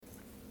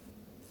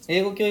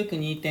英語教育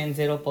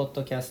 2.0 ポッ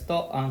ドキャス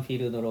トアンフィー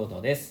ルドロー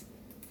ドです。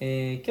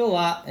今日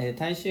は、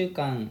大衆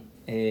館、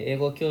英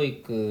語教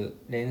育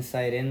連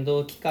載連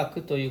動企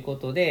画というこ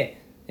と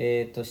で、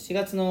7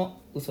月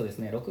のです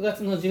ね6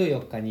月の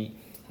14日に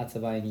発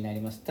売になり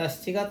ました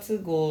7月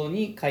号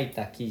に書い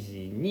た記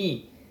事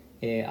に、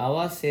合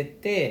わせ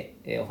て、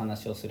お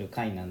話をする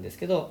回なんです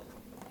けど、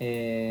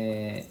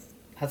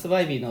発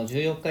売日の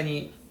14日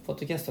にポッ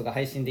ドキャストが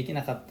配信でき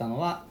なかったの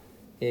は、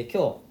今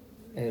日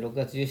6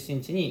月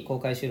17日に公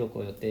開収録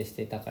を予定し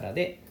ていたから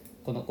で、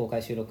この公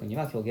開収録に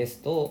は今日ゲ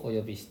ストをお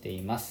呼びして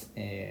います。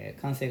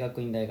関西学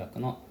院大学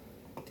の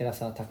寺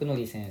澤拓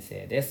則先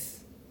生で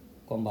す。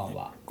こんばん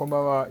は。こんば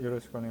んは。よろ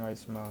しくお願い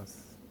しま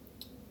す。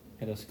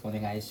よろしくお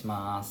願いし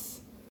ま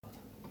す。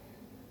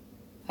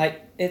は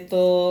い、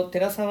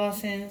寺澤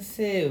先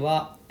生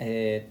は、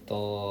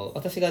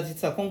私が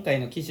実は今回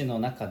の記事の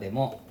中で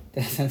も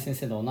寺澤先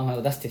生のお名前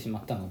を出してし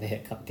まったの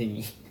で、勝手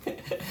に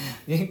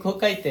原稿を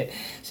書いて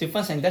出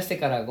版社に出して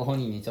からご本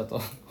人にちょっと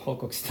報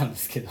告したんで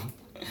すけど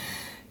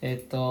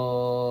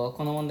こ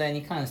の問題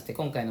に関して、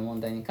今回の問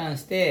題に関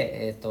し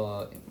て、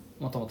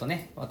もともと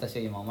ね、私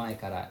よりも前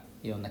から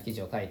いろんな記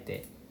事を書い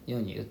て世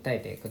に訴え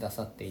てくだ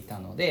さっていた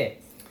の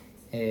で、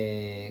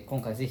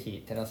今回ぜ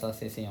ひ寺澤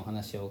先生にお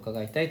話を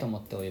伺いたいと思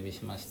ってお呼び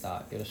しまし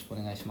た。よろしくお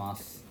願いしま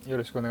す。よ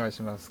ろしくお願い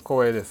します。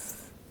光栄で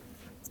す。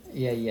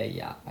いや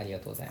ありが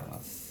とうござい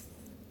ます。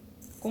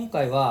今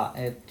回は、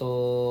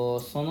そ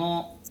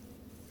の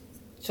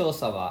調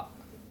査は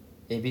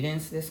エビデン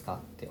スですかっ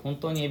て、本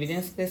当にエビデ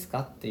ンスですか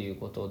っていう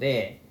こと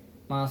で、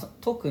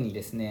特に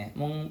ですね、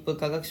文部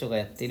科学省が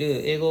やってい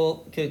る英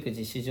語教育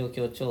実施状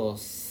況調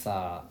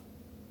査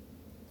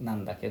な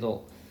んだけ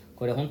ど、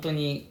これ本当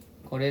に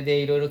これで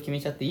いろいろ決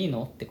めちゃっていい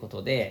のってこ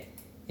とで、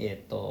記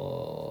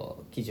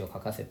事を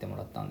書かせても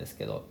らったんです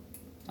けど、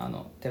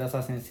寺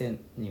澤先生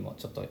にも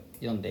ちょっと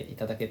読んでい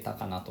ただけた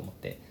かなと思っ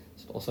て、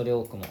ちょっと恐れ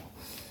多くも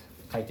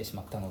書いてし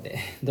まったので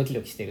ドキ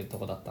ドキしていると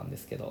こだったんで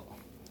すけど、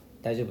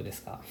大丈夫で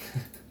すか？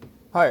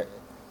はい、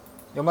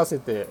読ませ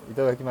てい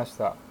ただきまし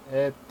た。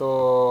英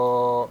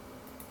語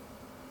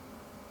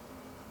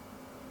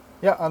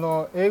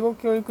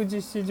教育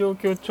実施状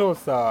況調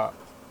査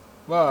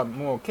は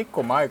もう結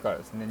構前から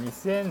ですね、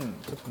2000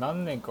ちょっと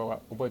何年かは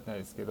覚えてない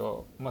ですけ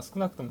ど、少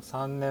なくとも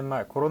3年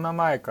前、コロナ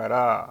前か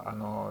ら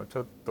ち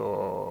ょっ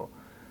と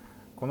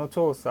この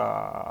調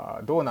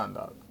査どうなん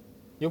だ、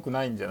良く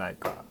ないんじゃない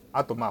か、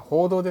あと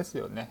報道です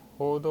よね、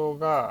報道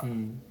が、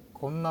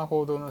こんな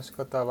報道の仕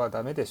方は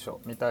ダメでし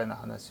ょみたいな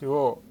話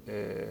を、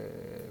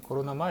コ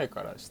ロナ前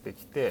からして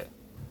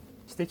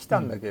きた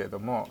んだけれど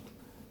も、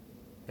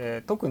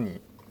特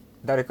に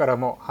誰から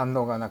も反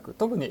応がなく、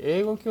特に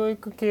英語教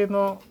育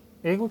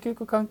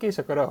関係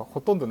者からはほ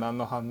とんど何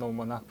の反応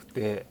もなく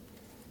て、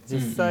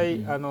実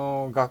際、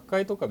学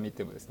会とか見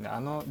てもですね、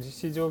実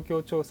施状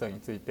況調査に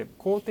ついて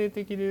肯定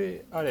的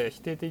であれ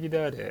否定的で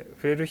あれ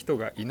触れる人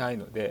がいない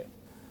ので、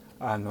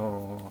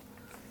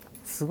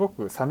すご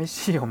く寂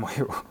しい思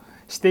いを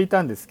してい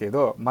たんですけ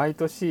ど、毎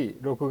年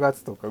6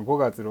月とか5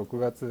月6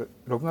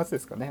月で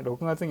すかね、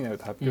6月になる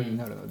と発表に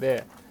なるの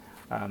で、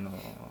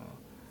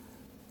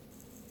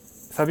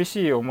寂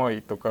しい思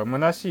いとか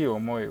虚しい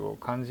思いを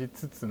感じ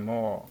つつ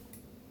も、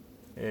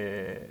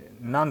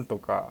なんと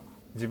か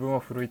自分を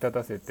奮い立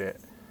たせて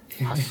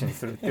発信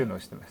するっていうのを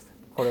してました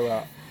これ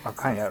はあ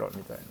かんやろ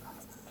みたい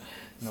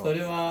なの。そ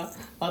れは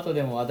後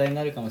でも話題に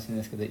なるかもしれない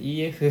ですけど、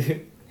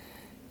 EF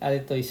あれ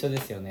と一緒で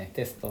すよね、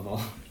テストの。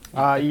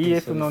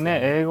EF のね、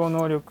英語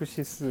能力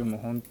指数も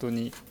本当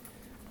に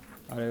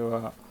あれ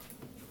は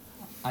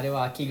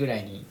秋ぐら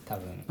いに多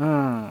分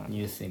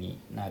ニュースに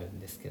なるん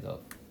ですけ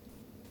ど、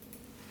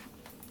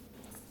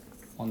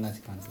同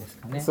じ感じです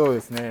かね。そう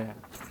ですね。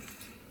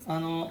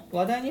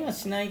話題には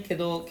しないけ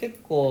ど、結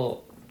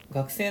構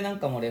学生なん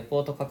かもレポ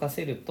ート書か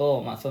せる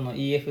と、その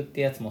EF っ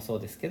てやつもそ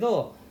うですけ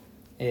ど、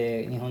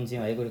日本人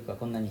は英語力が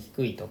こんなに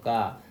低いと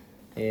か、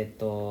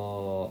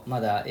ま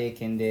だ英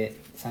検で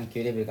3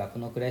級レベルがこ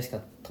のくらいし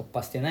か突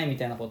破してないみ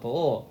たいなこと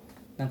を、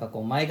なんか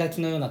こう前書き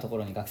のようなとこ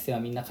ろに学生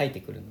はみんな書い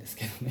てくるんです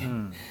けどね、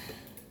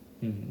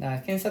だから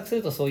検索す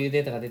るとそういう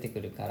データが出て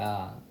くるか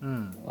ら、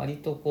割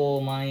とこ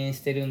う蔓延し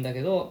てるんだ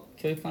けど、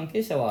教育関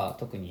係者は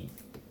特に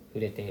触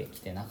れて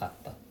きてなかっ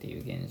たってい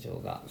う現状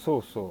が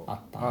あっ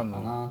たのか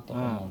なと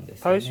思うんで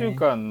すよね。大衆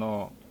間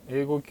の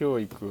英語教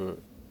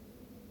育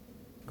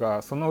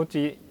がそのう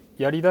ち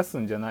やり出す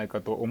んじゃない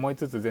かと思い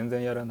つつ全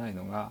然やらない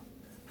のが、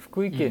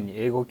福井県に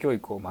英語教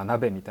育を学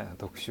べみたいな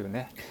特集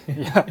ね、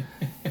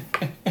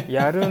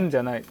やるんじ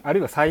ゃない、ある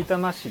いは埼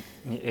玉市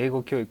に英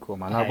語教育を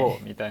学ぼ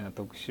うみたいな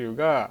特集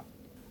が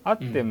あっ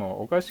て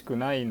もおかしく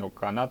ないの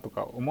かなと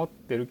か思っ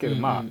てるけど、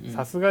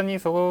さすが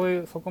にそ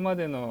こま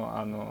で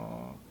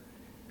の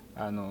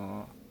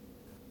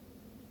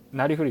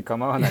なりふり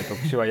構わない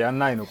特集はやん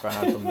ないのか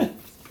なと思っ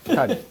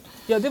たりい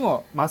やで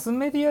もマス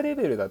メディアレ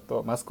ベルだ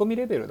と、マスコミ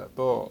レベルだ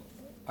と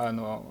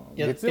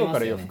月曜か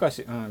ら夜更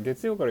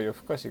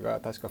かしが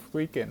確か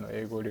福井県の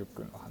英語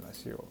力の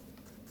話を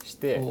し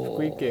て、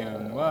福井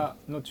県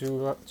の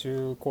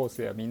中高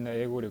生はみんな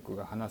英語力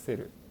が話せ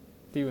るっ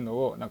ていう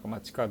のをなんか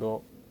街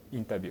角イ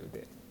ンタビュー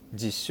で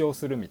実証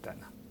するみたい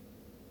な、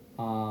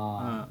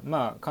ま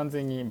あ完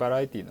全にバ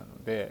ラエティな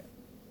ので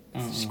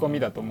仕込み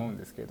だと思うん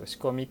ですけど、仕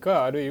込み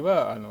かあるい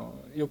は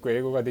よく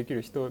英語ができ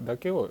る人だ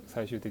けを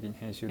最終的に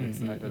編集でつ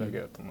ないだだけ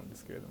だと思うんで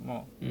すけれど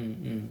も、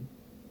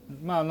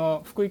ま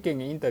あ福井県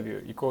にインタビ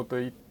ュー行こうと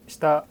し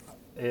た、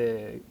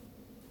根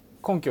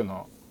拠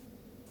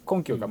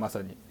がま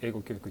さに英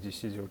語教育実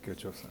施状況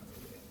調査な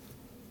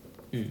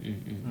ので、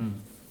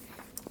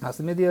マ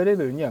スメディアレ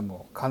ベルには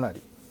もうかなり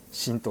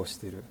浸透し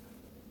ている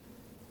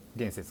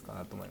言説か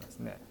なと思います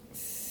ね。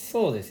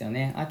そうですよ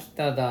ね。秋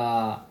田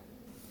だ、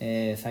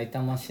埼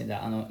玉市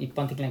だ、一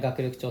般的な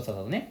学力調査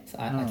だとね、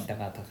秋田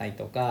が高い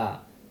と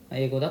か、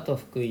英語だと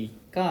福井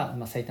か、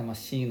埼玉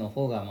市の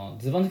方がも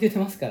うずば抜けて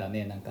ますから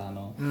ね。なんか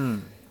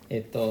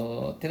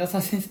寺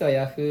澤先生は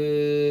ヤフ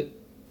ー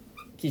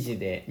記事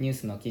で、ニュー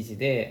スの記事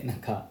でなん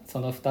か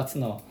その2つ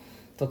の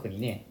特に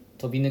ね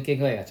飛び抜け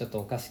具合がちょっと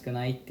おかしく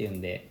ないっていう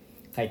んで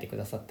書いてく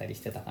ださったり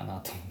してたか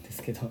なと思うんで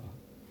すけど、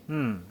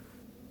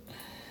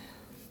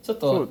ちょっ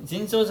と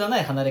尋常じゃな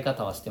い離れ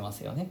方はしてま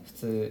すよね、普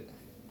通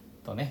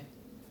とね。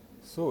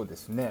そうで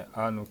すね。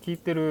聞い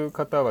てる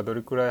方はど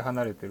れくらい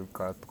離れてる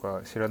かと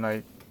か知らな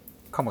い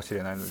かもし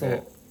れないの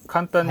で、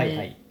簡単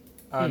に、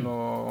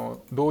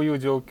どういう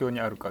状況に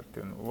あるかっ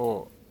ていうの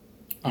を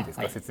いいです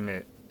か、説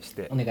明し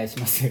てお願いし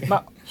ます。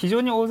非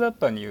常に大雑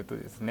把に言うと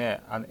です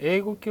ね、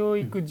英語教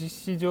育実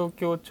施状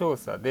況調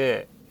査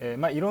で、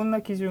いろん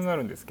な基準があ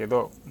るんですけ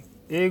ど、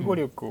英語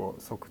力を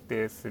測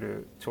定す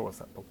る調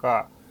査と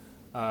か、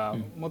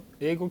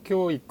英語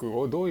教育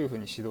をどういうふう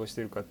に指導し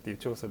ているかっていう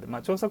調査で、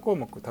調査項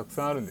目たく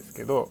さんあるんです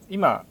けど、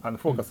今フォ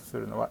ーカスす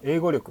るのは英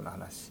語力の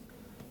話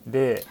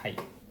で、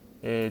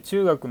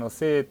中学の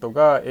生徒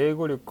が英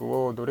語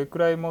力をどれく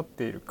らい持っ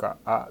ているか、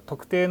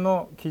特定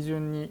の基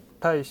準に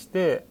対し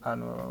て、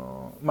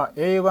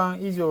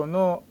A1 以上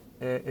の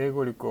英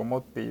語力を持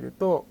っている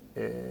と、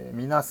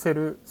見なせ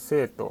る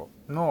生徒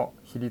の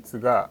比率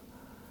が、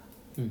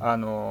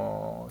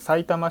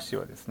埼玉市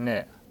はです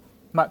ね、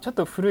ちょっ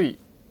と古い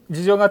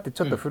事情があって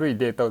ちょっと古い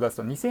データを出す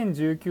と、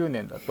2019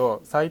年だ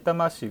と埼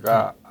玉市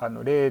が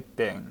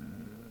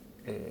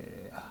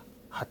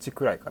0.8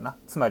くらいかな、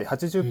つまり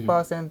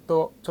 80% ち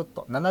ょっ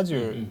と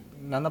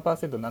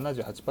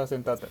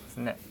 77%78% あったんです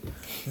ね。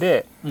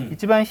で、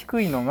一番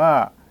低いの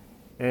が、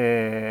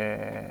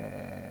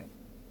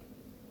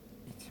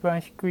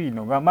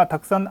た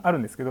くさんある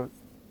んですけど、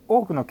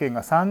多くの県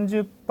が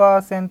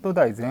 30%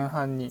 台前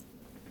半に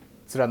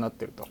連なっ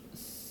てると。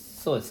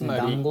そうですね、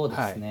団子で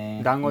す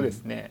ね。団子で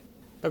すね。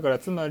だから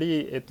つま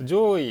り、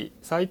上位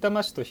埼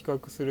玉市と比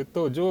較する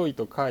と上位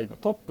と下位の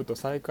トップと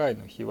最下位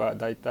の比は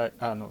だいたい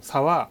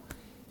差は、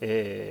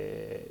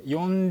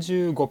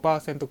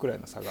45% くらい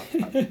の差があ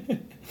る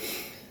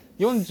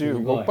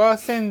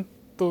45%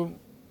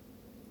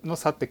 の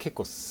差って結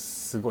構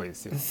すごいで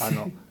すよ。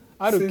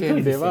ある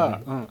県で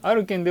は、あ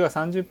る県では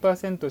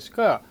 30% し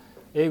か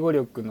英語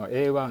力の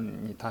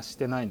A1 に達し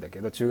てないんだけ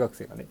ど、中学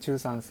生がね、中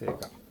3生が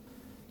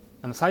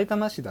埼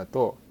玉市だ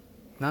と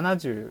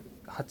78%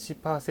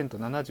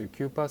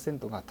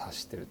 79% が達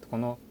してると。こ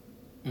の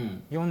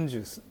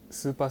40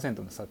数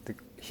%の差って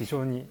非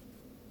常に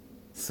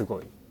す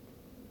ごい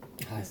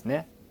です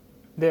ね。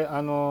で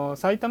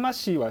埼玉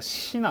市は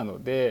市な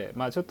ので、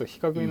ちょっと比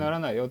較になら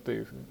ないよと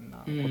いうふうな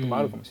ことも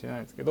あるかもしれな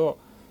いですけど、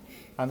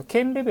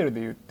県レベル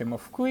で言っても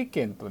福井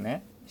県と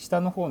ね、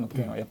下の方の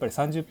県はやっぱり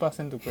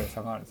 30% くらい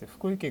差があるんですよ。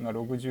福井県が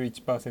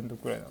 61%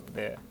 くらいなの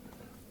で、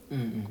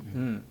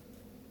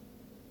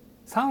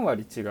3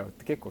割違うっ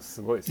て結構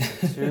すごいで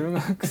すね。中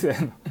学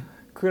生の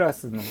クラ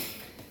スの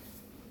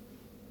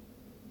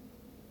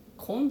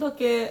こんだ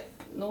け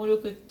能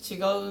力違う、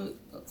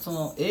そ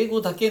の英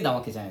語だけな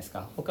わけじゃないです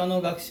か。他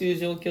の学習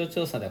状況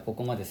調査ではこ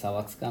こまで差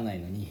はつかない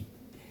のに、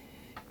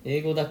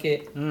英語だ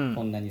けこ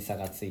んなに差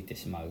がついて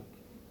しまうっ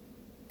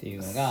てい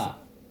うのが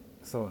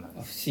そうなん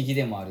です。不思議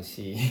でもある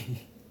し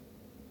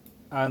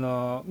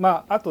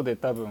後で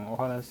多分お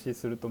話し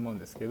すると思うん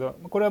ですけど、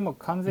これはもう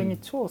完全に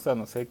調査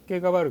の設計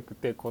が悪く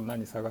てこんな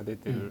に差が出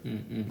てる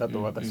んだ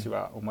と私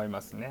は思い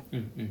ますね。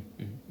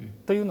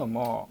というの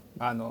も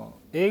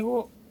英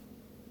語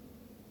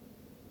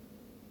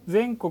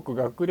全国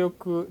学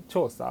力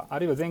調査、あ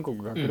るいは全国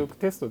学力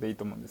テストでいい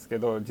と思うんですけ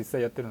ど、実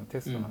際やってるの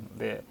テストなの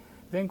で、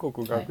全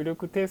国学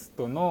力テス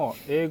トの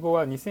英語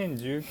は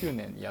2019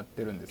年にやっ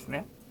てるんです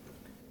ね。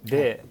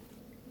で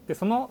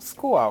そのス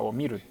コアを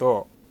見る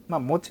と、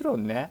もちろ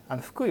んね、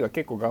福井は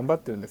結構頑張っ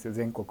てるんですよ、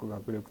全国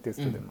学力テ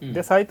ストでも。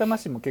で埼玉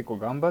市も結構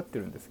頑張って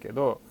るんですけ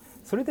ど、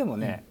それでも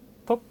ね、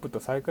トップ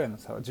と最下位の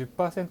差は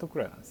 10% く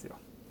らいなんですよ。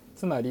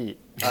つまり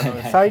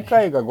最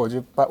下位が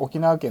50%、沖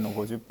縄県の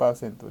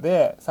 50%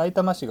 で埼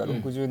玉市が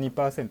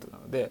 62% な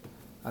ので、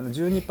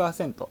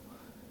12%、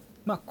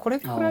これ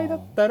くらいだ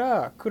った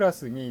らクラ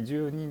スに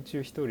10人中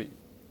1人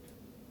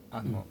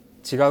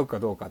違うか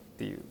どうかっ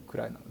ていうく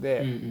らいなの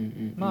で、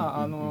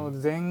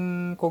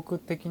全国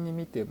的に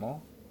見て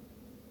も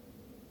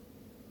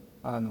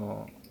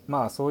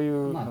そうい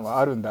うのは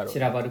あるんだろう、散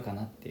らばるか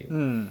なってい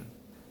う、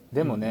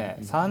でもね、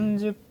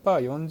30%、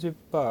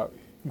40%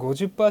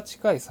 50%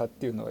 近い差っ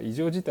ていうのは異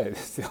常事態で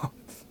すよ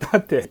だ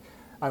って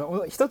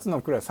一つ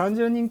のクラス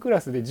30人クラ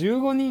スで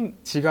15人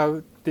違う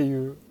って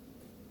いう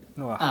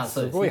のは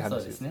すごい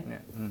話です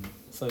ね。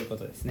そういうこ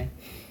とですね。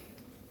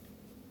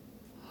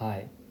は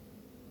い。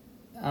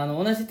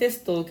同じテ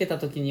ストを受けた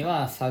時に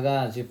は差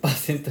が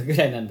 10% ぐ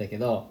らいなんだけ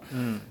ど、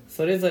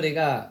それぞれ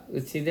が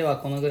うちでは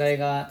このぐらい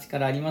が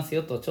力あります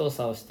よと調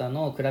査をした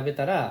のを比べ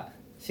たら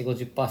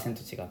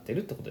 40-50% 違って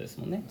るってことです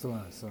もんね。そうな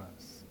んです。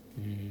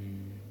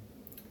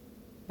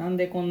なん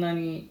でこんな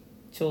に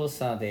こ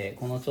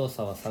の調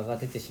査は差が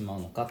出てしま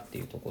うのかって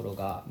いうところ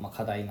が、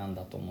課題なん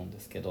だと思うんで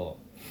すけど、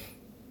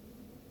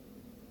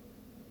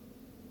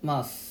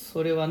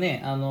それは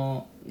ね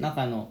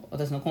中の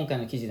私の今回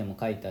の記事でも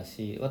書いた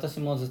し、私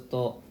もずっ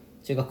と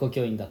中学校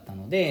教員だった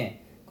の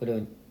でこれ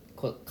を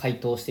回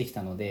答してき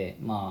たので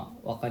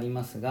分かり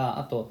ますが、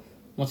あと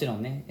もちろ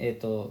んね、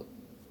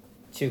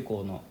中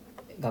高の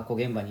学校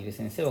現場にいる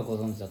先生はご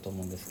存知だと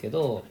思うんですけ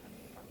ど、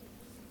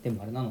で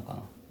もあれなのか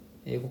な、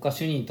英語科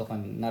主任とか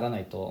にならな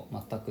いと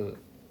全く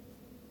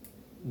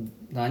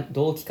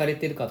どう聞かれ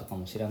てるかとか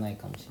も知らない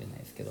かもしれない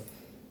ですけど、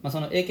そ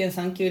の英検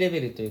3級レ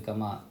ベルというか、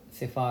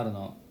セファール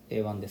の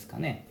A1 ですか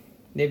ね、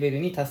レベル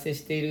に達成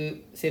してい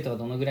る生徒が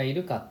どのぐらいい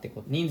るかって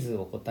人数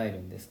を答える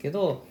んですけ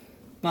ど、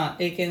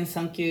英検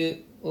3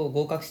級を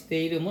合格し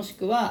ている、もし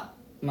くは、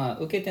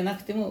受けてな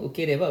くても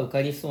受ければ受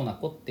かりそうな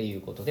子ってい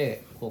うこと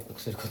で報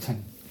告することに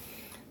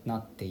な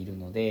っている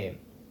ので、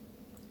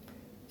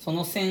そ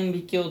の線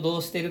引きをど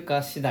うしてる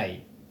か次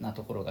第な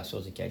ところが正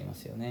直ありま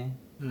すよね。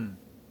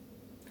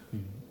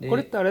こ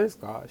れってあれです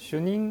か、主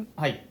任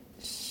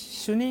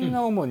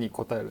が主に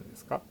答えるんで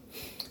すか？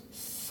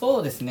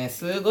そうですね、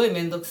すごい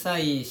面倒くさ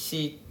い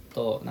シー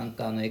ト、なん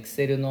かエク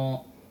セル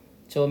の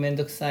超面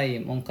倒くさい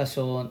文科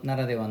省な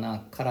らでは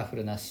なカラフ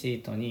ルなシ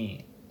ート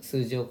に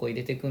数字を入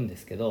れていくんで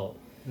すけど、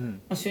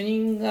主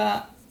任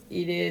が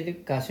入れる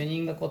か主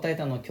任が答え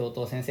たのを教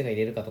頭先生が入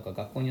れるかとか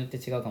学校によって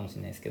違うかもし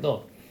れないですけ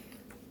ど、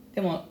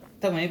でも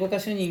多分英語科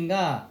主任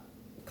が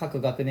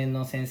各学年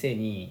の先生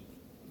に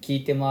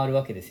聞いて回る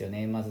わけですよ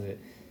ね。まず、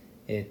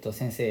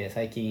先生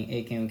最近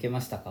英検受け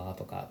ましたか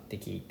とかって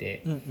聞い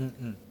て、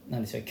な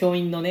んでしょう、教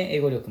員のね英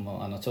語力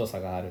も調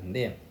査があるん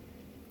で、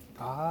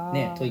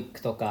トイッ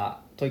クと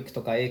か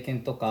英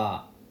検と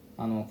か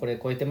これ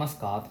超えてます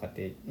かとかっ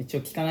て一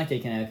応聞かなきゃ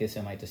いけないわけです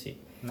よ、毎年。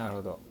なる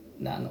ほど。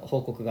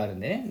報告があるん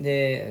でね。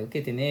で受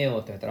けてねえよ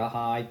って言われたら「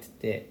はーい」って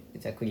言って、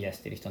じゃあクリアし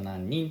てる人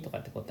何人とか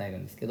って答える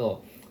んですけ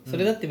ど、そ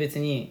れだって別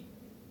に、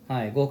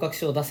合格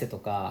証出せと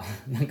か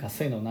なんか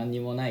そういうの何に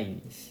もな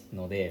い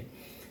ので、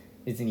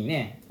別に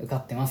ね受か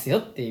ってますよ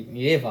って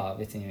言えば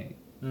別に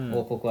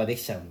報告はで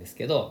きちゃうんです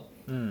けど、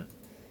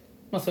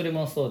それ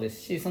もそうで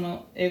すし、そ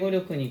の英語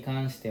力に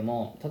関して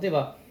も、例え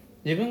ば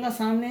自分が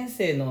3年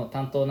生の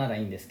担当なら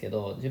いいんですけ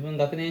ど、自分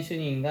学年主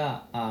任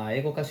が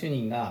英語科主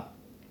任が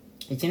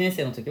1年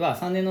生の時は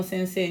3年の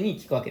先生に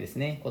聞くわけです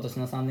ね。今年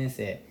の3年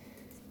生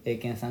英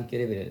検3級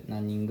レベル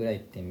何人ぐらいっ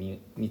て見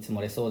積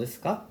もれそうで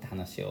すかって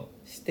話を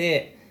し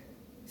て、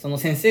その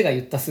先生が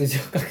言った数字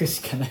を書く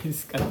しかないで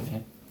すから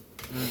ね。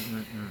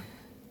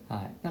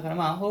だか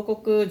ら報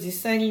告実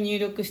際に入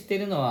力してい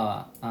るの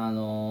は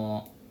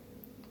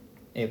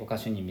英語科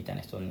主任みたい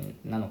な人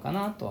なのか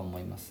なとは思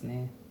います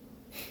ね。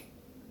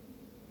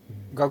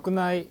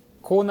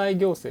校内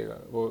行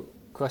政を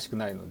詳しく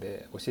ないの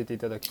で教えてい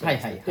ただきたいん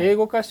ですけど、英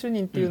語科主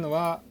任っていうの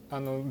は、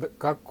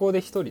学校で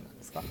1人なん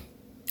ですか？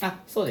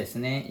そうです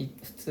ね、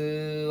普通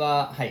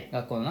は、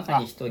学校の中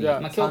に1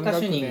人、教科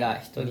主任が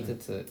1人ず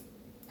つ、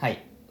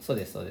そう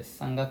です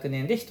3学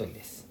年で1人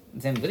です。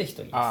全部で1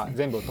人ですね。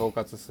全部を統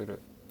括す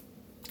る。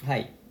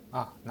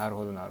なる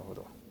ほ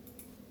ど。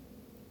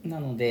な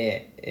の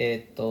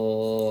で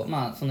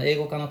その英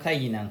語科の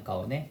会議なんか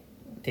をね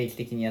定期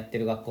的にやって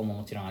る学校も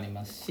もちろんあり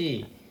ます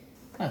し、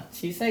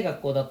小さい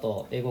学校だ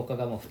と英語科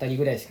がもう2人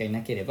ぐらいしかい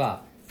なけれ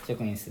ば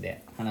職員室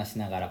で話し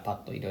ながらパッ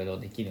といろいろ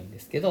できるんで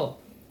すけど、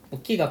大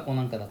きい学校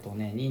なんかだと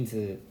ね人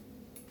数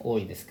多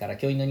いですから、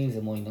教員の人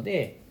数も多いの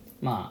で、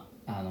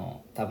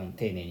多分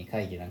丁寧に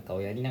会議なんか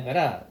をやりなが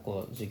ら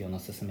授業の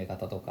進め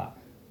方とか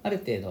ある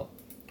程度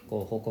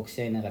報告し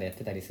合いながらやっ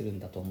てたりするん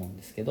だと思うん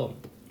ですけど、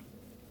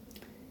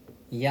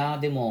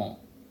でも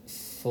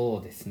そ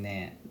うです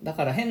ね、だ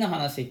から変な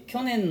話、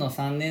去年の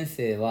3年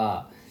生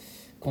は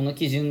この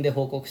基準で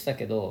報告した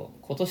けど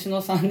今年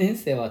の3年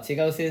生は違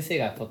う先生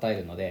が答え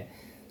るので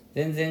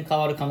全然変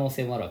わる可能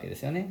性もあるわけで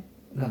すよね。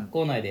学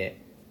校内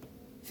で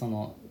そ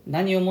の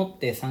何をもっ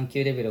て3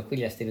級レベルをク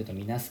リアしていると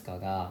みなすか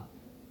が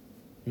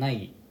な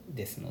い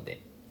ですの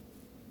で、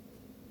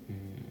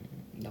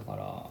だか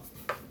ら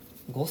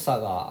誤差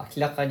が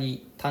明らか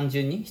に単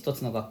純に一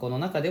つの学校の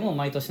中でも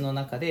毎年の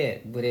中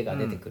でブレが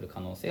出てくる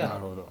可能性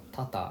が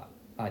多々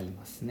あり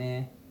ます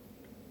ね。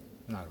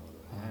なるほど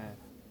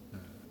ね。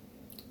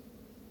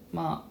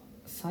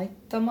埼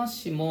玉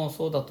市も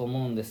そうだと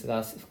思うんです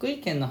が、福井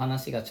県の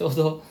話がちょう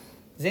ど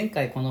前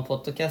回このポ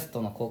ッドキャス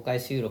トの公開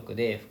収録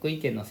で福井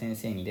県の先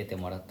生に出て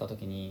もらった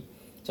時に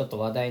ちょっと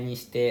話題に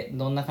して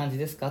どんな感じ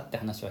ですかって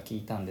話は聞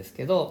いたんです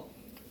けど、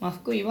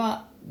福井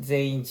は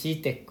全員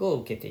GTEC を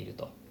受けている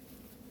と。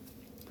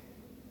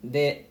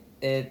で、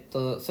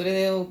そ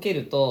れを受け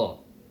る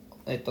と、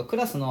ク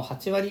ラスの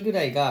8割ぐ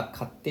らいが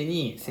勝手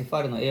にセファ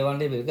ールの A1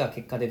 レベルが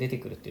結果で出て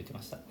くるって言って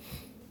ました。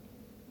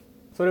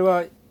それ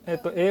は、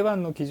A1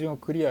 の基準を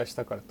クリアし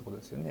たからってこと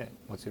ですよね、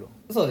もちろん。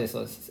そうですそ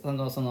うです。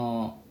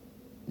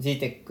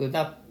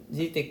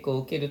GTEC を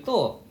受ける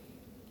と、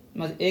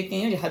英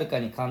検よりはるか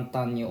に簡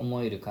単に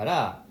思えるか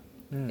ら、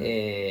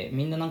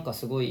みんななんか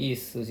すごいいい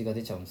数字が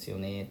出ちゃうんですよ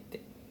ねっ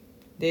て。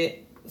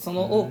でそ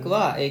の多く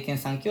は英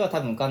検3級は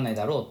多分受かんない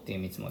だろうっていう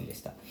見積もりで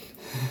した。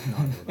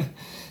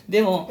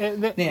でも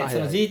ね、そ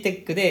の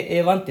GTEC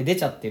で A1 って出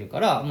ちゃってるか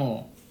ら、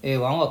もう A1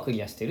 はク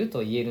リアしてると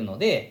言えるの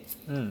で、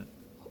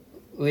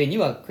上に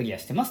はクリア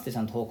してますってち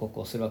ゃんと報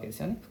告をするわけです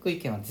よね。福井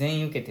県は全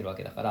員受けてるわ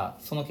けだから、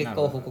その結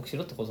果を報告し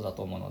ろってことだ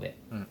と思うので、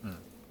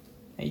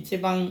一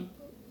番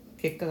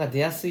結果が出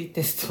やすい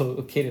テストを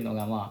受けるの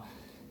が、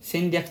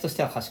戦略とし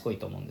ては賢い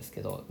と思うんです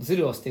けど、ズ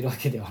ルをしてるわ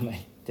けではな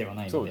い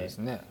ので。そうです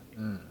ね、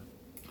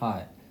は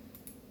い。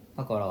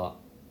だから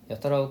や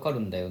たら受かる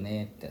んだよ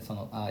ねって、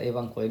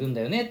A1 超えるん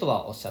だよねと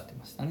はおっしゃって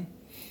ましたね。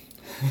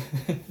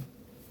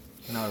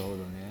なるほど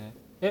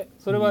ね。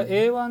それは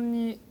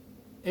A1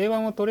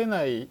 を取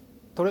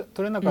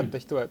れなかった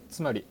人は、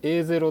つまり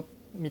A0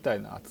 みた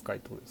いな扱いっ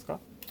てことですか？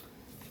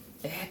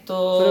そ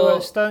れは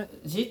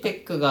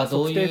GTEC が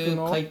どういう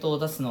回答を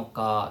出すの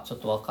かちょっ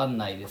と分かん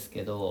ないです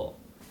けど、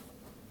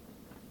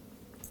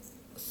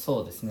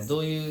そうですね、ど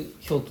ういう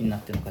表記にな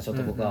ってるのかちょっ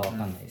と僕は分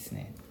かんないです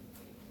ね。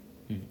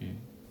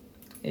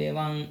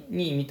A1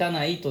 に満た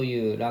ないと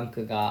いうラン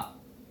クが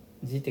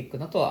GTEC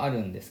だとある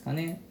んですか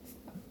ね。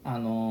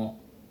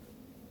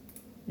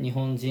日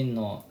本人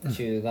の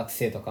中学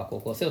生とか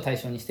高校生を対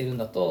象にしてるん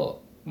だ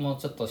と、もう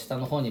ちょっと下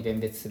の方に弁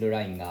別する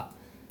ラインが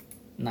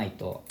ない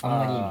とあん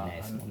まり意味ない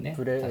ですもんね。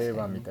プレ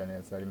A1 みたいな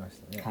やつありま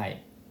したね。は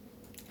い、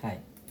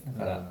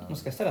だからも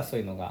しかしたらそう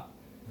いうのが、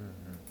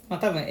多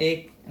分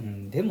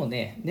でも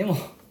で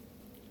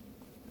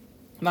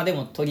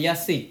も取りや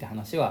すいって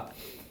話は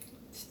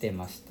して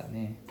ました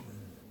ね。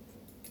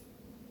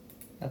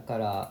だか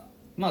ら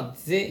い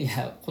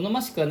や好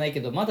ましくはない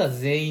けど、まだ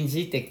全員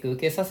GTEC 受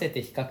けさせ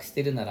て比較し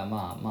てるなら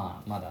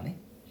まだね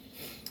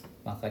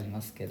分かり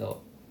ますけ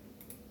ど、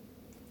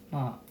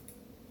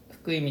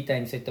福井みた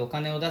いにそうやってお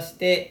金を出し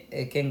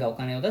て、県がお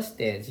金を出し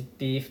て実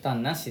費負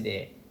担なし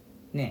で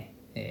ね、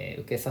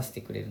受けさせ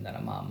てくれるな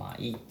ら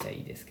いいっちゃ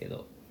いいですけ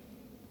ど、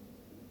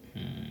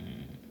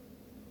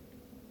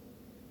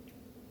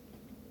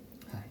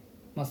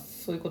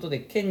そういうことで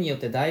県によっ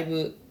てだい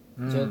ぶ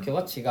状況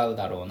は違う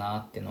だろうな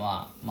っていうの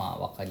は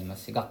分かりま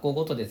すし、学校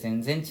ごとで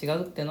全然違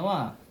うっていうの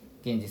は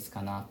現実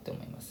かなって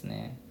思います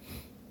ね。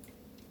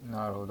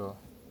なるほど。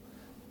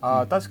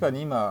確か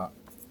に今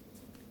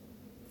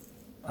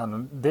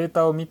デー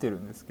タを見てる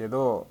んですけ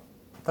ど、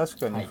確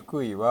かに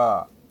福井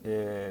は、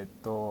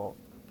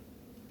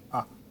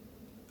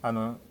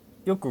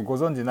よくご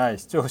存じない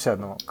視聴者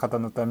の方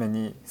のため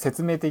に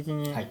説明的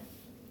に、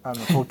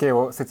統計デ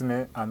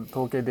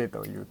ータ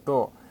を言う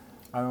と、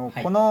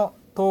この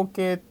統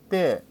計っ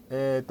て、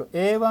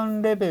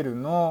A1 レベル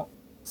の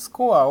ス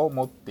コアを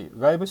持っている、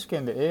外部試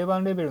験で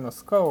A1 レベルの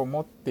スコアを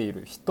持ってい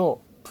る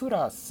人プ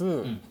ラス、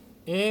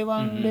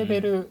A1 レ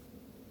ベル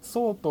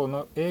相当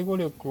の英語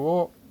力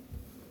を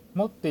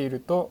持っている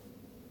と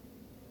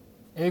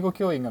英語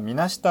教員が見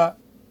なした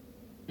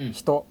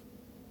人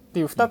って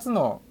いう2つ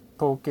の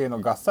統計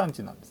の合算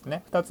値なんです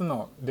ね。2つ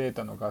のデー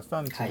タの合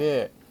算値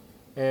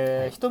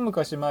で、一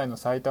昔前の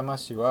さいたま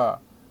市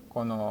は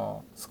こ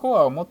のスコ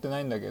アを持ってな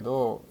いんだけ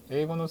ど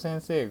英語の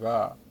先生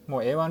がも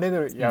う A1 レベ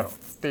ルやろっ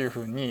ていう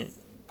ふうに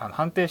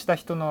判定した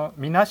人の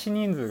見なし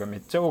人数がめっ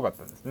ちゃ多かっ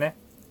たんですね、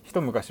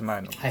一昔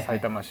前のさ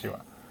いたま市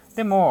は。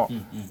でも、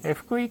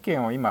福井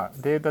県を今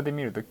データで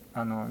見ると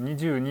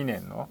22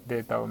年の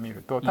データを見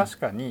ると確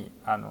かに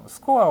ス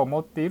コアを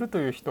持っていると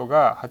いう人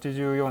が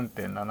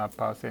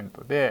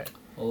 84.7% で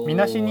見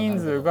なし人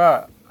数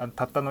が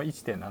たったの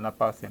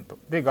 1.7%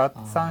 で合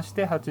算し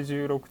て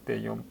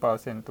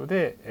 86.4%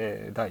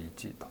 で、第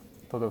1位と、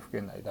都道府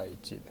県内第1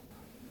位で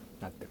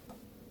なってる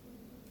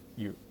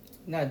という。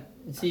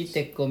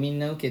GTEC をみん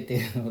な受けて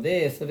いるの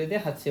で、それで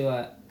8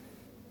は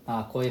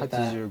超え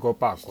た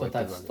人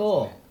たち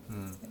と、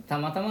た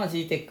またま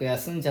GTEC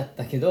休んじゃっ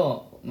たけ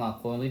ど、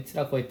こいつ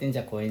ら超えてんじ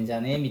ゃ超えんじゃ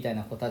ねえみたい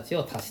な子たち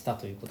を足した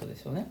ということで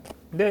しょうね。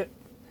で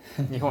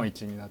日本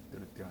一になって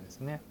るっていう感じです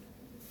ね。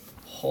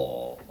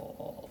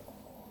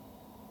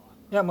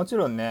いやもち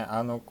ろんね、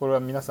これは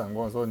皆さん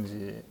ご存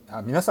知、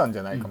皆さんじ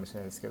ゃないかもし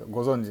れないですけど、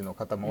ご存知の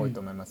方も多い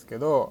と思いますけ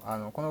ど、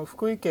この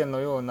福井県の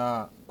よう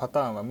なパ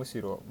ターンはむし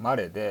ろ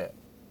稀で、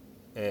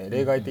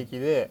例外的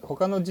で、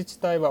他の自治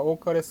体は多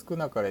かれ少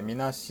なかれみ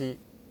なし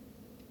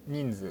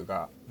人数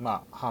が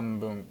半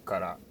分か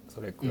ら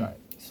それくらい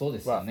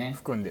は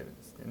含んでるん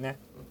ですよね。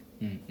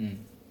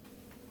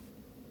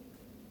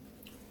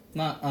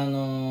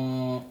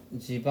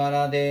自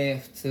腹で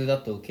普通だ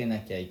と受けな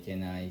きゃいけ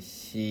ない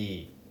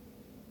し、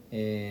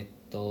3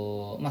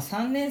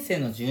年生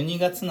の12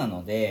月な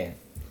ので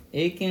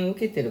英検を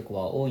受けてる子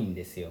は多いん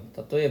ですよ。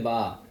例え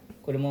ば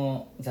これ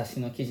も雑誌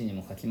の記事に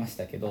も書きまし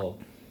たけど、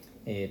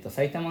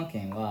埼玉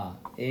県は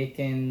英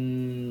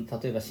検、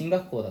例えば進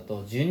学校だ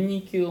と準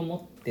2級を持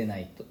ってな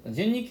いと、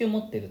準2級持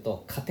ってる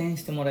と加点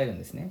してもらえるん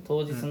ですね。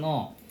当日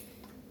の、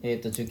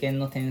受験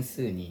の点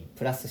数に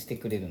プラスして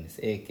くれるんです。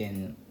英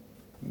検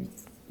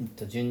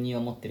準2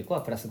を持ってる子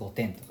はプラス5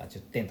点とか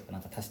10点とかな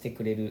んか足して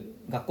くれる、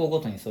学校ご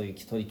とにそういう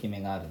取り決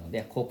めがあるの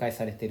で公開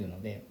されてる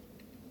ので、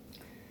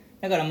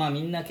だからまあ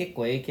みんな結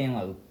構英検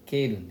は受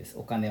けるんです。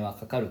お金は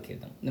かかるけれ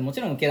ども、でも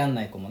ちろん受けられ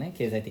ない子もね、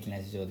経済的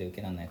な事情で受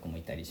けられない子も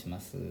いたりしま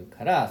す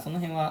から、その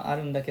辺はあ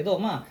るんだけど、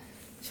まあ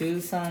中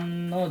3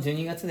の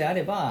12月であ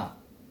れば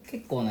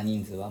結構な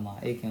人数はまあ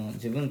英検を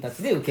自分た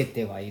ちで受け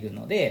てはいる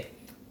ので、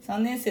3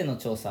年生の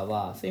調査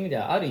はそういう意味で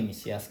はある意味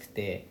しやすく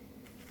て、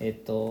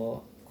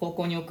高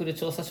校に送る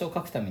調査書を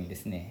書くためにで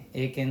すね、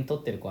英検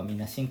取ってる子はみん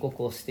な申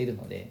告をしている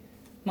ので、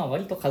まあ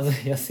割と数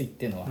えやすいっ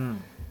ていうのは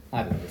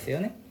あるんですよ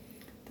ね。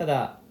た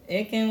だ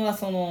英検は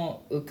そ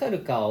の受かる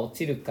か落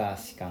ちるか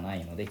しかな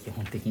いので、基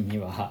本的に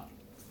は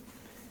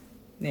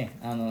ね、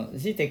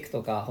GTEC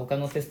とか他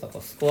のテスト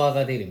はスコア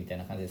が出るみたい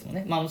な感じですもん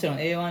ね。まあもちろん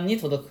A1 に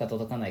届くか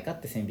届かないか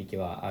って線引き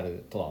はあ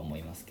るとは思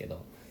いますけ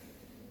ど、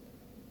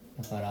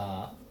だか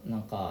らな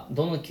んか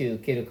どの級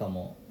受けるか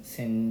も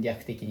戦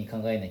略的に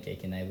考えなきゃい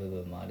けない部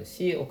分もある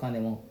し、お金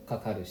もか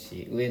かる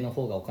し、上の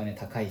方がお金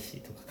高いし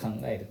とか考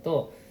える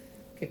と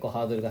結構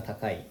ハードルが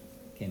高い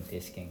検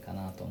定試験か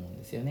なと思うん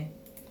ですよね。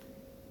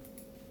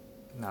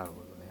なるほ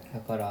どね。だ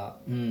から、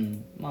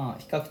ま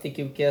あ比較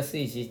的受けやす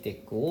い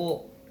GTEC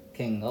を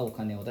県がお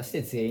金を出し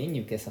て全員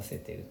に受けさせ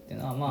てるっていう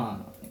のは、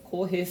まあ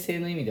公平性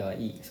の意味では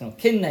いい、その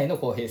県内の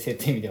公平性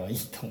という意味ではいい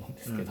と思うん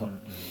ですけど、はい、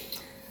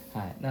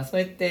だからそ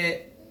うやっ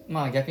て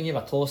まあ逆に言え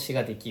ば投資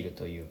ができる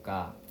という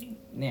か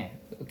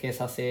ね、受け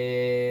さ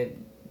せ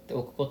て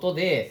おくこと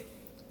で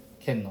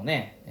県の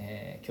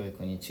ね、教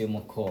育に注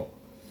目を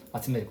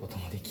集めること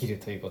もできる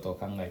ということを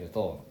考える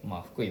と、ま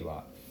あ福井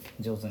は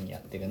上手にや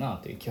ってるな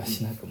という気は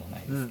しなくもな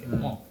いですけど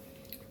も、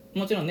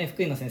もちろんね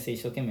福井の先生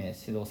一生懸命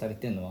指導され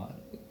てるのは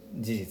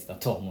事実だ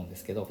とは思うんで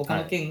すけど、他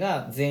の県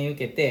が全員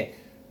受けて、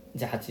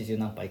じゃあ80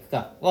何パーいく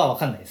かは分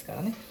かんないですか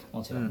らね、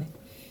もちろんね。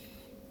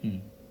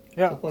い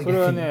やそれ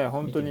はね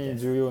本当に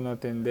重要な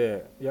点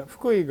で、いや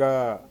福井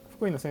の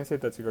先生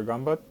たちが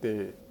頑張っ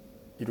て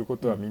いるこ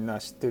とはみんな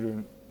知ってる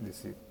んで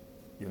す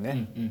よ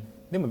ね。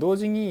でも同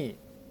時に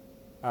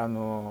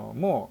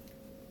も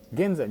う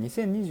現在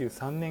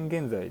2023年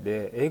現在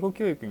で英語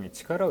教育に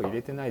力を入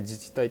れてない自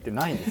治体って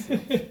ないんですよ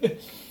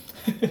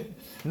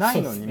な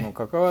いのにも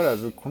かかわら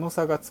ずこの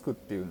差がつくっ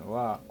ていうの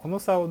は、この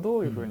差をど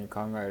ういうふうに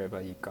考えれ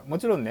ばいいか、も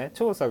ちろんね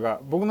調査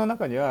が、僕の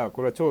中には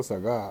これは調査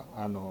が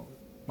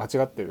間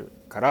違ってる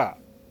から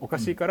おか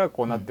しいから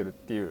こうなってるっ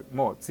ていう、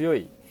もう強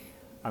い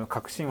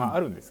確信はあ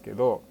るんですけ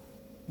ど、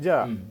じ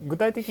ゃあ具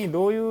体的に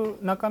どうい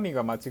う中身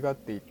が間違っ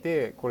てい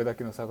てこれだ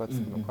けの差がつ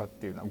くのかっ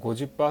ていうのは、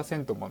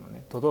50% もの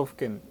ね都道府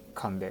県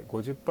間で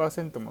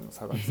 50% もの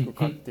差がつく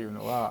かっていう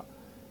のは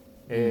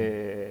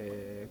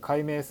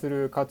解明す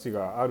る価値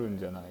があるん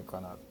じゃない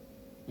かな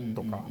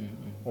とか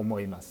思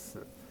います。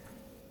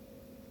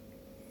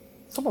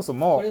そもそ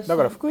もだ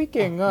から福井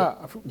県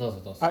がど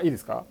うぞいいで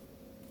すか。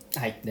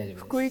はい大丈夫で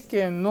す。福井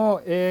県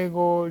の英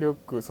語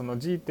力、その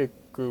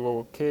GTEC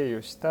を経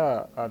由し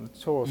た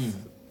調査、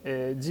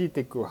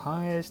GTEC を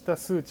反映した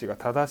数値が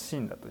正しい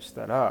んだとし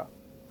たら、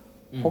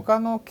他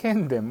の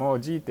県でも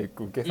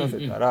GTEC 受けさ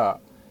せたら、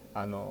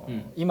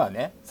今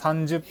ね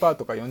 30%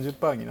 とか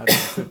 40% になってる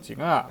数値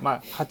が、ま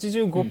あ、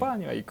85%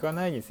 にはいか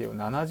ないにせよ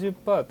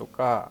 70% と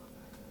か、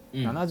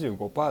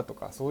75% と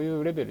かそうい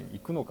うレベルにい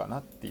くのか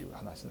なっていう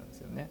話なんで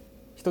すよね。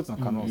一つの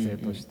可能性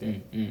とし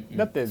て。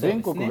だって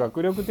全国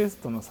学力テス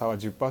トの差は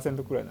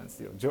 10% くらいなんで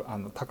すよ、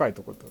高い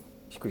ところと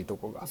低いと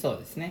ころが。そう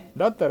ですね。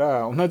だった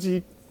ら同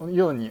じ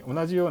よ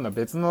うな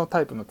別の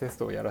タイプのテス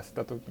トをやらせ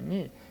た時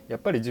にやっ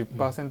ぱり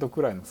 10%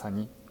 くらいの差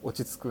に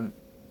落ち着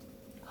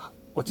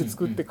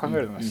くって考え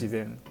るのが自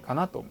然か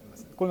なと思いま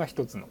す。これが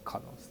一つの可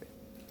能性。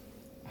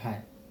は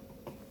い。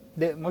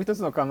でもう一つ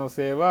の可能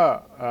性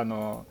は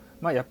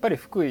やっぱり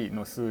福井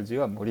の数字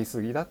は盛り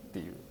すぎだって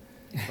いう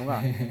の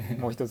が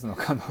もう一つの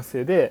可能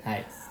性で、は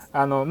い、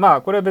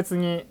これは別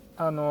に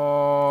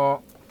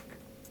完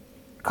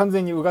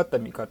全にうがった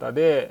見方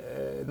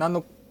で、何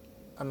の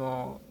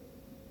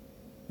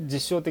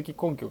実証的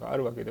根拠があ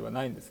るわけでは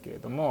ないんですけれ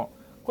ども、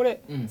こ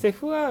れ、セ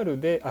フ R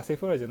でセ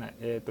フ R じゃない、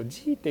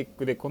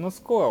GTEC でこの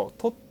スコアを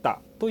取った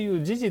とい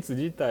う事実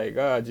自体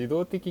が自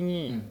動的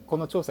にこ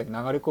の調査に流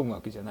れ込む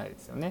わけじゃないで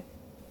すよね。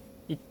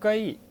一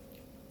回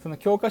その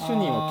教科主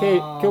任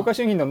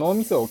の脳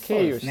みそを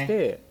経由し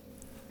て、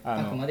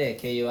あくまで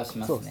経由はし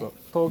ますね。そう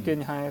統計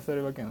に反映され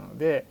るわけなの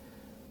で、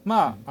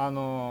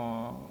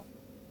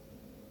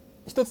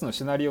一つの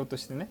シナリオと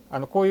してね、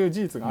こういう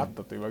事実があっ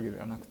たというわけで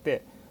はなく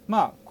て、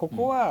こ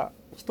こは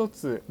一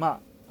つ、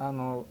こ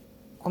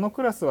の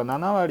クラスは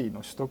7割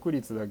の取得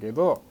率だけ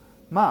ど、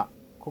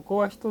ここ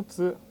は一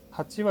つ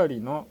8割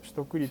の取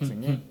得率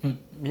に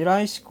未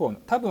来志向の、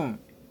多分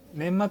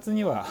年度末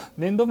には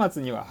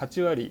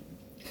8割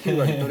9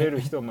割取れ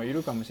る人もい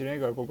るかもしれない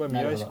から、ここは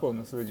未来志向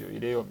の数字を入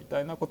れようみた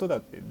いなことだ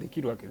ってで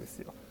きるわけです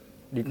よ、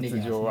理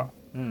屈上は。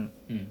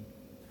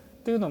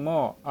というの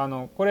も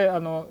これ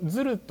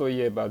ズルとい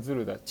えばズ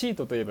ルだ、チー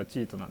トといえばチ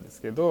ートなんで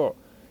すけど、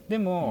で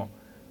も、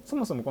そ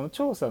もそもこの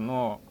調査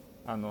の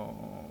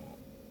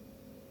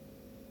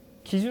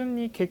基準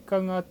に欠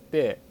陥があっ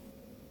て、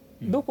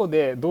どこ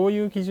でどうい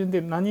う基準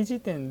で何時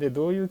点で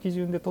どういう基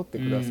準で取って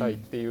くださいっ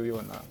ていうよう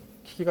な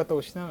聞き方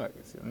をしてないわけ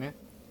ですよね。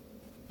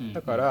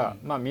だから、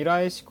未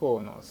来志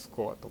向のス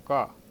コアと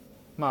か、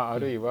あ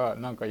るいは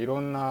なんかいろ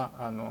んな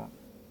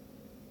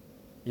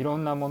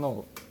もの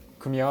を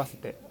組み合わせ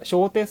て、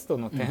小テスト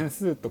の点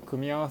数と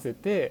組み合わせ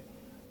て、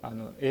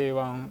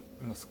A1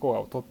 のスコア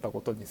を取った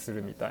ことにす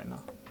るみたいな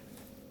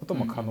こと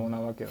も可能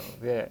なわけなの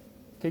で、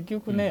結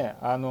局ね、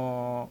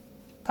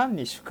単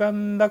に主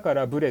観だか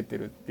らブレて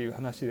るっていう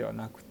話では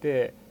なく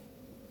て、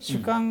主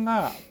観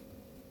が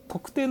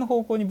特定の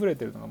方向にブレ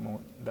てるのが問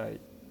題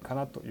か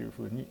なという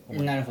ふうに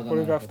思います。こ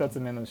れが2つ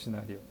目のシ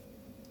ナリオ。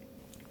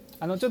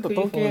ちょっと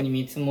統計、低い方に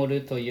見積も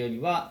るというより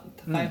は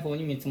高い方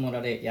に見積も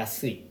られや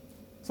すい、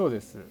そうで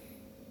す。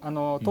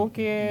統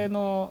計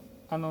の、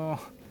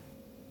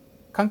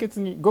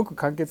ごく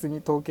簡潔に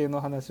統計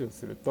の話を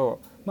すると、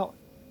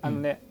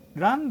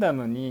ランダ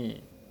ム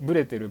にブ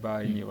レてる場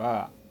合に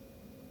は、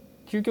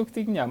究極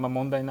的には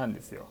問題なん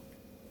ですよ。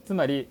つ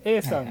まり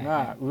A さん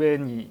が上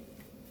に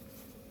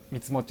見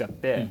積もっちゃっ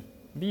て、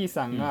B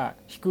さんが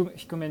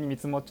低めに見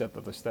積もっちゃっ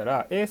たとした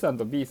ら、A さん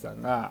と B さ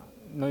ん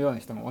のような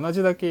人が同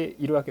じだけ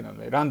いるわけなの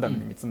で、ランダム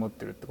に見積もっ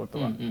てるってこと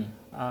は、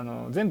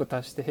全部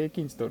足して平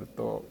均値取る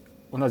と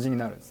同じに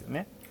なるんですよ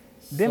ね。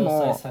でも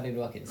相殺され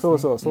るわけですね。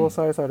相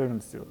殺されるん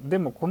ですよ。で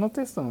もこの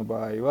テストの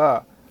場合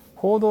は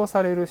報道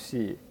される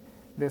し、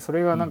でそ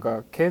れがなん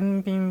か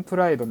県民プ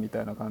ライドみ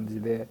たいな感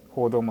じで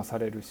報道もさ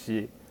れる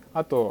し、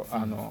あと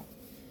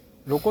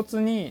露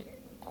骨に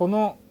こ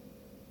の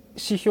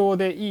指標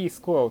でいい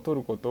スコアを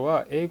取ること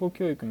は英語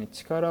教育に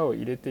力を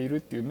入れているっ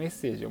ていうメッ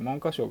セージを文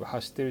科省が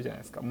発してるじゃない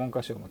ですか。文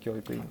科省も教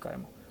育委員会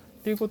も。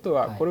っていうこと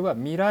は、これは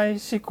未来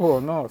志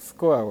向のス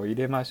コアを入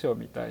れましょう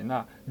みたい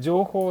な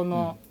情報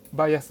の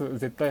バイアス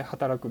絶対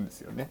働くんで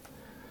すよね。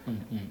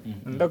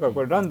だから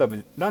これランダム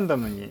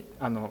に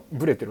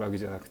ブレてるわけ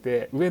じゃなく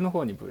て、上の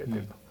方にブレて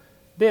ると。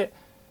で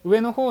上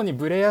の方に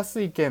ブレや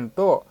すい県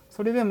と、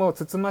それでも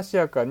つつまし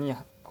やかに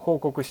報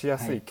告しや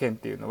すい県っ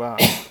ていうのは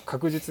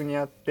確実に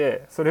あっ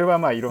て、それ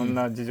はいろん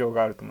な事情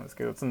があると思うんです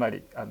けど、つま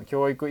り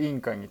教育委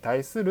員会に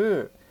対す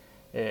る、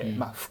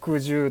服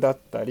従だっ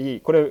た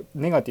り、これ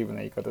ネガティブな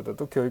言い方だ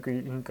と教育委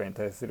員会に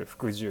対する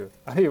服従、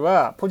あるい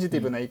はポジテ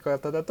ィブな言い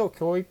方だと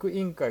教育委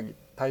員会に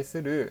対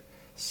する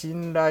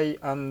信頼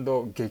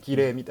&激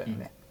励みたいな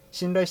ね、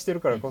信頼してる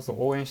からこそ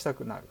応援した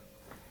くなる、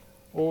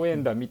応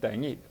援団みたい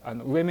に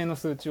上目の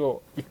数値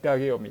を言ってあ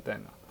げようみたい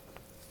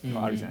な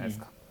のあるじゃないです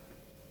か、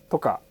と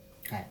か、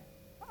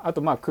あ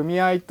と組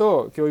合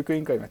と教育委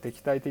員会が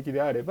敵対的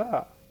であれ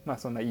ば、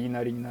そんな言い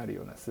なりになる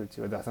ような数値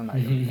は出さな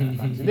いよみたいな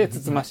感じで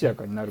つつましや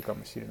かになるか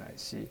もしれない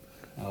し、い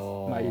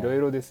ろい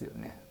ろですよ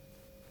ね。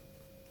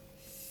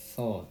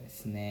そうで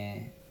す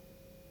ね。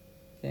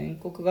全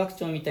国学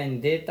長みたいに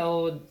データ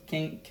を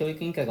教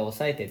育委員会が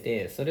抑えて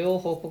て、それを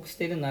報告し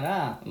てるな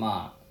ら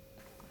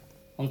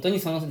本当に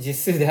その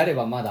実数であれ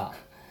ばまだ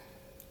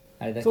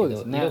あれだけど、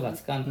色が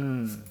つ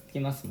き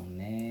ますもん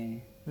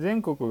ね。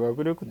全国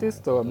学力テ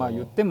ストは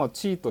言っても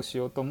チートし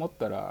ようと思っ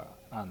たら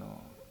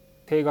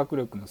低学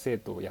力の生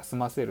徒を休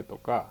ませると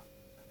か、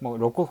も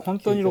う本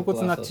当に露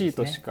骨なチー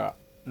トしか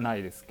な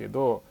いですけ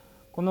ど、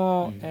こ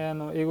の、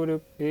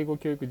英語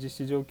教育実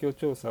施状況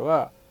調査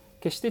は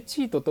決して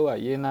チートとは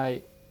言えな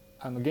い、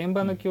現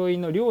場の教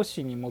員の良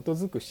心に基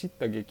づく叱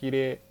咤激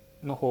励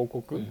の報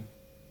告、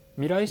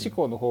未来志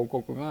向の報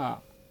告が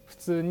普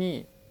通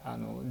に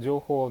情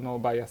報の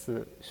バイア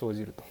ス生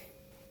じると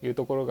いう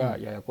ところが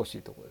ややこし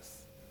いところで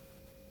す。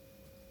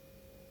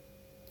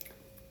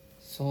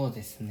そう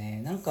です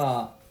ね。なん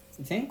か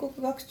全国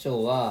学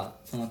長は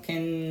その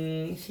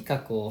県比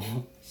較を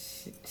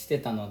して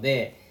たの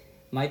で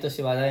毎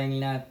年話題に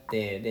なっ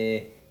て、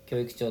で教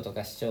育長と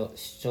か市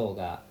長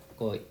が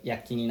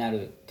躍起にな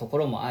るとこ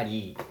ろもあ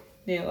り、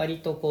で割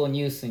と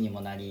ニュースに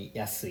もなり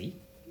やすい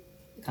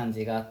感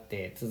じがあっ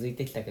て続い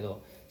てきたけ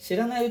ど、知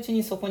らないうち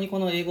にそこにこ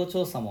の英語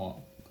調査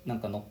もなん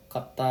か乗っか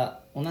っ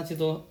た、同じ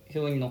土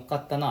俵に乗っか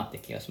ったなって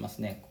気がします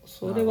ね。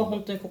それは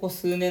本当にここ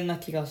数年な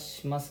気が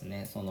します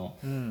ね。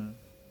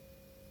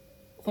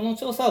この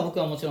調査は僕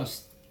はもちろん知っ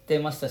て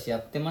ましたしや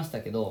ってまし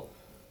たけど、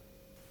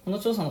この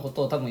調査のこ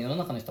とを多分世の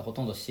中の人はほ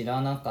とんど知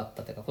らなかっ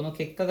たというか、この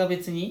結果が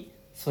別に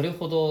それ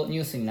ほどニ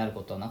ュースになる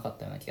ことはなかっ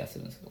たような気がす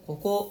るんですけど、こ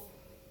こ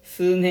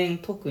数年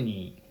特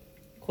に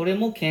これ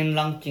も県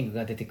ランキング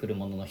が出てくる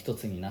ものの一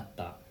つになっ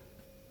た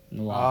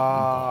の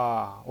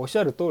はおっし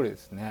ゃる通りで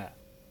すね。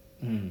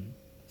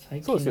最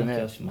近の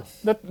気がしま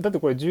す。だって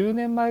これ10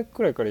年前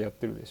くらいからやっ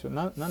てるでしょ。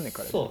何年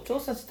から。そう、調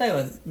査自体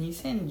は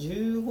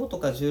2015と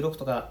か16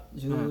とか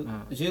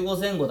15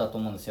前後だと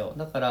思うんですよ。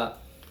だから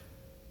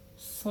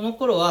その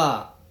頃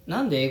は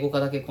なんで英語科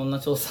だけこんな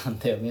調査なん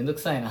だよ、めんど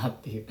くさいなっ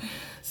ていう、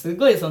す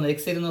ごいそのエ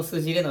クセルの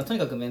数字入れるのがとに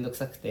かくめんどく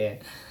さく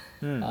て、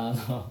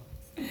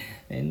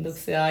めんどく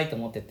せーいと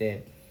思って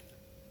て、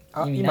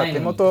今手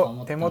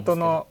元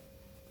の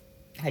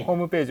はい、ホー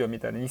ムページを見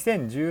たら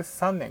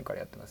2013年から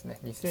やってますね。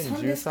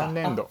2013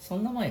年度。そ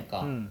んな前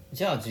か、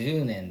じゃあ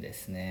10年で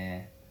す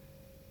ね。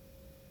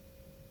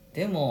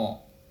で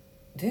も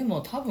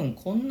多分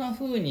こんな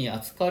風に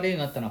扱われるよ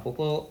うになったのはこ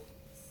こ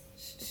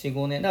4、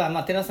5年だか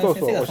ら、寺澤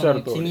先生がそ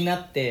の気にな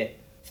って、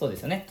そうで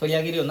すよね、取り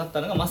上げるようになっ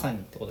たのがまさに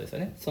ってことですよ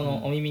ね。そ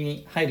のお耳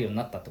に入るように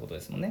なったってこと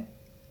ですもんね。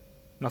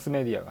マス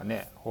メディアが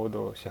ね報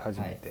道し始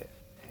めて、はい、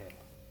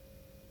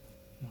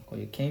こう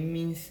いう県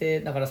民性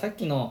だからさっ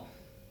きの、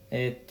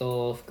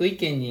福井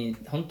県に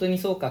本当に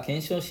そうか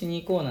検証し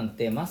に行こうなん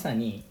てまさ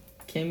に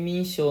県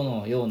民賞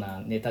のような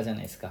ネタじゃな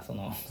いですか。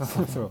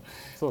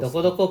ど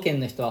こどこ県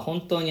の人は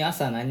本当に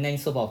朝何々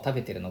そばを食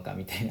べてるのか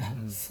みたいな、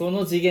そ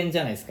の次元じ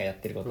ゃないですか、やっ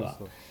てることは。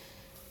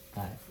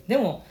はい、で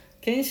も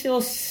検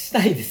証し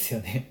たいですよ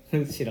ね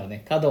むしろ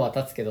ね。角は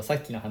立つけどさ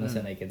っきの話じ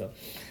ゃないけど、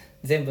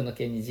全部の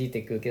県に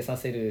GTEC 受けさ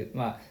せる、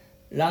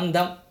ラン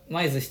ダ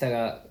マイズした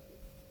が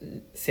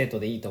生徒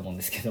でいいと思うん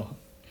ですけど、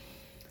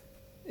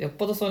よっ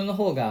ぽどそれの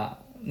方が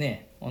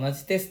ね、同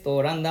じテスト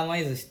をランダマ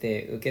イズし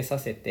て受けさ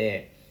せ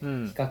て比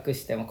較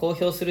して、公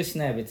表するし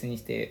ないは別に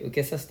して受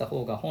けさせた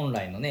方が本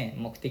来のね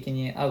目的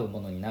に合う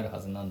ものになるは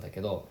ずなんだ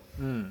けど、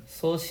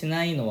そうし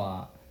ないの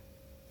は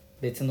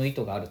別の意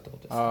図があるってこ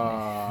とです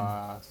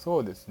かね。そ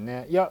うです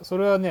ね。いやそ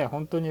れはね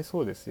本当に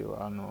そうですよ。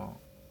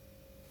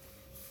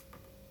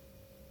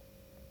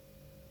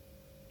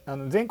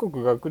全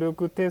国学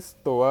力テス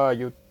トは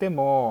言って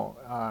も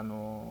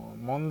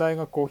問題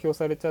が公表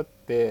されちゃっ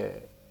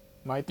て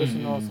毎年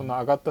のその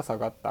上がった下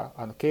がった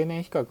経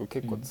年比較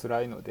結構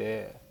辛いの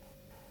で、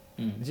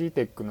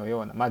GTEC の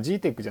ような、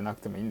GTEC じゃな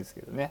くてもいいんです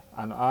けどね、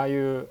ああい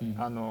う、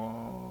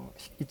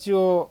一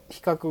応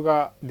比較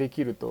がで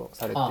きると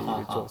されてい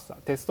る調査、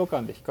テスト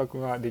間で比較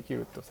ができ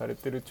るとされ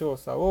ている調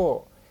査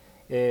を、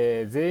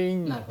全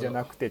員じゃ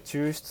なくて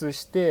抽出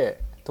して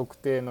特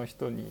定の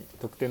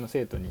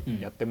生徒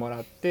にやってもら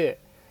って、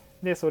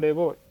でそれ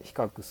を比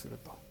較する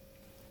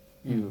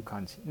という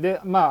感じ、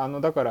で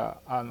だから、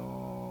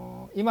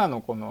今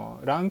のこの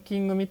ランキ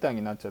ングみたい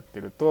になっちゃって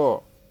る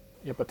と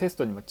やっぱテス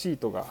トにもチー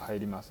トが入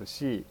ります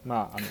し、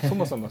そ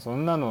もそもそ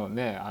んなの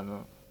ね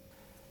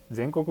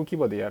全国規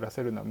模でやら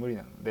せるのは無理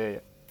なの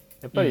で、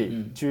やっぱ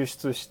り抽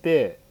出し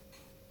て、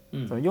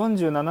その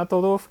47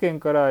都道府県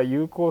から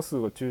有効数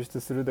を抽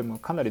出するでも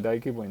かなり大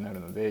規模になる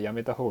のでや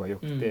めた方がよ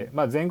くて、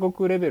全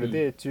国レベル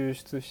で抽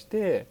出し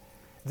て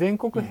全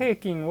国平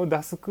均を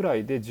出すくら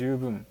いで十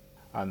分、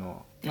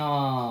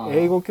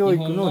英語教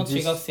育の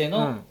中学生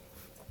の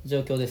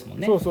状況ですもん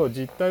ね。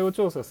実態を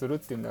調査するっ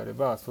ていうんであれ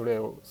ばそれ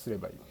をすれ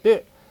ばいい。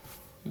で、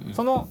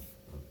その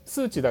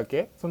数値だ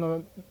け、そ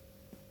の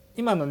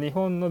今の日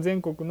本の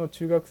全国の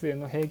中学生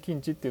の平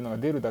均値っていうのが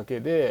出るだけ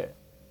で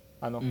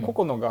個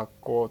々の学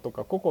校と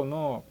か個々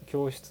の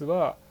教室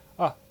は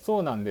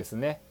そうなんです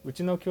ね、う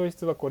ちの教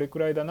室はこれく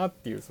らいだなっ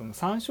ていうその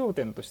参照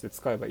点として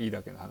使えばいい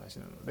だけの話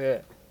なの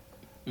で、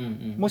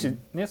もし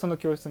ねその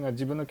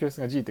自分の教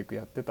室が GTEC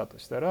やってたと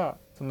したら、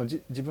その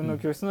自分の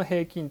教室の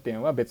平均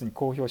点は別に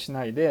公表し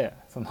ないで、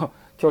その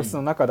教室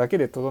の中だけ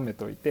で留め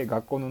といて、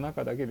学校の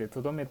中だけで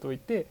留めとい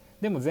て、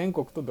でも全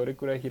国とどれ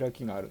くらい開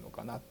きがあるの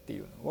かなってい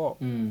うのを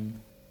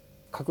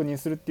確認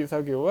するっていう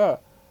作業は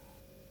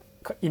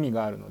意味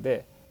があるの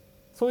で、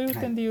そういう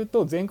点で言う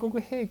と全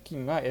国平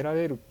均が得ら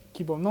れる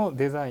規模の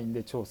デザイン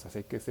で調査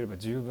設計すれば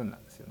十分な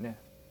んですよね。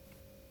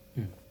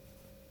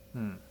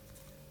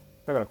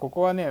だからこ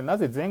こはね、な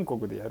ぜ全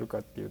国でやるか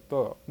っていう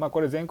と、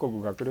これ全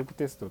国学力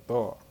テスト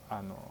と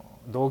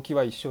動機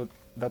は一緒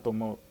だと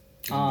思うんで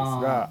す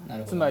が、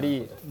つま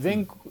り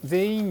全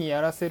員にや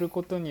らせる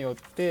ことによっ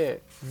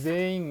て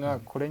全員が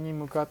これに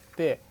向かっ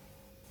て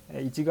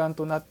一丸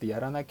となってや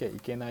らなきゃい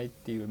けないっ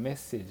ていうメッ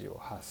セージを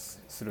発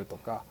すると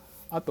か、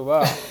あと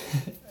は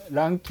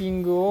ランキ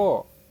ング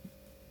を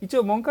一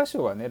応文科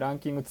省はねラン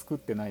キング作っ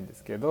てないんで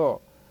すけ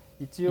ど、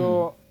一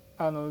応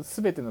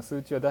全ての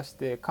数値を出し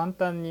て簡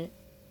単に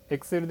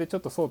Excel でちょ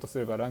っとソートす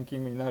ればランキ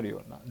ングになる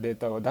ようなデー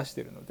タを出し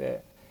ているの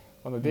で、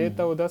このデー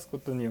タを出すこ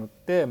とによっ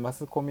てマ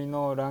スコミ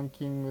のラン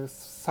キング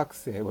作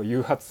成を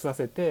誘発さ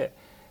せて、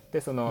で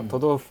その都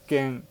道府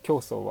県競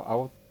争を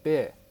煽っ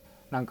て、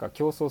なんか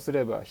競争す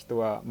れば人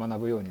は学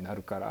ぶようにな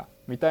るから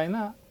みたい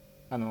な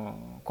コ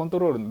ント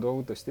ロールの道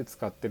具として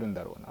使ってるん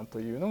だろうなと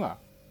いうのが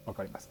分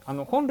かります。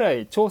本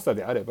来調査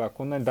であれば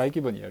こんなに大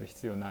規模にやる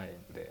必要ない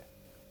ので、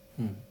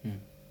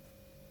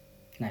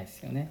ないで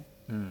すよね。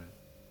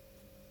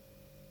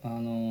な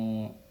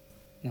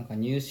んか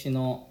入試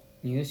を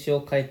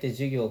変えて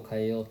授業を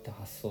変えようって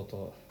発想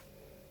と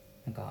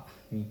なんか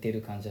似て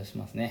る感じがし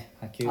ますね。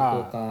波及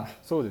効果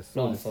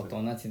論争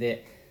と同じ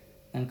で、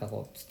なんか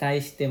こう期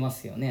待してま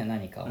すよね、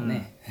何かを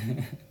ね。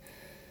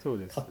そう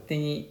です。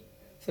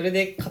それ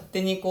で勝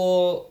手に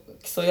こう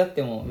競い合っ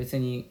ても別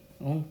に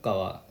文科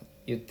は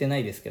言ってな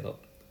いですけど、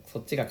そ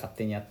っちが勝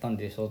手にやったん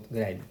でしょうぐ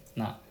らい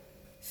な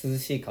涼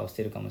しい顔し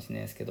てるかもしれ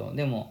ないですけど、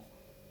でも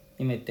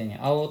今言ったように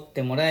煽っ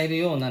てもらえる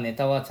ようなネ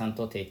タはちゃん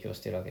と提供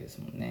してるわけで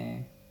すもん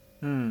ね。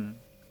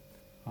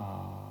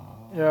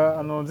い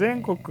や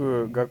全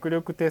国学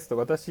力テスト、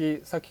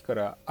私さっきか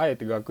らあえ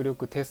て学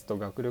力テストっ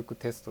て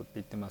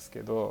言ってます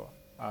けど、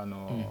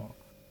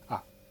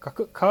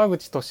川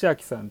口俊明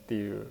さんって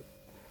いう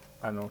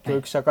教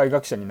育社会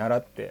学者に習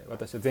って、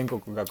私は全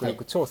国学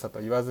力調査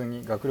と言わず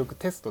に学力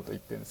テストと言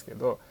ってるんですけ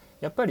ど、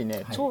やっぱり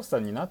ね、調査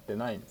になって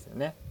ないんですよ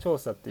ね。調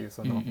査っていう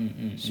その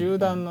集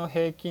団の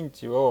平均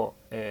値を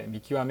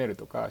見極める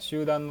とか、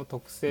集団の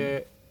特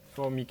性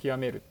を見極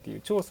めるってい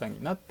う調査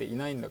になってい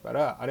ないんだか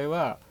ら、あれ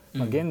は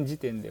現時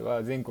点で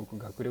は全国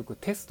学力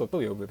テストと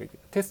呼ぶべき。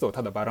テストを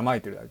ただばらま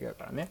いてるだけだ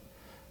からね。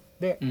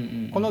で、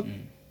この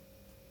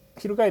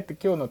翻って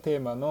今日のテ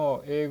ーマ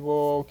の英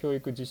語教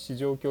育実施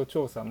状況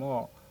調査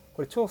も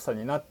これ調査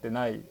になって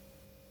ない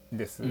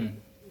です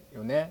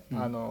よね。カ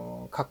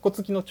ッコ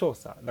付きの調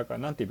査だから、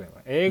なんて言えばいい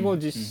のか、英語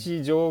実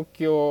施状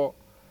況、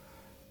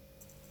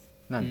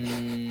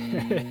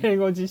英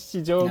語実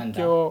施状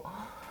況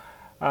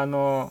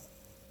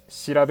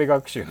調べ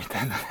学習み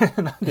たいな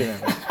なんて言えばい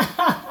いの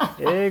か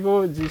英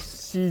語実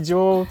施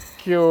状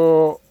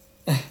況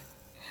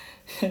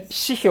指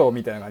標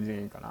みたいな感じ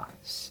でいいかな。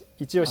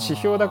一応指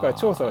標だから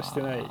調査はし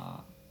てない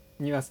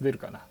ニュアンス出る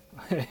かな。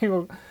英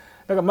語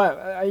だから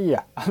まあいい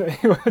や、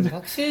英語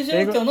学習状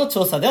況の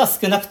調査では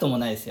少なくとも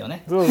ないですよ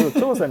ね。そうそう、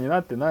調査にな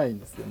ってないん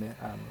ですよね。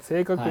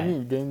正確に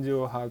現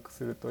状を把握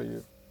するとい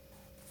う、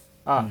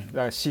だか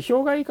ら指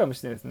標がいいかも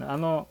しれないですね。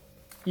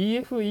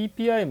EF、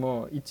EPI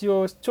も一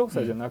応調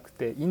査じゃなく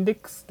てインデッ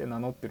クスって名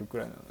乗ってるく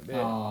らいな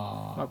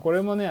ので、こ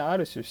れもね、あ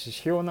る種指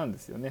標なんで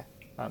すよね。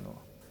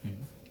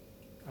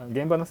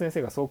現場の先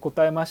生がそう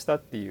答えました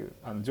っていう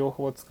情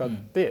報を使っ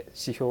て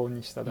指標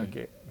にしただ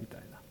けみた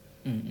いな。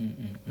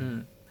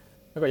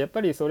だからやっぱ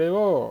りそれ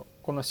を、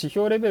この指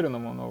標レベルの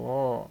もの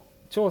を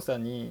調査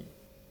に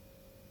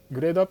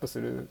グレードアップ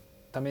する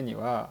ために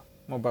は、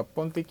もう抜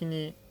本的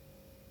に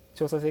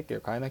調査設計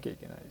を変えなきゃい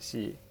けない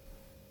し、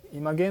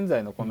今現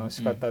在のこの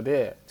仕方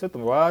でちょっ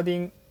とワーディ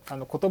ング、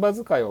言葉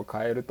遣いを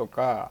変えると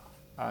か、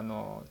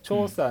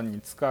調査に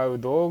使う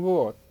道具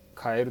を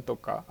変えると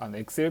か、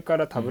Excel か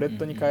らタブレッ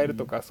トに変える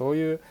とか、そう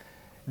いう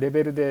レ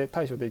ベルで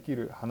対処でき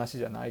る話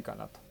じゃないか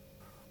なと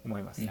思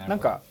います。なん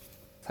か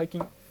最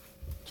近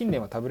近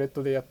年はタブレッ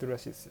トでやってるら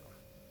しいですよ。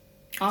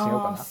違う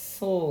かな。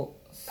そ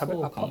うか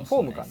もし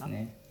れないです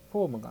ね。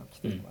フォームが来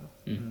てるのか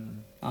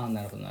な。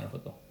なるほどなるほ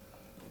ど。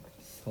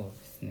そうで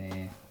す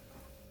ね。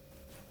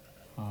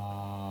だ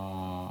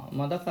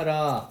か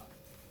ら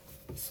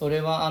それ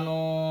は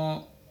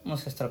も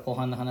しかしたら後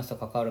半の話と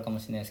関わるかも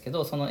しれないですけ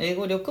ど、その英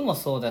語力も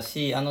そうだ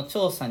し、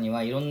調査に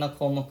はいろんな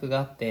項目が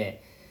あっ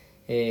て、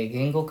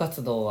言語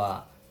活動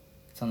は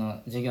そ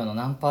の授業の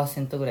何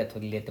%ぐらい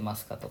取り入れてま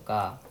すかと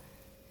か、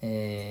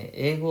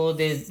英語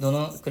でど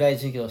のくらい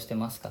授業して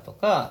ますかと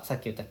か、さっ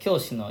き言った教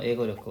師の英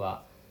語力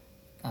は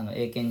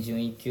英検準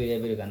1級レ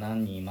ベルが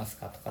何人います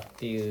かとかっ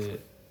ていう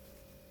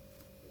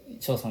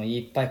調査も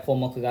いっぱい項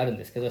目があるん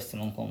ですけど、質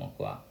問項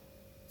目は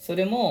そ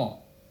れ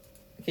も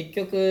結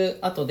局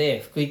後で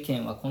福井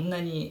県はこんな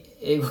に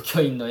英語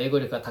教員の英語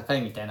力が高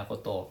いみたいなこ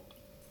とを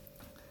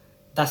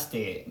出し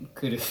て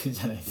くる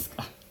じゃないです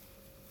か。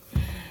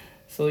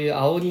そういう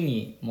煽り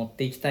に持っ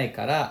ていきたい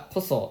から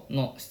こそ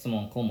の質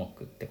問項目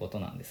ってこと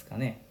なんですか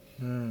ね。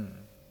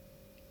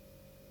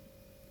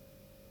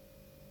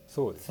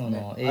そうですね。そ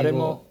の英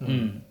語、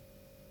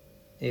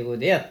英語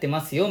でやって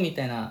ますよみ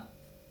たいな、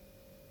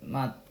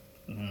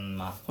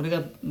これ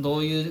がど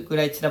ういうぐ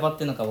らい散らばっ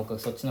てるのか、僕は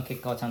そっちの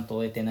結果はちゃんと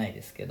終えてない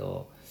ですけ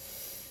ど、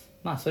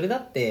それだ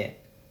っ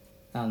て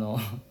なん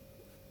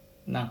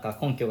か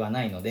根拠が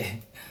ないの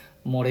で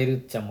漏れ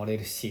るっちゃ漏れ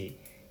るし、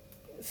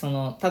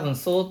多分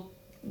総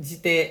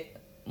じて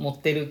持っ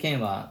てる県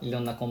はい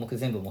ろんな項目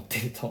全部持って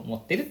る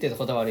っていう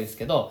と言葉悪いです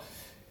けど、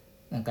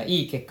なんか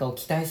いい結果を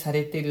期待さ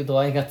れている度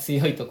合いが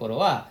強いところ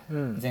は、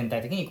全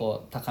体的に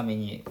こう高め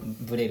に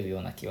ぶれる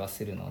ような気は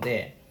するの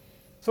で、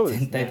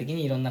全体的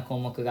にいろんな項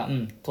目が、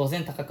当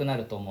然高くな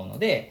ると思うの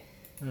で、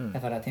だ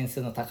から点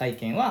数の高い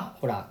県は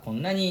ほらこ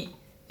んなに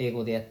英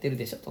語でやってる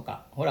でしょと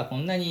か、ほらこ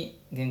んなに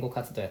言語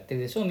活動やって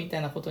るでしょみた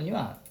いなことに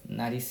は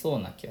なりそう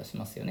な気はし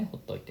ますよね、ほ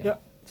っといても。いや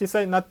実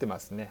際になってま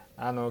すね。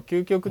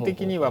究極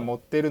的には持っ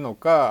てるの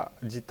か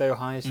実態を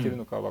反映している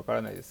のかは分か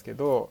らないですけ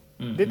ど、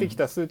出てき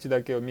た数値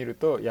だけを見る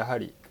とやは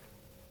り、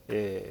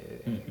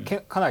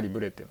かなりブ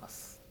レてま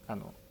す。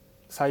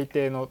最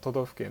低の都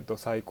道府県と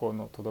最高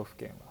の都道府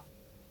県は。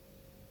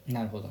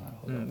なるほどなる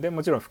ほど。で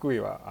もちろん福井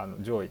は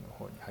上位の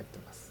方に入って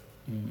ます。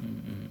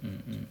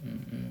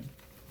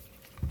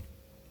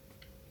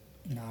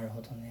なる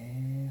ほど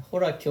ね。ほ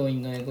ら教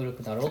員の英語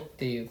力だろっ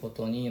ていうこ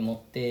とに持っ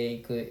て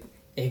いく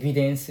エビ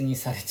デンスに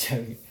されちゃ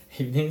う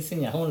エビデンス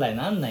には本来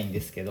なんないんで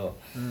すけど、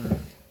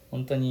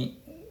本当に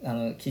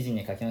記事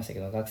に書きましたけ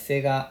ど、学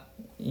生が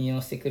引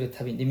用してくる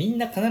たびにでみん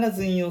な必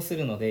ず引用す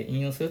るので、引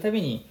用するた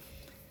びに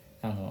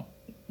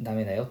ダ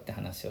メだよって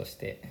話をし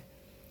て、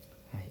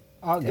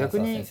逆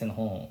に先生の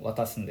本を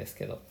渡すんです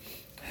けど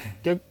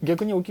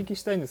逆にお聞き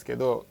したいんですけ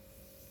ど、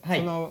そ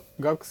の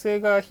学生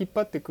が引っ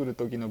張ってくる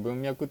時の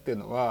文脈っていう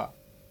のは、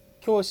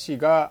教師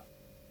が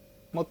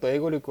もっと英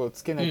語力を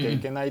つけなきゃい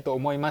けないと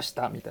思いまし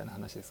たみたいな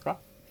話ですか？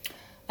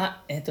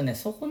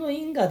そこの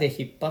因果で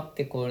引っ張っ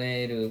てこ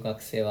れる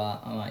学生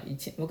は、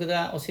僕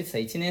が教えてた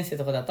1年生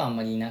とかだとあん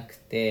まりいなく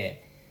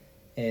て、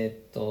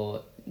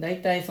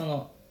大体そ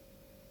の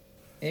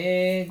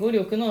英語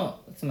力の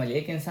つまり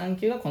英検3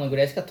級がこのぐ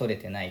らいしか取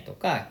れてないと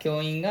か、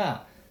教員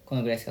がこ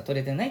のぐらいしか取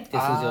れてないってい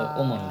う数字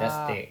を主に出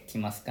してき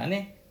ますか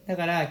ね。だ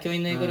から教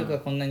員の英語力が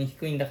こんなに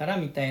低いんだから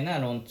みたいな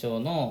論調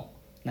の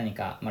何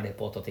か、レ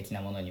ポート的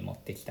なものに持っ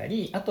てきた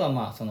り、あと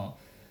はその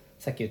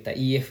さっき言った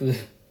EF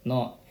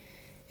の、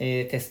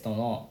テスト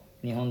の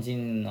日本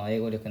人の英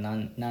語力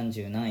何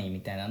十何位み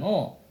たいなの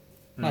を、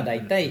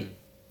大体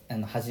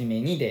初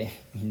めにで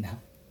みんな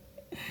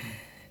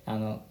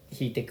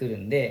引いてくる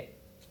んで、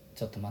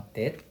ちょっと待っ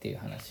てっていう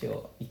話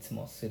をいつ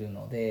もする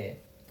の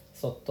で、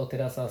そっと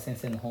寺澤先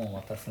生の本を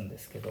渡すんで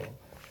すけど、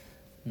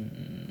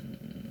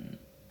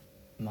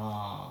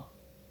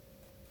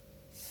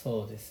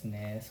そうです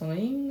ね、その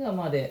因果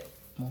まで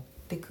持っ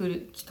て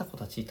きた子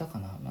たちいたか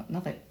な、な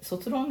んか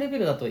卒論レベ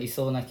ルだとい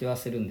そうな気は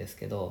するんです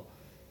けど、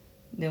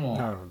でも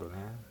なるほどね。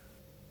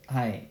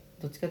はい、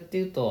どっちかって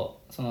いうと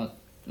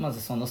ま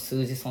ずその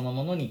数字その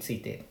ものにつ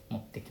いて持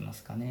ってきま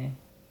すかね。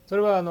そ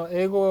れは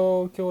英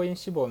語教員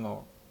志望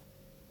の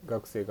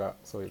学生が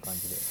そういう感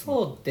じで。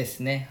そうで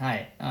すね、は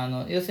い、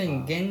要する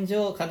に現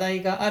状課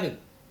題があるっ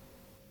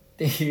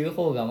ていう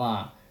方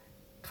が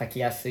書き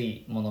やす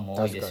いものも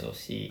多いでしょう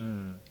し、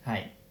は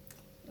い、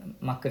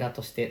枕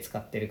として使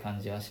ってる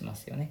感じはしま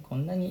すよね。こ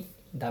んなに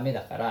ダメ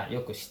だから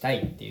よくした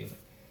いっていう、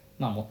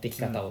持ってき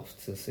方を普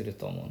通する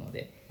と思うの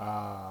で、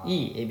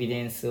いいエビ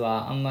デンス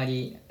はあんま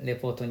りレ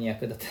ポートに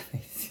役立たな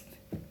いですよ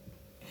ね。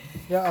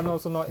いや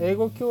その英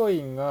語教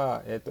員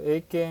が、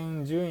英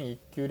検準1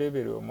級レ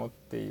ベルを持っ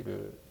てい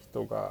る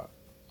人が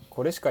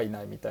これしかい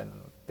ないみたいな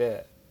のっ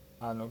て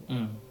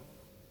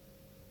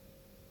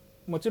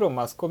もちろん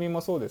マスコミ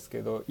もそうです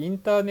けど、イン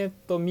ターネッ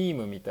トミー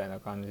ムみたいな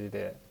感じ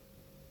で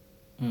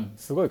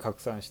すごい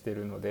拡散して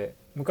るので、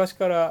昔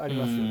からあり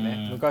ますよ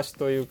ね。昔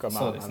というか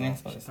こ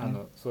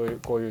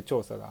ういう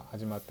調査が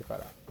始まってか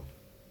ら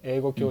英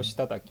語教師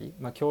叩き、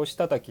教師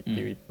叩きって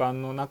いう一般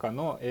の中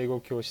の英語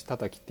教師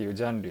叩きっていう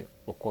ジャンル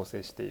を構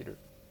成している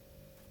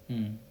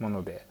も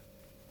ので、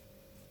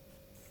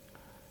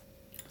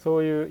そ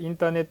ういうイン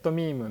ターネット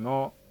ミーム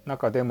の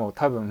中でも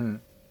多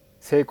分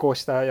成功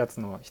したやつ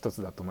の一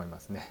つだと思いま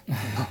すね。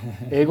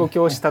英語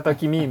教師叩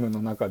きミーム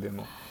の中で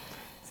も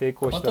成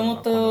功したの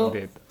がこの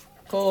データ。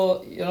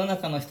世の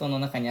中の人の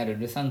中にある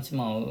ルサンチ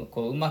マン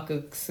をうま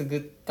くくすぐ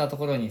ったと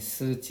ころに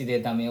数値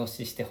でダメ押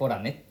ししてほら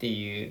ねって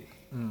いう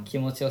気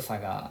持ちよさ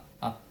が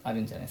あ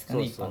るんじゃないですか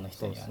ね、一般の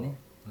人にはね。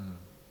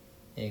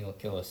英語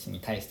教師に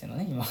対しての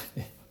ね、今ま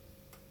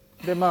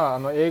でで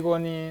英語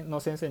の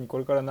先生にこ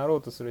れからなろ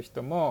うとする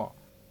人も、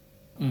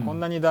こん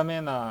なにダ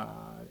メ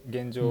な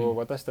現状を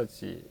私た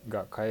ち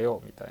が変えよ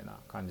うみたいな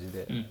感じ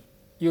で、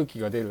勇気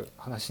が出る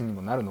話に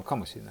もなるのか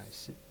もしれない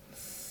し。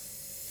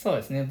そう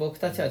ですね、僕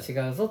たちは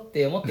違うぞっ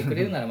て思ってく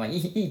れるならい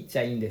いっち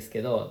ゃいいんです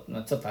けど、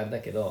ちょっとあれ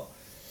だけど、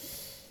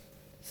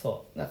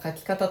そう書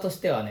き方とし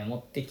てはね、持っ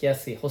てきや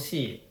すい、欲し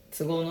い、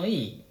都合の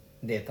いい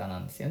データな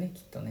んですよね、き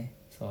っとね。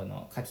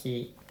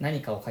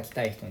何かを書き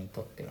たい人に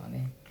とっては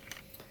ね。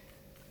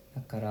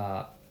だか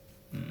ら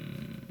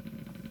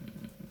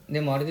で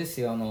もあれです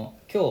よ、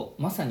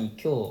まさに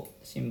今日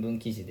新聞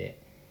記事で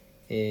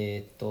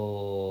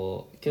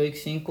教育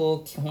振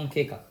興基本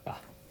計画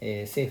が、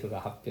政府が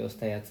発表し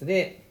たやつ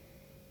で、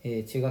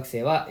中学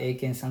生は英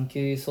検3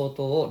級相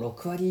当を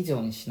6割以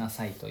上にしな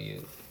さいとい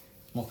う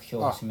目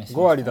標を示しました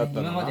ね。5割だっ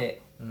たの今ま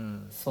で、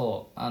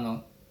そう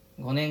5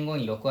年後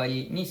に6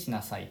割にし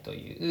なさいと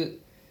いう、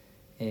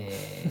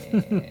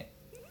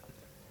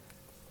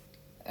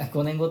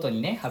5年ごと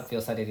にね発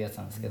表されるやつ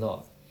なんですけ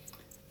ど、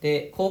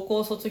で高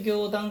校卒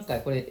業段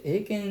階、これ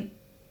英検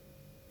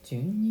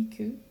準2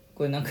級、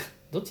これなんか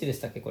どっちでし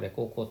たっけ、これ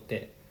高校っ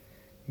て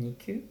2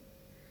級、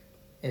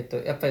や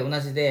っぱり同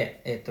じ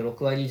で、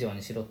6割以上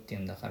にしろってい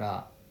うんだか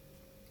ら、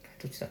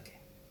どっちだっけ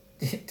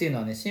っていうの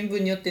はね、新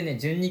聞によってね、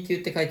準2級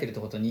って書いてる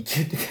とこと2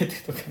級って書いて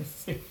るとこなんで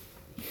すよ。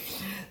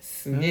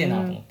すげえな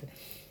と思って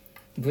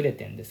ブレ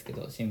てんですけ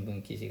ど、新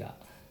聞記事が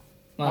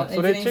い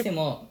ずれにして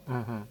も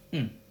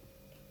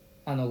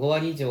5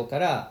割以上か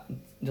ら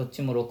どっ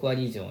ちも6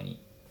割以上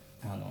に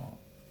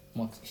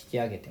引き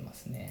上げてま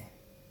すね。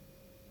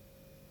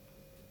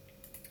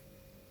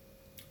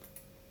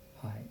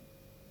はい、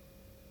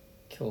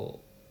今日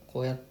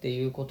こうやって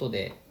言うこと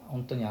で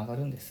本当に上が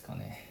るんですか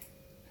ね。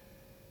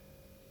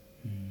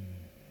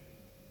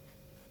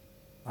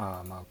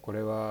こ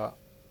れは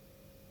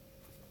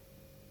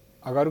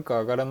上がるか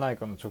上がらない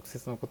かの直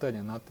接の答えに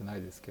はなってな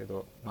いですけ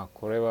ど、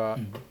これは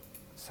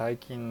最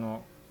近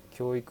の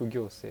教育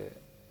行政、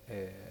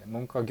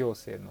文科行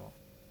政の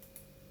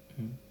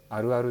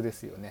あるあるで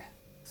すよね。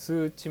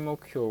数値目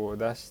標を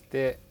出し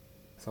て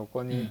そ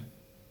こに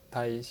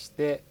対し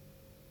て、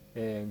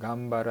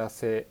頑張ら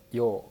せ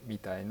ようみ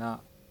たい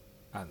な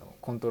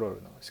コントロー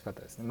ルの仕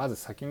方ですね。まず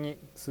先に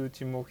数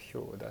値目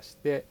標を出し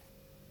て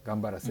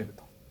頑張らせる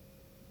と、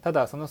た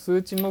だその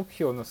数値目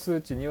標の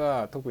数値に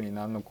は特に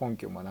何の根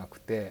拠もな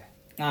くて、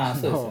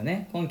そうですよ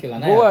ね。根拠が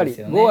ないわけで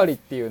すよね。5割っ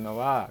ていうの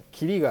は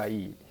キリが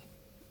いい、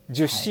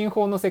10進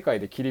法の世界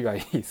でキリが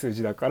いい数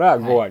字だから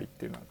5割っ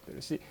ていうのになって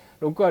るし、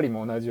6割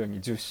も同じよう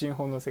に10進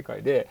法の世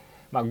界で、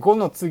5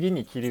の次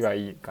にキリが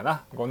いいか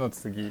な、5の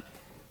次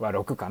は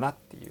6かなっ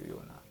ていう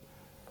よう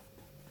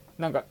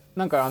な、なんか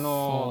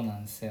そうな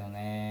んですよ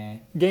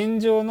ね。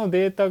現状の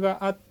データ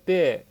があっ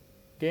て、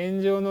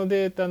現状の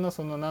データの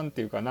そのなん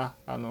ていうかな、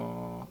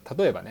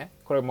例えばね、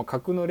これも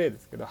架空の例で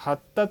すけど、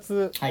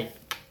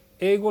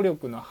英語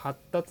力の発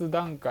達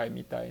段階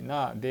みたい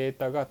なデー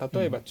タが、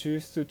例えば抽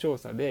出調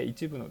査で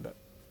一部の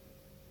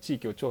地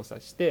域を調査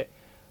して、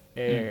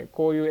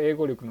こういう英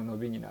語力の伸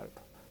びになる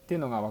とっていう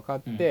のが分か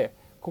って、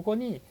ここ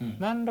に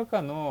何ら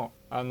かの、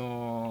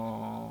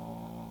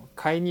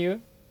介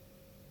入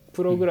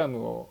プログラ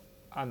ムを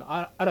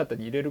新た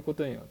に入れるこ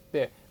とによっ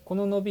て、こ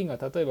の伸びが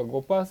例えば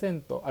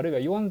 5% あるいは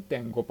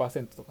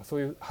 4.5% とか、そう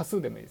いう波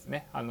数でもいいです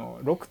ね。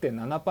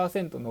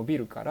6.7% 伸び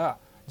るから、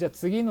じゃあ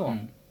次の、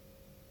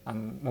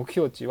目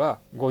標値は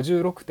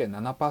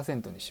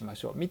 56.7% にしま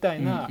しょうみた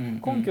いな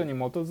根拠に基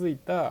づい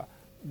た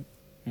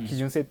基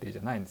準設定じ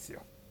ゃないんです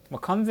よ。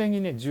完全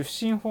にね、10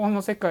進法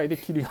の世界で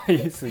キリがい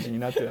い数字に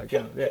なってるだけ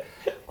なので、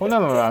こんな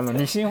の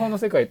2進法の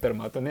世界行ったら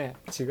またね、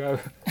違う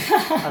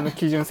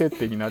基準設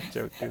定になっち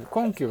ゃうっていう、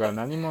根拠が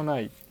何もな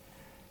い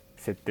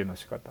設定の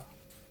仕方。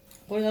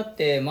これだっ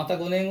てまた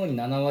5年後に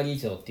7割以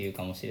上っていう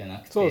かもしれな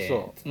く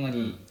て、つま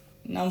り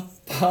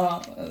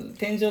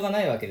天井が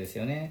ないわけです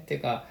よね。ってい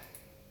うか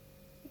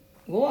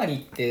5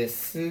割って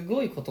す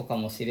ごいことか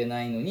もしれ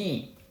ないの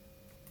に、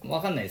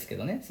分かんないですけ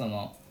どね、そう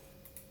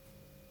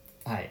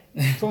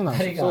なん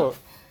ですよ。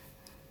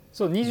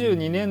そう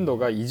22年度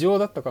が異常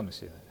だったかも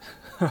しれない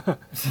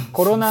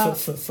コロナ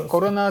シ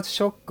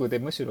ョックで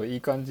むしろい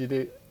い感じ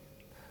で、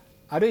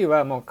あるい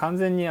はもう完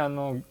全に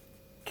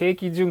景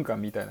気循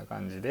環みたいな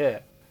感じ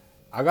で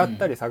上がっ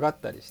たり下がっ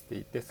たりして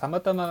いて、たま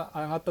たま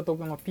上がったと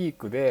ころのピー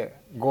クで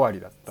5割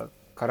だった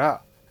か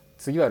ら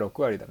次は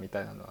6割だみ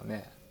たいなのは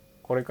ね、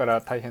これか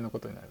ら大変なこ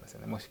とになります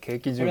よね。もし景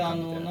気循環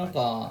みたいな感じ。これなん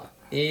か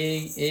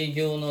営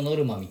業のノ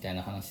ルマみたい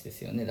な話で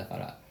すよね。だか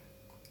ら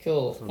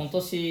今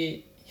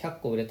年100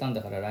個売れたん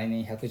だから来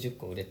年110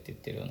個売れって言っ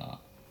てるような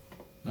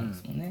なんで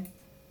すもんね。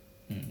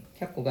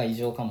100個が異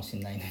常かもし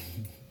れないの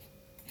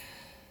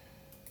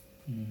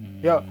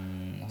にいや、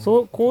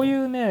こうい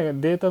うね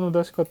データの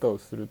出し方を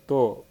する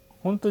と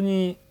本当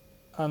に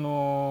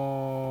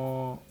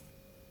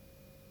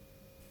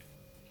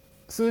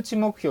数値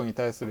目標に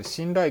対する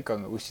信頼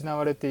感が失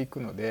われてい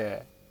くの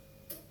で、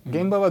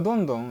現場はど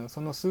んどん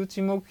その数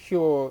値目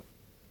標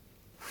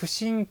不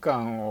信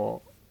感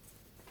を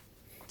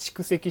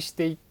蓄積し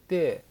ていっ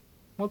て、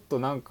もっと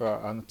なん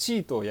かチ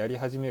ートをやり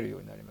始めるよ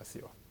うになります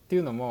よ。ってい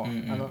うのも、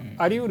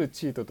あり得る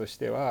チートとし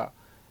ては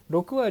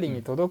6割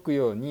に届く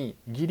ように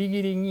ギリ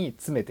ギリに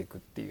詰めていく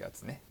っていうや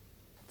つね。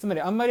つま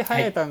りあんまり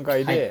早い段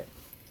階で、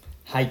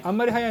あん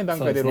まり早い段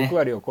階で6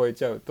割を超え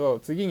ちゃうと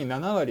次に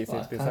7割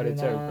設定され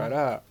ちゃうか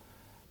ら、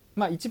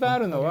一番あ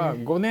るのは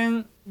5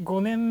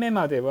年目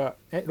までは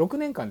6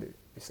年間で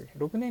したっけ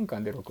？6年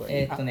間で6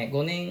割。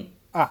5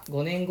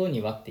年後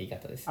にはって言い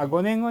方です、ね。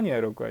5年後には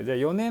6割。じゃあ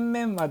4年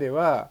目まで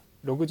は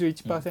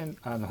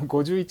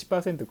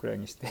 61%、51% くらい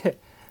にして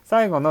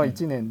最後の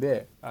1年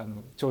で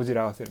帳尻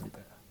合わせるみた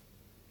いな。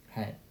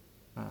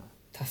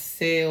達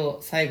成を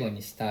最後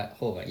にした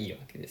方がいいわ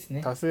けです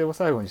ね。達成を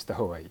最後にした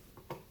方がいい。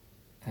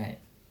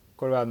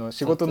これは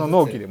仕事の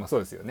納期でもそ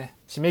うですよね。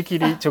締め切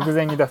り直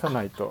前に出さ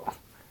ないと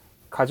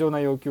過剰な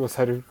要求を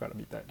されるから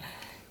みたいな。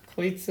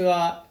こいつ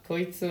は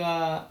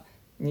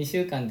2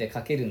週間で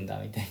書けるんだ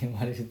みたいに言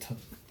われると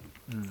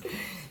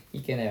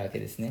いけないわけ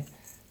ですね。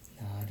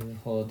なる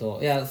ほど。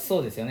いや、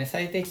そうですよね。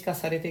最適化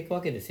されていく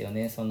わけですよ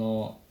ね。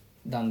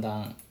だんだ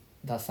ん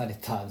出され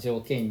た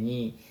条件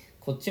に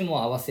こっち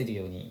も合わせる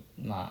ように、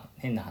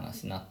変な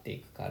話になってい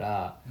くか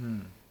ら、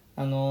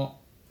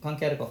関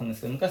係あるか分かんないで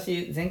すけど、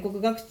昔全国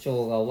学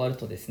長が終わる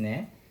とです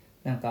ね、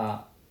なん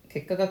か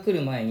結果が来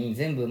る前に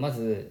全部ま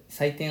ず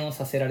採点を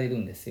させられる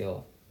んです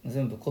よ。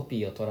全部コ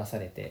ピーを取らさ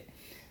れて、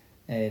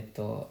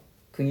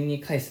国に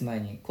返す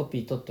前にコピ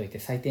ー取っといて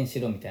採点し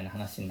ろみたいな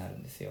話になる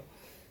んですよ。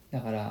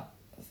だから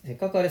せっ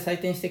かくあれ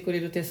採点してくれ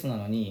るテストな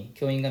のに、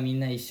教員がみん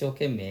な一生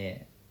懸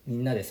命み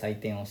んなで採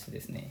点をして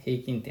ですね、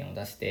平均点を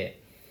出し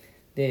て、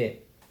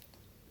で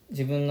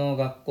自分の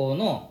学校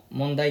の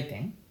問題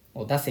点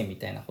を出せみ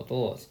たいなこと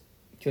を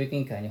教育委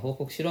員会に報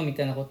告しろみ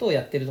たいなことを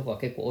やってるところ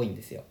が結構多いん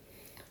ですよ。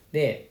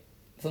で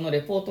その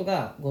レポート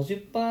が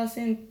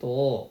 50%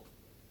 を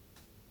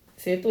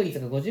正答率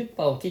が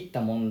 50% を切っ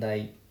た問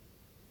題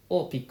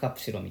をピックアップ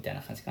しろみたい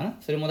な感じかな。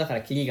それもだか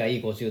らキリがい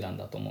い50段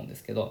だと思うんで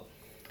すけど、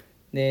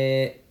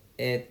で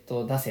出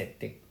せっ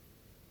て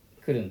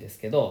くるんです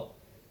けど、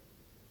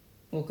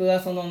僕がレ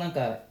ポ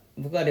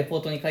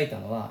ートに書いた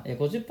のは、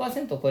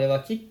50% これ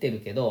は切ってる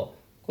けど、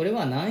これ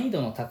は難易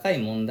度の高い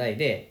問題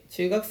で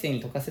中学生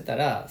に解かせた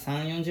ら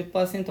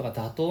 3,40% が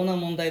妥当な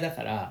問題だ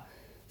から、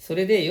そ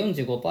れで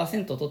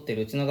 45% 取って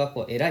るうちの学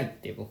校偉いっ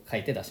て僕書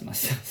いて出しま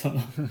した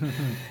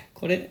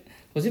これ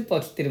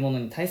 50% 切ってるもの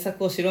に対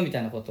策をしろみた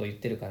いなことを言っ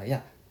てるから、い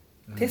や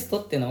テス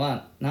トっていうの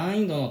は難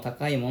易度の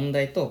高い問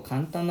題と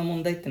簡単な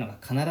問題っていうのが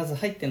必ず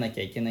入ってなき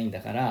ゃいけないん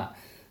だから、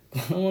こ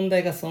の問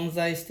題が存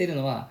在している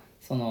のは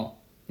その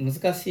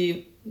難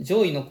しい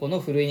上位の子の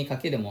ふるいにか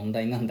ける問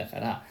題なんだか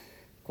ら、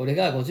これ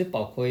が 50%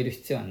 を超える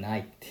必要はな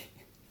いって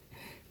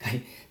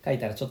書い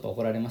たらちょっと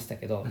怒られました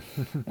けど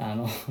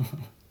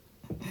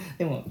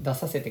でも出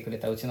させてくれ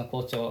たうちの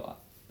校長は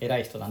偉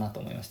い人だなと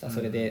思いました。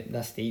それで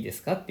出していいで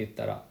すかって言っ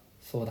たら、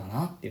そうだ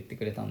なって言って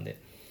くれたんで。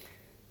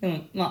で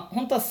も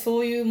本当は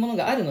そういうもの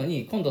があるの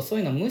に、今度そう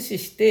いうのを無視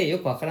してよ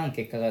くわからん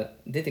結果が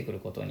出てくる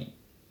ことに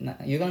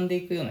歪んで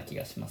いくような気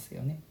がします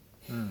よね。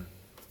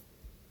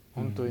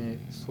本当に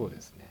そうで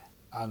すね。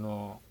な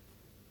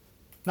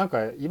ん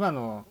か今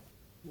の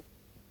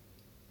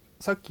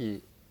さっ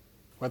き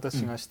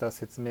私がした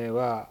説明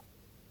は、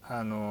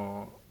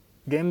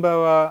現場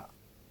は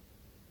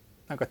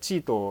なんかチ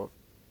ートを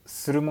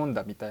するもん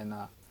だみたい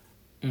な、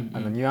ニ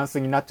ュアンス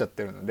になっちゃっ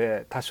てるの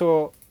で、多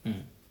少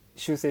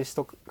修正し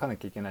とかな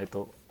きゃいけない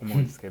と思う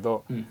んですけ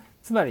ど、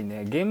つまり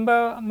ね、現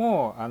場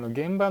も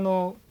現場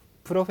の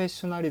プロフェッ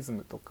ショナリズ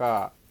ムと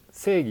か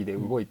正義で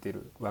動いて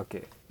るわ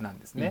けなん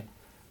ですね。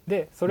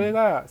でそれ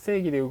が正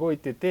義で動い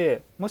て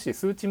て、もし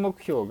数値目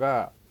標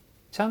が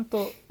ちゃん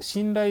と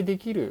信頼で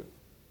きる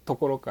と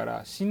ころか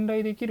ら信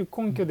頼できる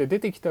根拠で出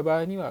てきた場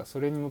合には、そ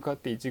れに向かっ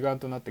て一丸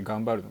となって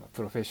頑張るのが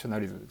プロフェッショナ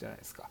リズムじゃない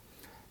ですか。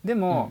で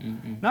も、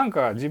なん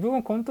か自分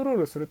をコントロー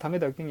ルするため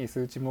だけに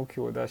数値目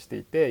標を出して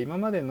いて、今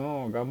まで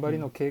の頑張り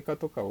の経過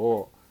とか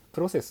を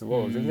プロセス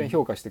を全然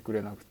評価してく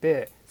れなく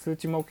て、数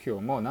値目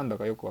標もなんだ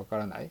かよくわか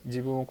らない、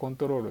自分をコン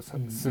トロール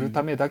する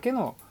ためだけ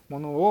のも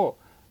のを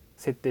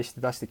設定して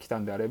出してきた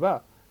んであれ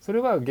ば、それ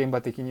は現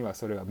場的には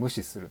それは無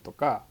視すると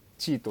か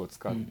チートを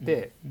使っ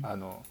て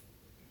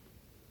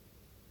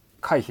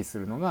回避す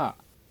るのが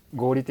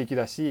合理的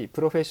だし、プ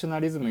ロフェッショナ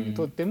リズムに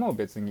とっても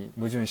別に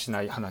矛盾し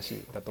ない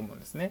話だと思うん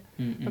ですね。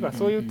だから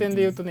そういう点で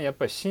言うとね、やっ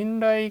ぱり信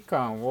頼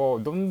感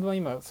をどんどん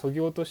今そぎ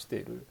落として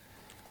いる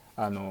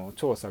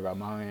調査が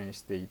蔓延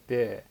してい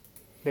て、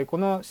でこ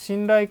の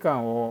信頼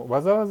感を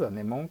わざわざ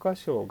ね、文科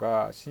省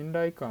が信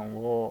頼感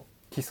を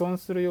毀損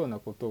するような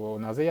ことを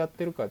なぜやっ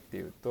てるかって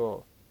いう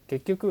と、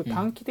結局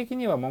短期的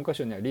には文科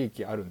省には利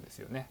益あるんです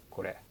よね。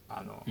これ例え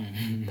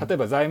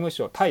ば財務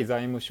省、対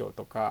財務省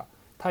とか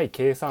対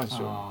経産省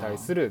に対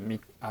する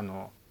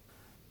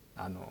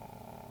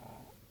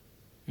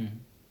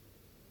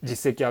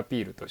実績ア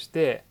ピールとし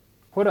て、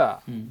ほ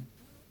ら、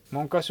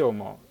文科省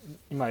も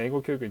今英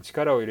語教育に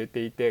力を入れ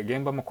ていて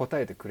現場も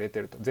答えてくれて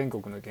ると、全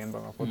国の現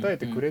場が答え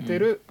てくれて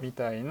るみ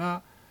たい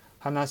な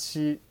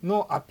話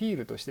のアピー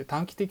ルとして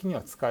短期的に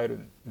は使える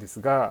んで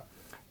すが、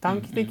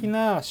短期的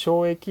な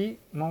収益、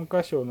文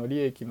科省の利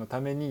益の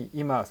ために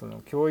今そ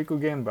の教育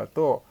現場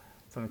と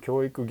その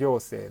教育行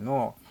政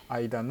の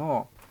間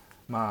の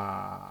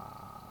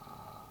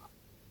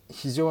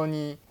非常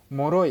に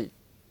脆い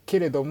け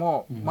れど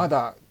もま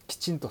だき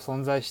ちんと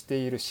存在して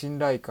いる信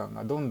頼感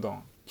がどんど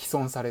ん毀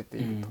損されて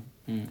いると、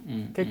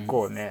結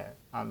構ね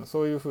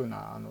そういうふう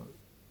な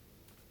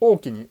大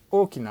き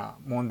な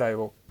問題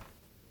を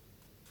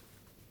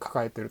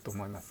抱えてると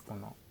思います、こ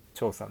の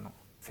調査の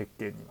設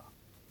計には。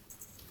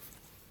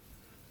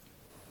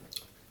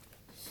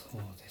そ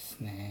うです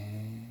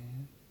ね。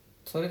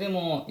それで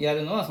もや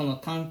るのはその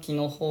短期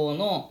の方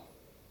の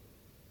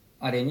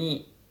あれ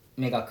に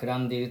目がくら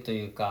んでいると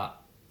いうか、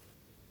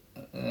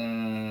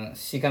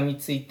しがみ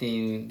ついて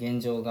いる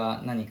現状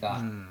が何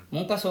か、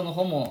文科省の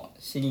方も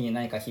尻に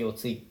何か火を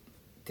つい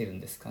てるん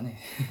ですかね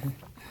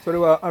それ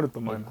はあると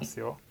思います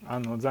よ。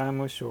財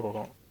務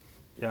省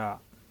や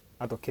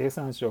あと経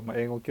産省も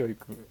英語教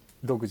育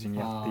独自に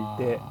やっ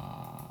ていて、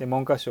で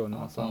文科省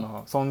のそ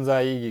の存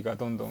在意義が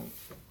どんどん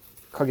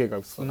影が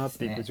薄くなっ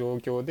ていく状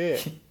況 で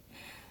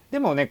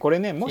もね、これ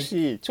ね、も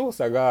し調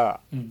査の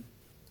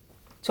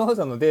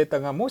データ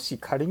がもし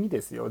仮に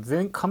ですよ、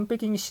完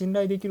璧に信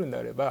頼できるんで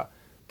あれば、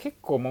結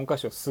構文科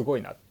省すご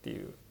いなって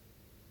いう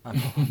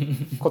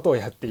ことを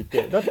やってい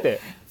て、だって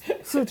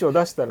数値を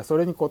出したらそ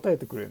れに応え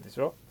てくれるんでし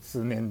ょ、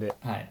数年で。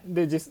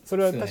でそ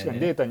れは確かに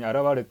データに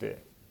表れ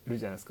てる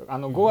じゃないですか。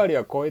5割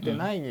は超えて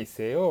ないに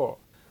せよ、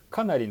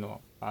かなり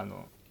の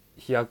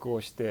飛躍を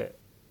して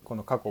こ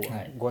の過去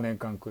5年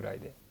間くらい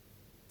で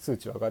数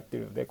値は上がってい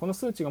るので、この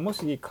数値がも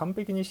し完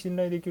璧に信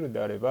頼できるんで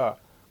あれば、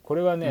こ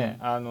れはね、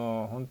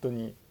本当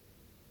に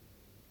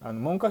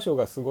文科省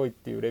がすごいっ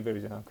ていうレベ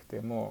ルじゃなく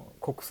て、もう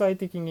国際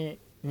的に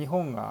日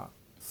本の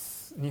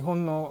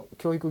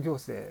教育行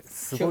政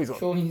すごいぞっ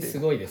て、教員す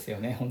ごいですよ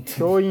ね、本当に。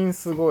教員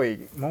すご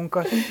い、文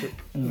科省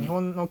日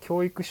本の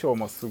教育省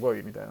もすご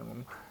いみたいなの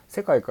も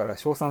世界から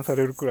称賛さ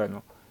れるくらい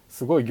の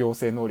すごい行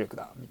政能力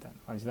だみたいな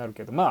感じになる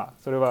けど、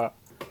それは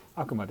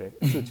あくまで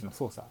数値の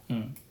操作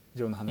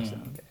上の話な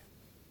ので、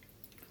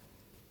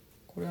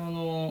これ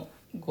50%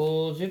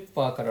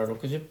 から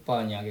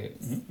 60% に上げる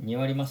2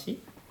割増し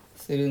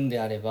するんで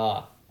あれ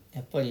ば、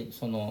やっぱり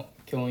その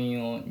教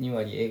員を2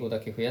割英語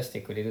だけ増やし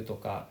てくれると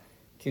か、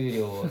給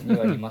料を2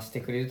割増して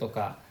くれると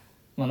か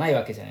ない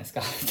わけじゃないです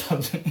か多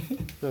分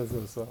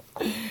そう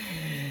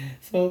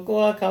そこ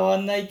は変わ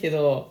んないけ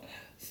ど、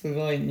す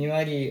ごい2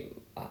割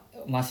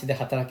マシで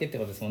働けって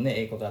ことですもんね、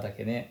英語だ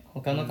けね。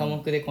他の科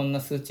目でこん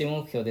な数値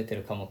目標出て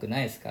る科目な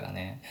いですから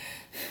ね。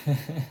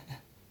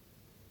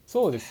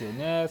そうですよ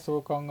ね、そ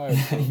う考える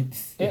と。ないで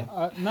す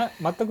よ。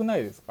全くな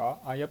いですか？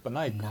やっぱ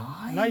ない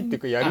か。ない。ないってい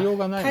うか、やりよう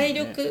がないもん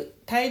ね。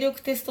体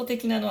力テスト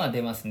的なのは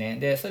出ますね。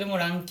でそれも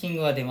ランキン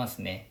グは出ま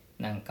すね。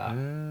なんうーか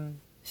ん。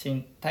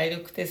体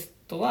力テス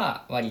ト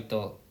は割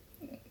と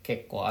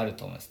結構ある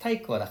と思います。体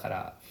育はだか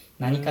ら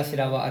うー何かし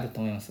らはん。あると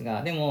思います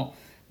が、でも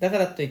だか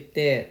らといっ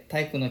て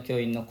体育の教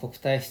員の国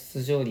体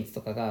出場率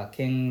とかが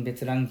県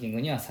別ランキン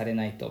グにはされ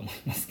ないと思い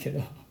ますけ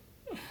ど。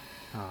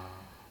あ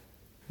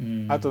う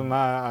あと、ん。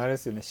まああれで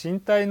すよね、身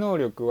体能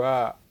力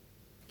は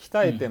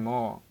鍛えてうん。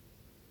も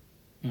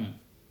うん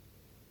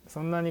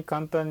そんなに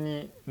簡単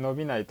に伸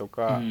びないとうんう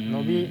か、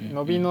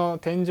伸びんの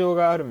天井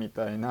があるみ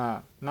たい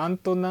な、なん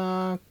と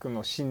なく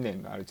の信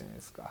念があるじゃない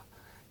ですか。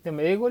で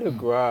も英語うんうん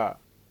力は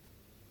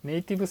ネ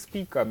イティブス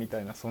ピーカーみ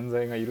たいな存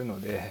在がいるの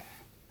で、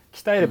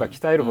鍛えればうん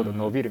鍛えるほど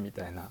伸うんびるみ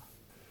たいな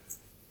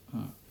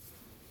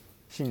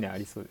信念あ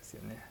りそうです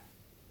よね。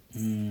う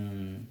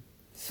ん。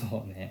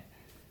そうね。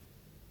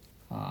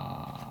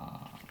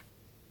あ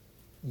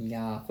い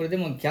やこれで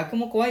も逆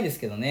も怖いです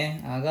けど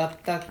ね。上がっ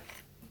た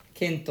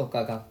県と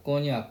か学校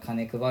には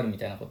金配るみ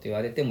たいなこと言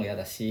われても嫌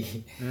だ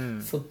し、う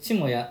ん。そっち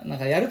もなん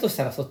かやるとし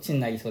たらそっち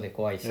になりそうで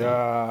怖いい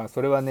やし。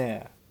それは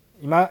ね、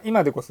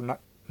今でこそな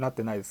っ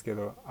てないですけ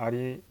ど、あ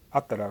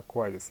ったら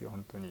怖いですよ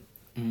本当に。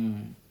う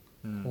ん、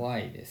うん。怖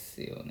いで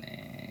すよ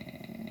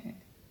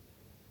ね。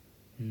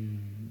う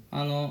ん、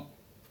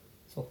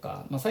そっ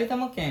か、まあ、埼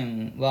玉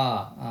県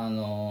は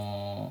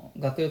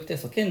学力テ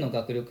スト、県の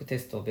学力テ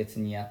ストを別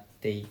にやっ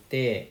てい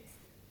て、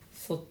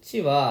そっ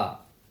ち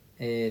は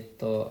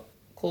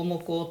項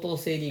目応答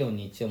性理論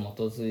に一応基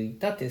づい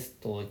たテス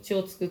トを一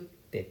応作っ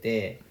て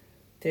て、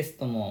テス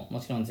トもも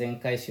ちろん全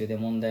回収で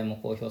問題も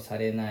公表さ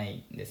れな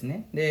いんです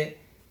ね。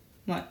で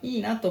まあい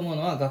いなと思う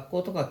のは、学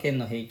校とか県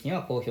の平均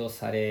は公表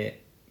さ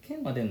れ、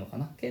県は出るのか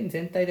な、県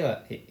全体で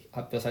は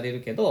発表され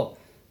るけど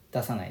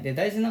出さない。で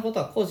大事なこと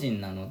は個人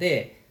なの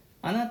で、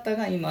あなた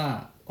が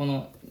今こ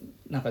の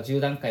なんか10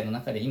段階の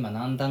中で今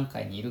何段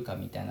階にいるか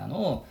みたいなの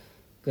を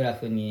グラ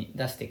フに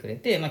出してくれ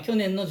て、まあ、去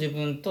年の自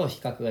分と比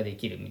較がで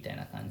きるみたい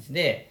な感じ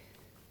で、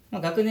ま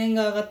あ、学年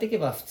が上がっていけ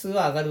ば普通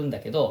は上がるんだ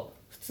けど、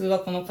普通は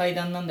この階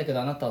段なんだけ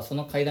どあなたはそ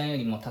の階段よ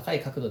りも高い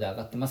角度で上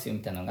がってますよ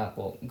みたいなのが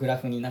こうグラ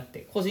フになっ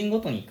て個人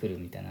ごとに来る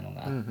みたいなの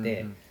があうんうっ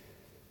て、ん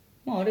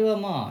まあ、あれは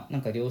まあな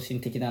んか良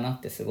心的だなっ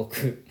てすご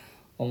く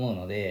思う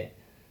ので、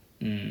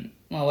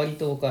まあ、割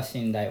と僕は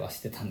信頼はし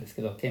てたんです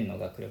けど、県の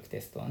学力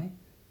テストはね、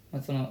ま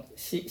あ、その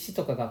市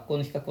とか学校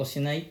の比較をし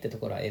ないってと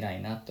ころは偉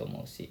いなって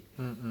思うし、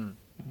うんうん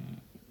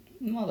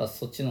まだ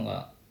そっちの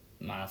が、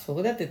まあそ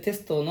こであってテ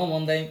ストの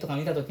問題とか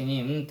見た時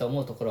にと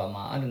思うところはま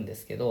ああるんで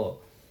すけ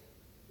ど、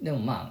でも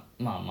ま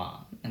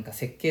あなんか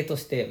設計と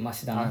してマ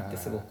シだなって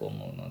すごく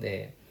思うの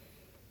で、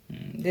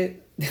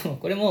でも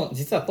これも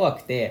実は怖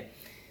くて、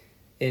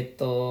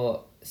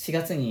4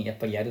月にやっ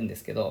ぱりやるんで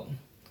すけど、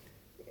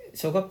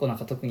小学校なん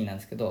か特になん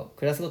ですけど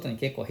クラスごとに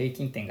結構平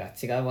均点が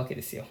違うわけ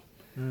ですよ。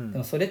うんで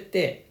もそれっ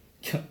て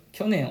去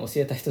年教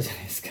えた人じゃ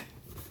ないですか。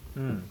う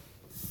ん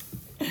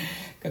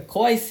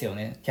怖いっすよ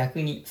ね、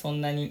逆に。そん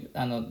なに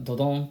ド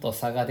ドンと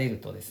差が出る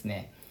とです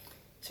ね、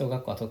小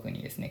学校は特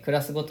にですね、ク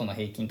ラスごとの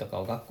平均とか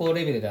を学校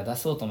レベルでは出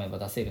そうと思えば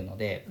出せるの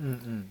で、うんう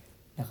ん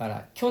だか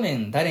ら去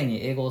年誰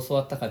に英語を教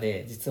わったか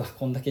で実は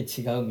こんだけ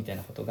違うみたい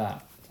なこと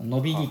が伸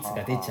び率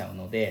が出ちゃう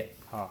ので、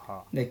はあは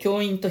あ。で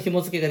教員と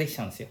紐付けができち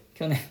ゃうんですよ、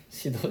去年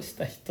指導し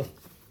た人。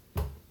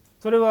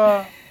それ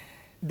は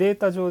デー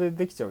タ上で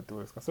できちゃうってこ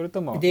とですか？それ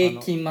ともで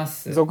きま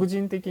す。俗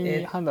人的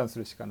に判断す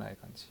るしかない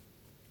感じ？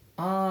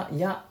い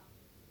や、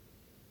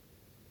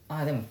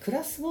でもク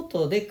ラスご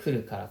とで来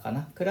るからか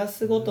な。クラ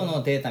スごと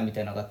のデータみ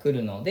たいなのが来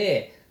るの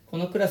で、こ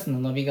のクラスの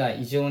伸びが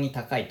異常に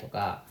高いと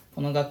か、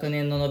この学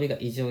年の伸びが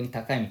異常に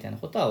高いみたいな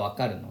ことは分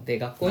かるので、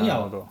学校には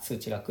なるほど。数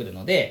値が来る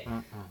ので、うんう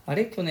んあ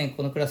れ去年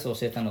このクラスを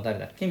教えたの誰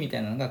だっけみた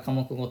いなのが科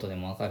目ごとで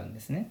も分かるんで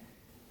すね。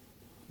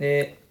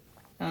で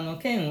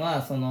県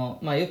は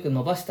よく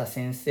伸ばした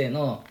先生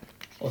の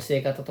教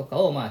え方とか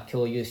を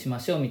共有しま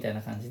しょうみたい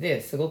な感じ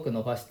ですごく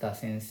伸ばした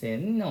先生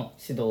の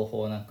指導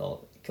法なんか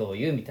を共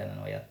有みたいな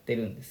のをやって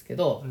るんですけ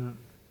ど、うん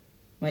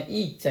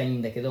いいっちゃいい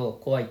んだけど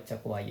怖いっちゃ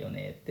怖いよ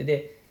ねって。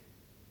で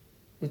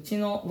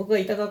僕が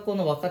いた学校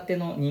の若手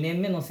の2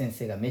年目の先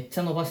生がめっち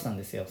ゃ伸ばしたん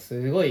ですよ。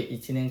すごい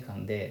1年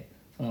間で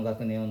その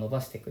学年を伸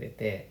ばしてくれ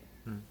て、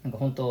なんか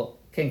本当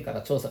県か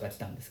ら調査が来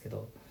たんですけ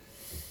ど、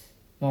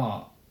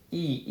まあ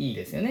いい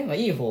ですよね、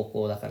いい方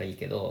向だからいい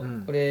けど、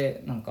こ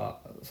れなん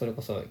かそれ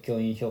こそ教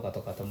員評価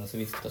とかと結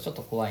びつくとちょっ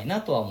と怖い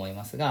なとは思い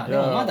ますが、で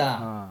もま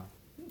だ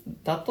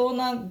妥当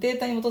なデー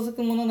タに基づ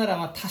くものな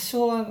ら多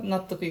少は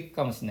納得いく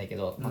かもしれないけ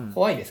ど、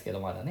怖いですけ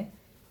どまだね。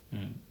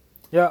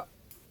いや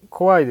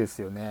怖いで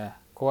すよね。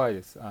怖い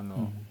です。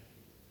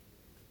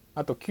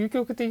あと究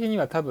極的に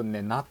は多分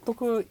ね、納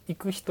得い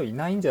く人い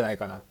ないんじゃない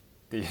かなっ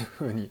ていう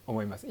ふうに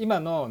思います。今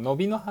の伸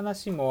びの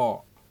話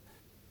も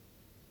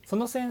そ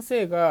の先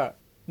生が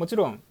もち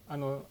ろん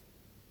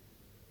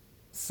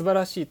素晴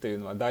らしいという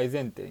のは大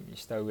前提に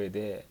した上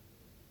で、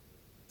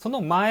そ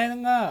の前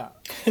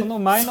の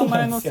前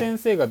の先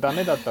生がダ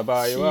メだった場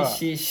合は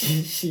そ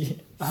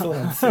う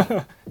なんですよ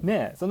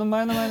ね、その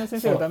前の先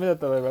生がダメだっ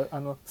た場合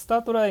はスタ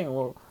ートライン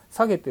を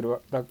下げて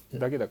る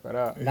だけだか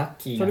ら、ラッ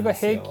キーそれがなんで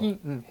す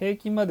よ。平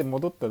均まで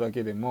戻っただ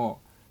けで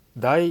も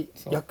大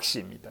躍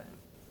進みたいな。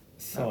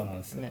そうなん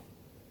ですね。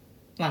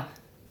ま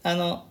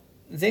あ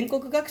全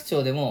国学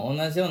長でも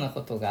同じような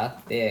ことがあ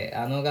って、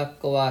あの学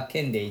校は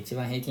県で一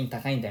番平均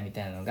高いんだみ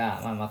たいなの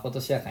が、まこ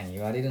としやかに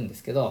言われるんで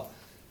すけど、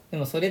で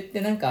もそれっ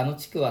てなんかあの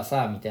地区は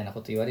さみたいな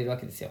こと言われるわ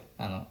けですよ。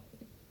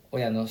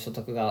親の所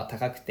得が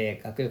高く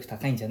て学力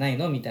高いんじゃない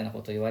のみたいな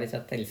ことを言われちゃ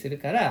ったりする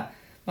から、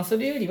そ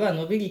れよりは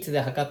伸び率で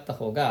測った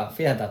方が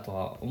フェアだと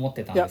は思っ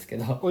てたんですけ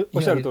ど、お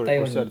っしゃる通り、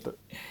おっしゃる通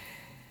り。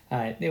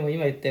はい、でも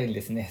今言ったように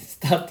ですね、ス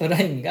タートラ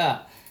イン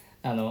が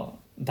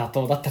妥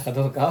当だったか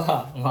どうか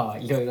は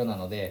いろいろな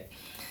ので、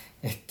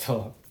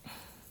そ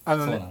う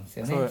なんです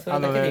よね。それ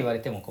だけで言われ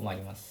ても困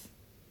ります。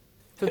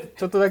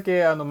ちょっとだ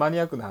けマニ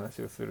アックな話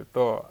をする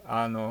と、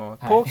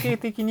統計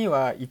的に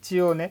は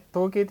一応ね、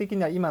統計的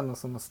には今の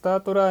そのスター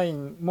トライ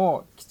ン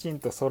もきちん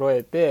と揃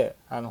えて、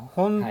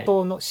本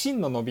当の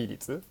真の伸び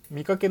率、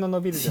見かけの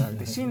伸び率じゃなく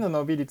て真の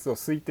伸び率を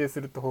推定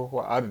する方法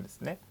はあるんです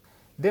ね。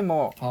で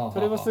もそ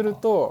れをする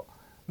と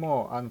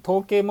もう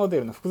統計モデ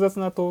ルの複雑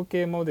な統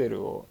計モデ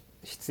ルを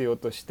必要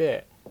とし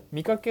て、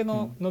見かけ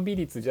の伸び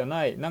率じゃ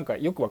ない、なんか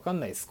よくわかん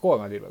ないスコア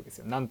が出るわけです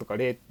よ。なんとか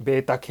ベ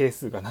ータ係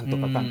数がなんと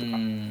かかんとか。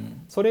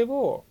それ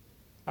を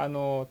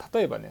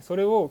例えばね、そ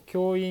れを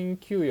教員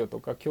給与と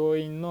か教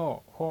員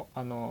の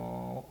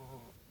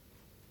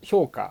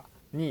評価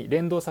に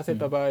連動させ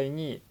た場合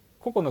に、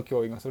個々の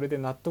教員がそれで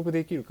納得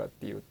できるかっ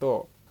ていう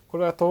と、こ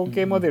れは統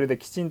計モデルで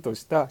きちんと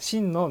した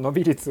真の伸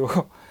び率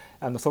を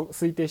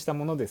推定した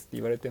ものですって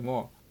言われて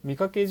も、見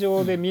かけ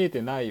上で見え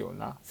てないよう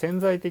な潜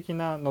在的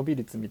な伸び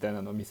率みたい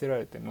なのを見せら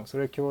れても、そ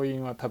れは教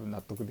員は多分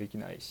納得でき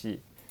ない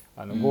し、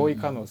合意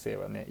可能性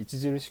はね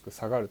著しく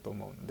下がると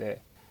思うん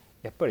で、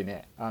やっぱり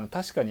ね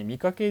確かに見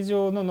かけ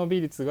上の伸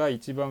び率が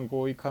一番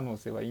合意可能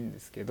性はいいんで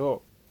すけ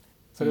ど、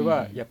それ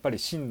はやっぱり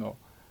真の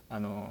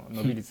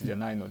伸び率じゃ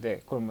ないの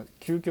で、これも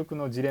究極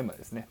のジレンマ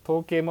ですね。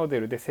統計モデ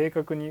ルで正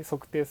確に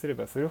測定すれ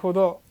ばするほ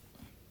ど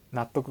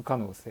納得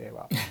性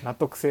は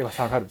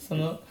下がる。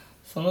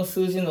その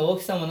数字の大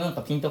きさもなん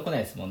かピンとこない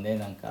ですもんね。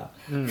なんか、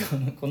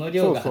この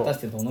量が果たし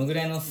てどのぐ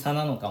らいの差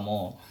なのか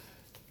も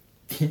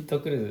ピン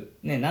とくる、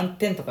ね、何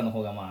点とかの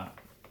方が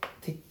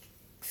適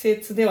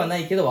切ではな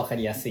いけど分か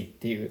りやすいっ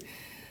ていう。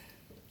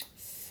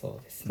そ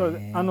うです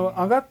ね。上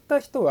がった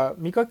人は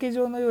見かけ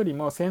上のより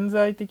も潜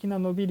在的な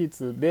伸び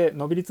率で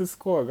伸び率ス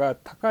コアが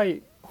高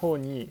い方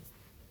に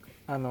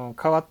変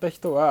わった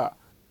人は、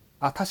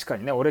確か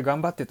にね俺頑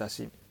張ってた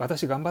し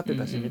私頑張って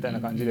たしみたい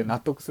な感じで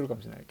納得するか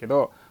もしれないけ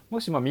ど、も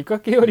し見か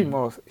けより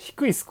も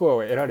低いスコア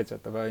を得られちゃっ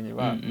た場合に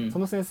は、そ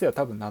の先生は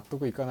多分納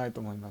得いかない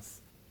と思いま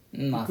す。い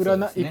く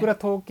ら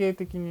統計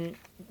的に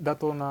妥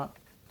当な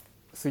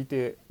推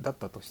定だっ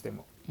たとして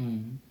も。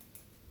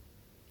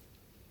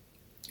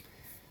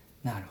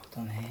なるほ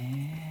ど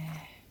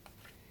ね。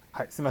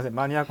はい、すみません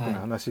マニアック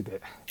な話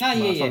で、そ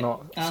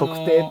の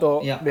測定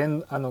と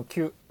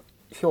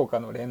評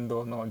価の連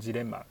動のジ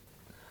レンマ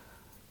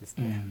です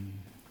ね。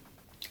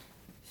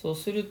そう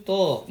する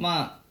と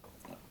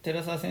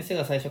寺澤先生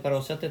が最初から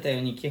おっしゃってたよ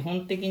うに、基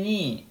本的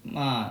に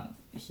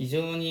非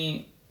常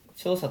に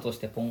調査とし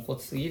てポンコ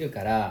ツすぎる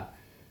から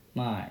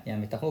や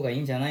めた方がい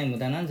いんじゃない、無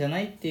駄なんじゃな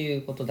いってい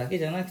うことだけ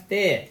じゃなく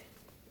て、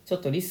ちょ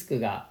っとリスク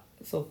が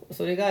そ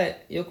れが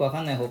よく分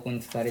かんない方向に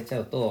使われちゃ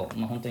うと、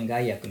本当に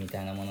害悪み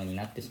たいなものに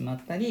なってしま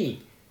った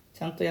り、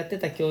ちゃんとやって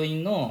た教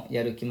員の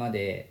やる気ま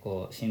で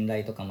信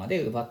頼とかま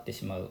で奪って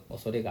しまう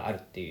恐れがある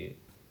っていう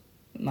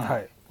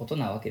こと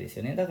なわけです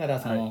よね。だか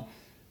ら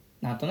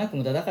なんとなく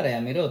無駄だから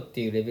やめろって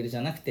いうレベルじ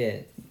ゃなく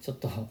て、ちょっ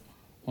と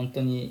本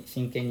当に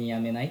真剣にや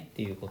めないっ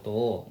ていうこと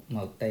を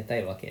訴えた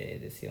いわけ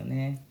ですよ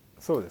ね。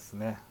そうです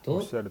ね、お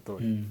っしゃる通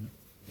り。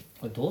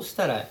これどうし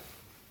たら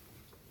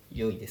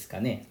良いですか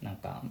ね。なん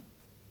か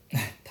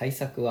対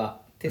策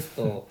はテス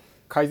トを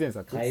改善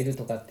策変える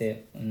とかっ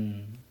て、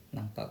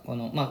なんかこ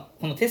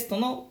のテスト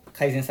の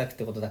改善策っ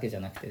てことだけじゃ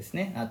なくてです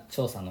ね、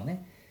調査の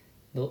ね、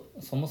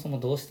そもそも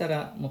どうした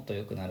らもっと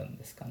良くなるん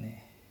ですか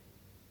ね。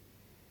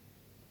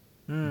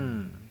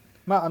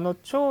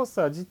調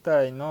査自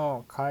体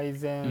の改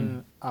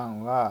善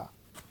案は、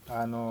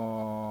ま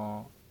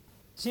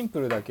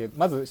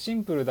ずシ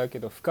ンプルだけ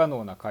ど不可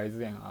能な改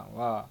善案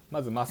は、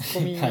まずマスコ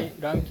ミに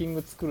ランキン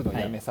グ作るのを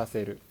やめさ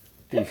せるっ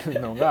ていう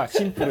のが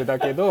シンプルだ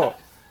けど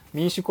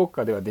民主国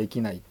家ではで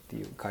きないって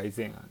いう改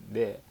善案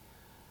で、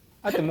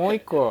あともう一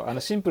個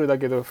シンプルだ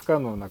けど不可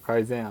能な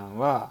改善案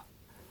は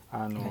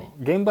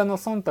現場の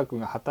忖度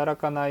が働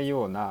かない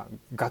ような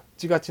ガッ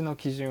チガチの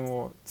基準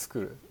を作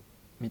る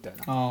みたい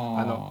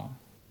な。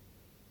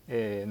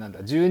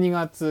12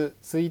月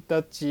1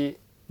日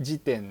時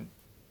点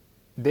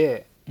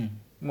で、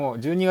もう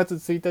12月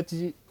1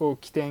日を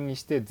起点に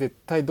して絶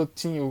対どっ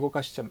ちに動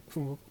かし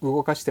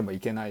てもい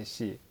けない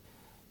し、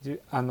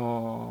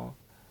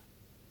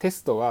テ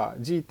ストは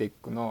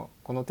GTEC の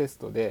このテス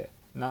トで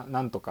な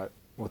んとか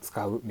を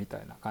使うみた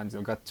いな感じ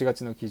のガッチガ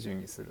チの基準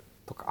にする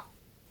とか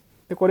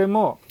で、これ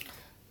も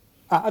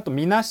あと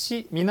みな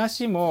し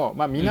も、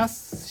みな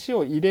し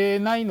を入れ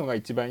ないのが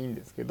一番いいん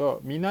ですけ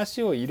ど、みな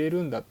しを入れ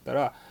るんだった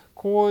ら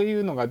こうい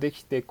うのがで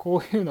きて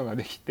こういうのが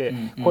できて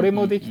これ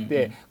もでき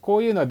てこ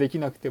ういうのはでき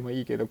なくても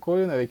いいけどこう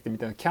いうのはできてみ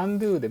たいなキャン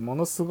ドゥでも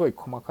のすごい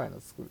細かいのを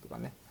作るとか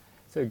ね、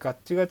そういうガッ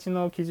チガチ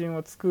の基準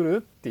を作る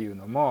っていう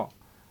のも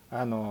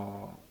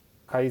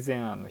改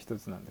善案の一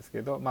つなんです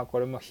けど、こ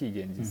れも非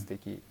現実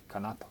的か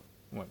なと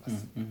思いま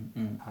す。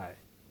は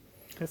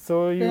い、で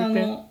そういう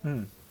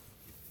点、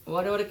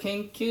我々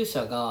研究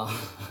者が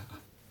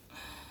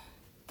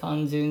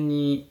単純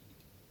に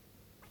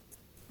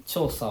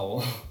調査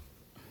を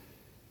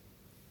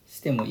し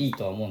てもいい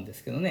とは思うんで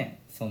すけど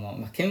ね。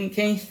権威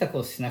比較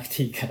をしなく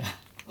ていいから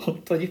本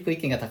当に福井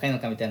県が高いの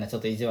かみたいなちょ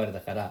っと意地悪だ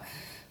から、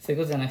そうい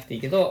うことじゃなくていい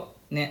けど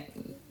ね、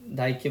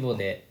大規模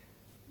で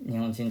日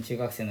本人中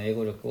学生の英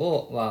語力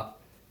は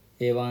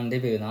A1 レ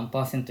ベル何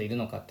%いる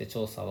のかって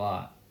調査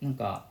はなん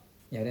か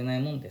やれな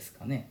いもんです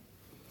かね。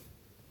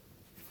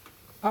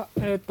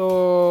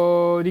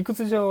理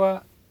屈上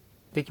は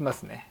できま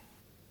すね。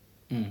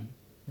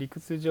理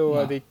屈上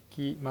はで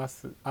きま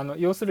す。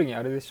要するに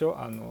あれでしょ、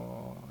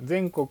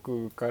全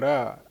国か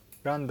ら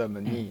ランダ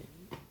ムに、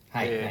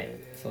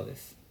そうで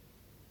す。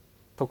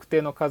特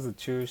定の数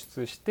抽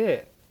出し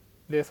て、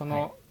でそ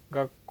の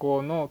学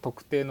校の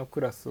特定の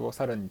クラスを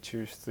さらに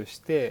抽出し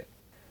て、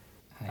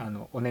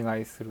お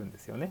願いするんで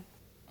すよね。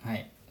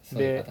そ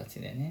ういう形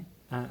でね。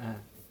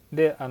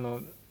で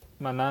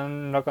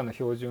何らかの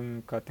標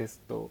準化テ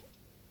スト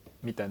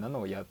みたいなの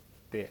をやっ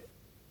て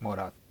も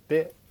らっ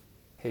て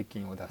平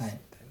均を出すみたい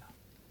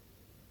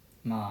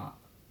な、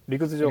理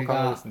屈上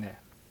可能ですね。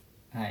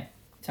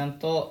ちゃん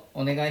と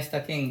お願いし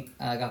た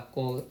学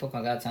校と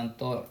かがちゃん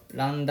と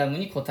ランダム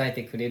に答え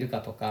てくれる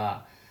かと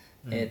か、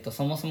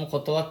そもそも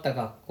断った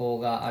学校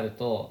がある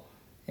と、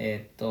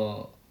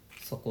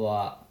そこ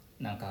は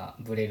なんか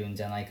ブレるん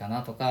じゃないか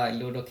なとか、い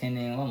ろいろ懸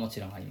念はもち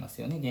ろんありま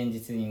すよね。現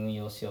実に運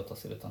用しようと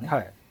するとね、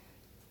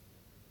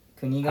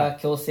国が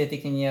強制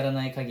的にやら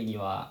ない限り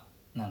は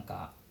なん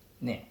か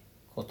ね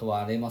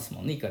断れます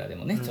もんね。いくらで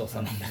もね、調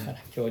査なんだから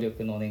協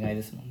力のお願い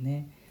ですもん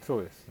ね。そ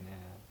うですね。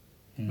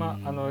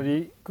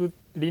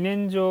理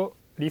念上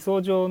理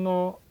想上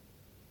の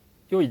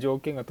良い条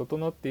件が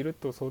整っている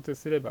と想定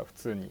すれば普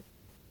通に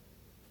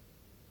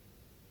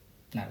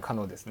可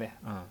能ですね。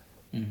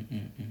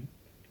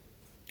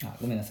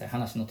ごめんなさい、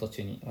話の途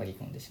中に割り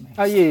込んでしまい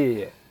ました。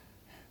い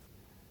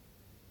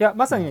や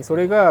まさにそ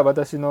れが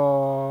私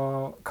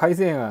の改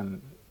善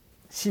案、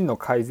真の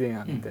改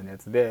善案みたいなや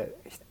つで、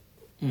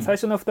最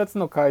初の2つ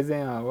の改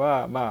善案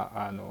は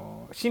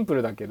シンプ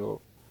ルだけ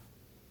ど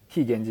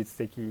非現実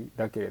的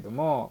だけれど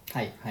も、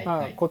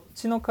こっ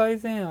ちの改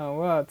善案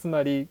はつ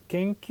まり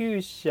研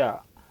究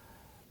者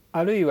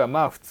あるい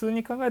は普通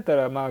に考えた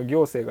ら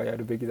行政がや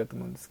るべきだと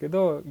思うんですけ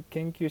ど、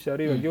研究者あ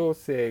るいは行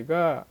政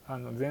が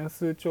全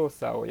数調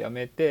査をや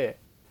めて、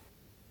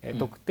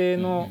特定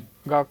の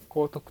学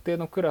校、特定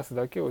のクラス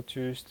だけを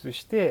抽出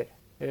して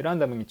ラン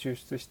ダムに抽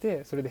出し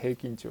てそれで平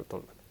均値を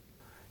取るっ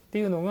て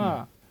いうの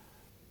が、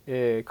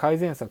改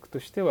善策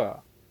として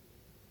は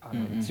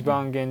一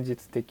番現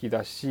実的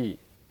だし、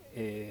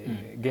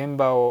現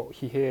場を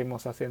疲弊も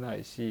させな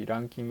いしラ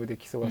ンキングで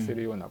競わせ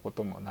るようなこ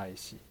ともない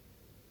し、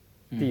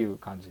っていう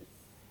感じ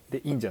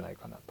でいいんじゃない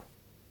かなと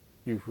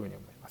いうふうに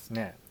思います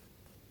ね。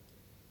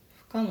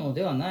不可能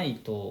ではない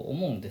と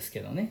思うんです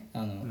けどね、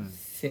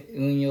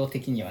運用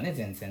的にはね。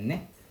全然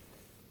ね、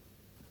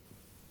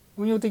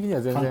運用的には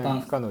全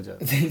然不可能じゃ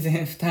ない、全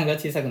然負担が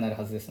小さくなる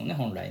はずですもんね、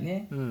本来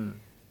ね。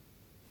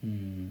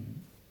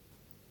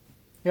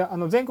いや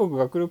全国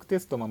学力テ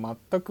ストも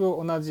全く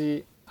同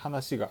じ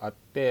話があっ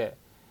て、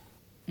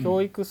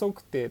教育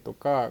測定と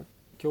か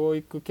教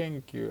育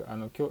研究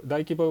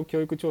大規模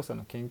教育調査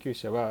の研究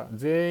者は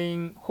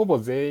ほぼ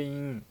全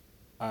員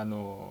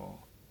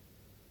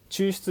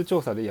抽出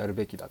調査でやる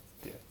べきだっ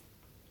て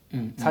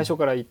最初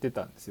から言って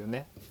たんですよ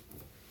ね。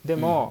で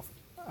も、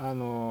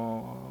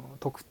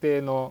特定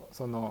の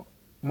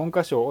文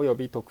科省およ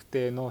び特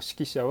定の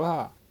識者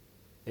は、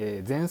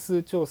全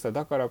数調査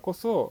だからこ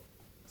そ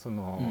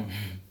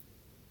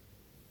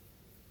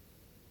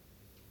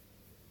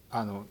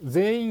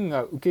全員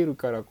が受ける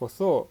からこ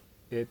そ、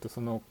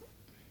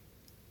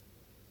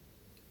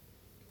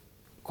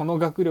この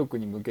学力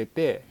に向け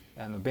て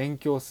勉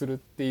強するっ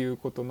ていう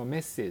ことのメ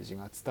ッセージ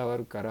が伝わ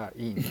るから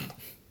いいんだと。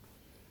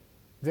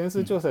全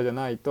数調査じゃ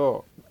ない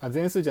と、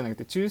全数じゃなく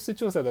て抽出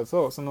調査だ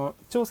とその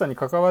調査に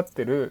関わっ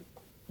てる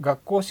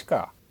学校し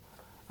か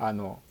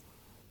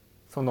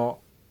その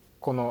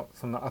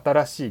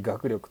新しい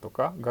学力と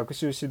か学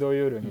習指導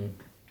要領に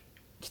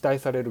期待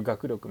される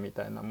学力み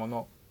たいなも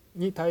の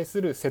に対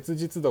する切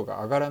実度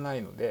が上がらな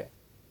いので、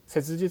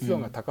切実度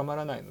が高ま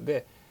らないの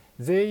で、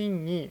全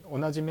員に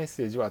同じメッ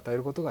セージを与え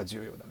ることが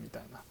重要だみた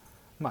い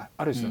な、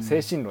ある種の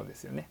精神論で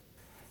すよね。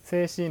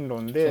精神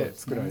論で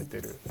作られて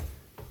る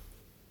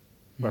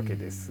わけ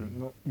です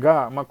の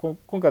が、今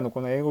回の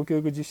この英語教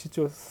育実施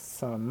調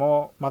査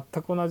も全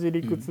く同じ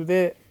理屈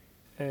で、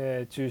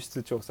抽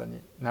出調査に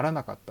なら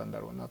なかったんだ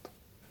ろうなと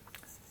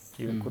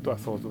いうことは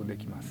想像で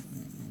きます。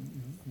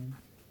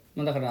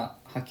だから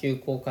波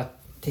及効果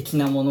的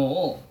なもの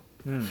を、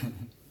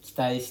期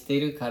待して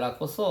いるから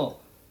こそ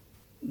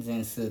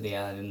全数で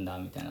やるんだ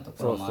みたいなと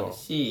ころもある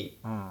し、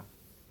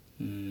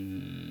波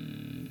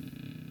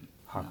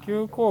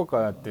及効果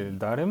だって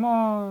誰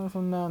も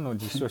そんなの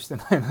実証して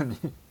ないのに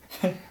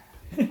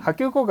波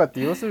及効果っ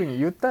て要するに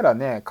言ったら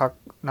ね、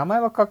名前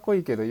はかっこい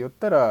いけど言っ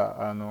た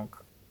ら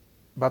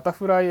バタ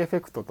フライエフ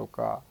ェクトと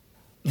か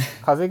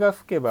風が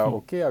吹けば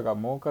おケアが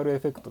儲かるエ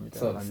フェクトみた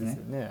いな感じです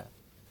よね。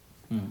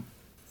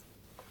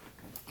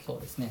そ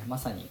うですね、ま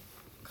さに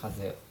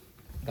風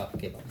が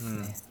吹けばです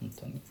ね、本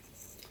当に。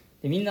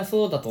でみんな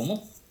そうだと思っ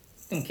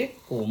ても結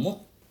構思っ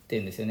て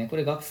るんですよね。こ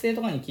れ学生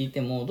とかに聞い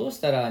てもどうし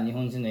たら日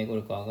本人の英語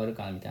力が上がる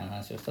かみたいな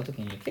話をした時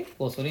に結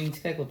構それに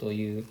近いことを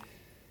言う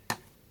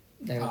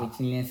大学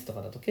 1,2 年生と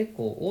かだと結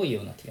構多い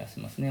ような気がし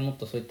ますね。もっ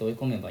とそうやって追い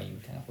込めばいいみ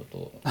たいなこと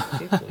を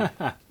結構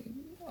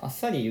あっ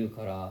さり言う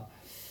から。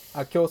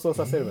競争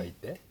させればいいっ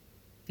て、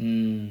な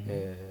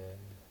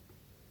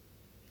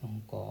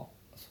んかそ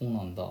う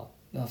なんだ。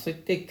だからそうや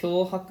って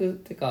脅迫っ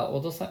ていうか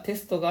テ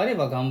ストがあれ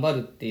ば頑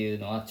張るっていう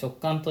のは直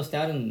感として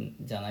あるん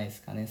じゃないで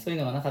すかね。そういう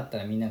のがなかった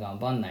らみんな頑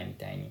張んないみ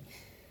たいに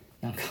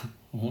なんか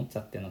思っち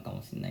ゃってるのか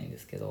もしれないんで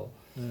すけど、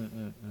な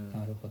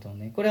るほど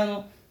ね。これあ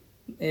ん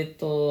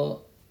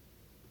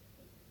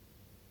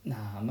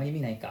まり意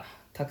味ないか。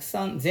たく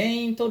さん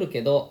全員取る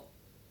けど、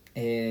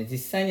実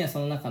際にはそ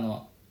の中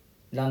の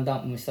ラン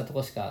ダムしたと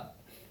こしか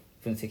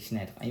分析し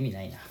ないとか意味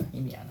はないな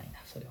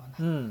それは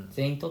な、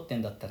全員取って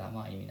んだったら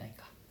まあ意味ない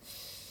か。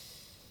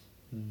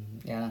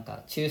いやなん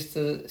か抽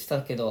出し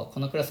たけどこ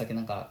のクラスだけな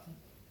んか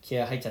気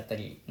合入っちゃった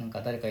りなんか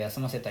誰か休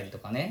ませたりと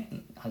かね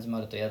始ま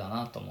ると嫌だ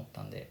なと思っ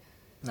たんで、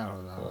なるほ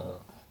どなるほ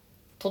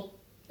ど。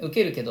受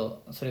けるけ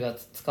どそれが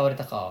使われ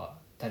たかは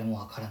誰も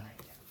わからない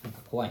みたいな、な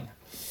んか怖いな。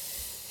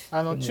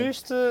抽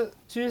出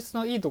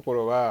のいいとこ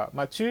ろは、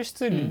抽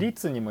出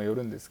率にもよ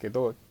るんですけ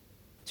ど、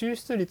抽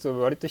出率を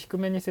割と低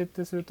めに設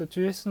定すると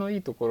抽出のい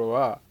いところ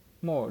は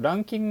もうラ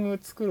ンキング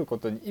作るこ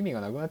とに意味が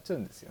なくなっちゃう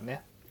んですよ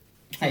ね。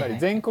つまり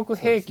全国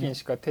平均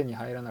しか手に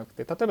入らなく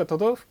て、例えば都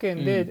道府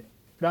県で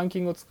ラン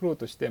キングを作ろう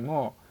として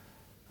も、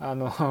ケ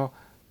ー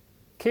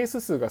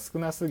ス数が少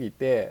なすぎ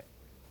て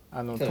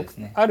あ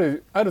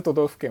る都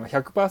道府県は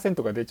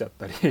 100% が出ちゃっ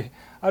たり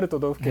ある都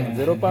道府県は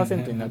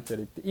 0% になっちゃ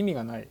りって意味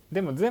がない。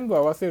でも全部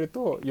合わせる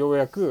とよう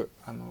やく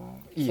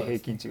いい平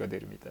均値が出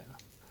るみたいな。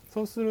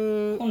そうす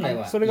る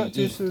それが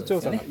抽出調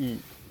査のい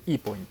い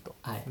ポイント、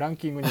ラン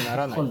キングにな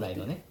らない本来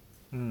のね、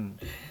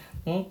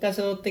文科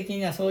省的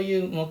にはそうい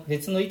う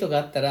別の意図が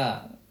あった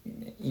ら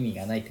意味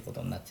がないってこ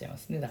とになっちゃいま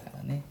すね。だか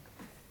らね、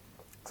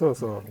そう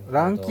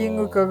ランキン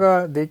グ化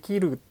ができ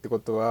るってこ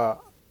と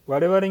は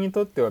我々に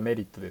とってはメ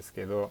リットです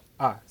けど、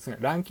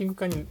ランキング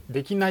化に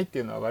できないって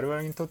いうのは我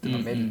々にとっての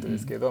メリットで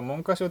すけど、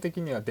文科省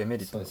的にはデメ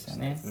リットです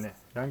ね。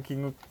ランキ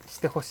ングし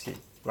てほしい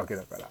わけ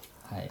だから。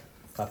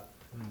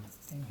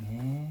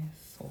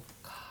そう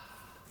か、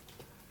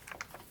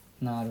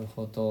なる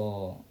ほ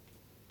ど。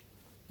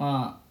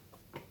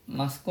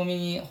マスコミ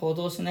に報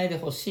道しないで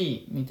ほ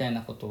しいみたい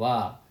なこと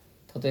は、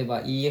例え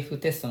ば EF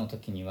テストの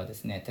時にはで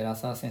すね、寺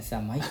澤先生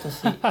は毎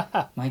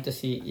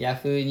年ヤ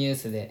フーニュー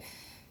スで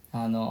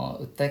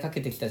訴えか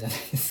けてきたじゃない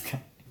ですか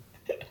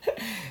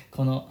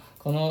この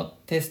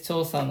テス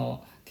ト調査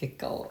の結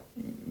果を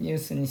ニュー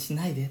スにし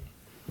ないで、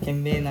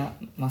賢明な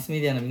マスメ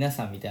ディアの皆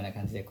さんみたいな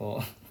感じで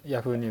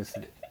ヤフーニュース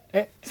で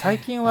最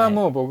近は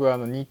もう僕は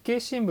日経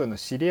新聞の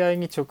知り合い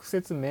に直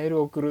接メール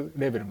を送る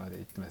レベルまで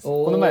行ってます。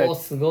この前直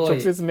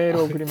接メー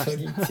ルを送りま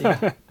し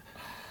た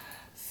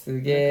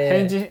すげ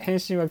え。返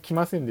信は来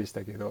ませんでし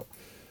たけど。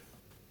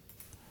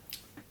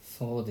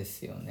そうで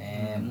すよ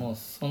ね、もう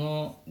そ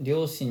の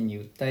両親に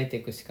訴えて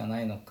いくしかな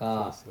いの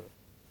か。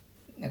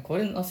こ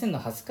れ載せるの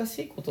恥ずか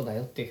しいことだ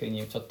よっていうふう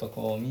にちょっ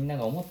とみんな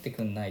が思って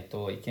くんない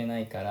といけな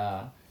いか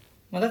ら、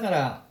だか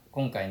ら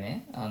今回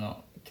ね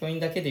教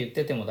員だけで言っ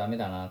ててもダメ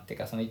だなっていう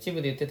か、その一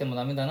部で言ってても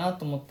ダメだな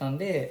と思ったん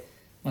で、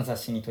雑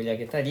誌に取り上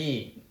げた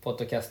りポッ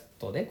ドキャス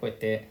トでこうやっ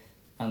て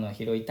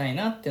拾いたい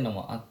なっていうの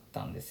もあっ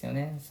たんですよ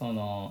ね。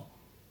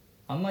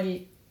あんま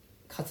り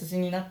活字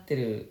になって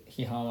る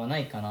批判はな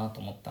いかなと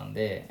思ったん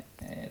で、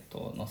載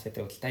せ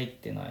ておきたいっ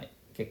ていうのは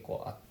結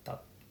構あった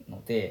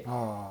ので、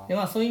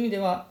そういう意味で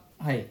は、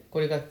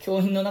これが教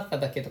員の中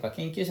だけとか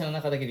研究者の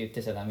中だけで言っ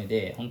てちゃダメ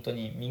で、本当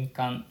に民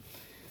間、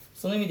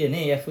その意味で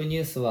ね、ヤフーニ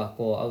ュースは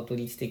アウト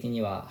リーチ的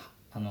には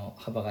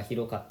幅が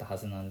広かったは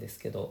ずなんです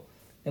けど、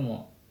で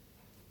も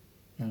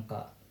なん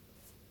か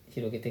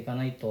広げていか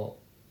ないと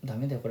ダ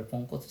メだよ、これポ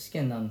ンコツ試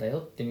験なんだよ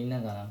ってみん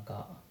ながなん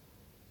か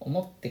思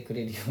ってく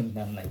れるように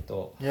ならない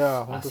と。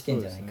試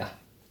験じゃないか。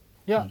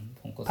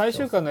大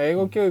衆間の英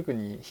語教育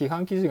に批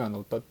判記事が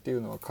載ったってい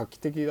うのは画期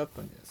的だっ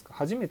たんじゃないですか。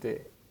初め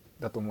て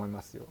だと思い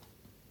ますよ。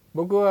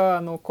僕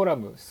はコラ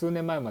ム、数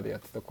年前までやっ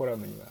てたコラ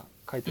ムには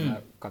書いて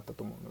なかった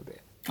と思うの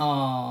で、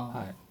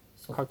画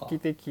期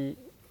的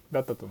だ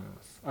ったと思い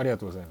ます。ありが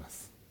とうございま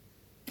す。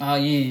いえ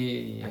いえ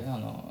いえ、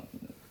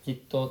きっ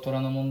と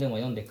虎ノ門でも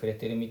読んでくれ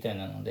てるみたい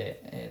なの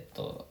で、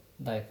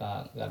誰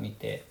かが見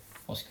て、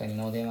もしくは2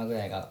の電話ぐ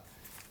らいが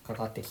か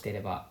かってきてれ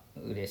ば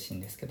嬉しい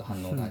んですけど、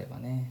反応があれば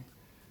ね。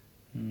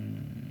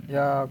い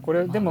やこ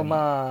れで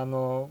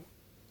も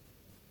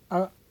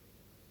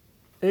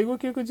英語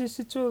教育実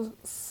施調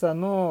査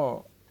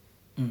の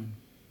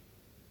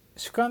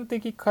主観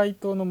的回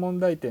答の問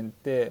題点っ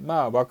て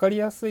分かり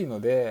やすいの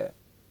で、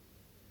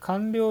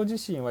官僚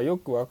自身はよ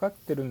く分かっ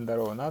てるんだ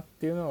ろうなっ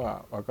ていうの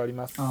は分かり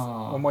ます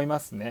思いま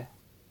すね。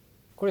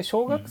これ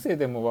小学生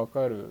でも分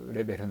かる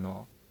レベル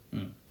の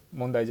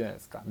問題じゃない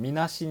ですか。み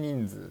なし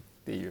人数っ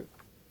ていう、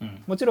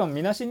もちろん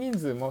みなし人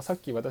数もさっ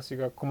き私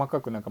が細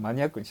かくマ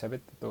ニアックに喋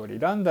った通り、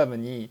ランダム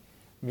に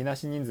みな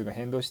し人数が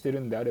変動して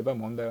るんであれば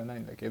問題はない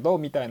んだけど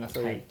みたいな、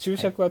そういう注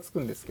釈はつく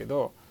んですけ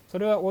ど、そ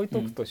れは置い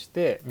とくとし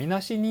て、み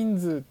なし人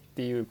数っ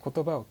ていう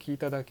言葉を聞い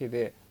ただけ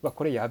で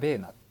これやべえ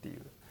なってい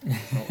う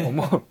のを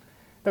思う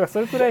だから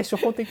それくらい初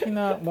歩的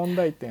な問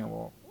題点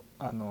が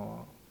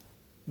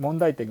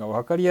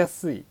分かりや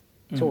すい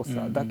調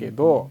査だけ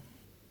ど、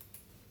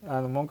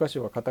文科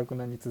省は頑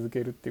なに続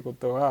けるっていうこ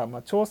とは、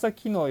調査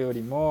機能よ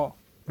りも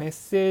メッ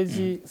セー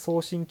ジ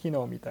送信機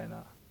能みたい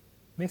な、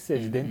メッセ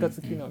ージ伝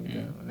達機能みたい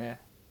なのをね、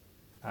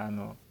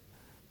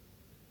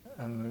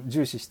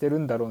重視してる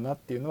んだろうなっ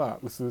ていうのは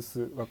薄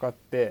々分かっ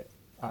て、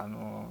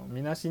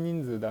みなし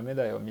人数ダメ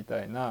だよみ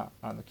たいな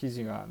記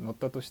事が載っ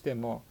たとして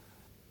も、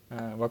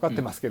分かっ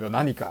てますけど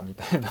何かみ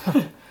たいな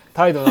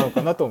態度なの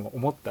かなとも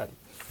思ったり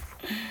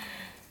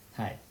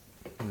はい、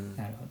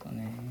なるほど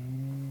ね。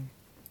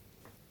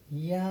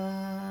い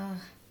や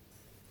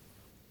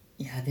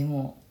で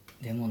も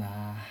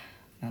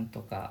なんと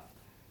か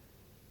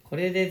こ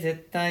れで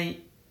絶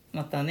対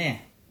また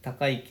ね、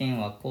高い意見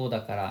はこう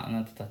だからあ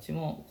なたたち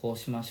もこう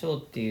しましょ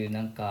うっていう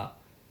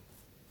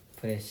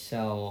プレッシ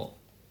ャーを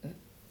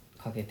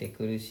かけて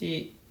くる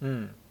し、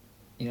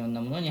いろん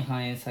なものに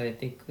反映され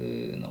ていく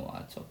の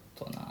はちょっ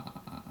とな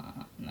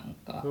ん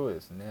かそうで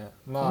すね。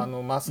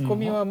マスコ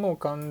ミはもう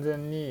完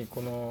全に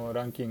この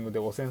ランキングで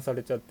汚染さ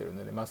れちゃってる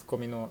ので、マスコ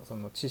ミのそ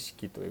の知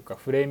識というか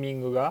フレーミ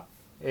ングが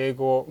英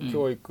語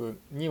教育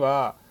に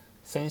は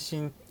先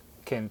進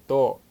権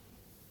と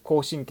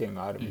後進権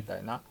があるみた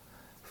いな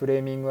フレ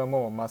ーミングは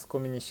もうマスコ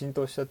ミに浸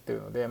透しちゃって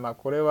るので、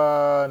これ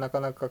はなか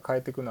なか変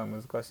えていくのは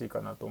難しい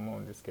かなと思う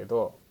んですけ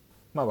ど、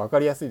分か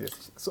りやすいで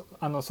すし、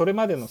それ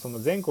までのその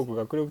全国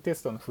学力テ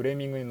ストのフレー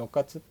ミングに乗っ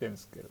かっちゃってるんで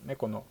すけどね、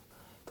この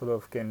都道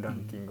府県ラ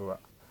ンキングは。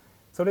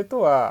それと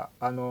は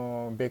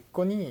別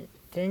個に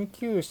研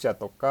究者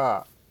と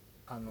か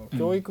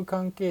教育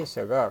関係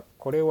者が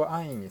これを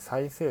安易に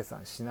再生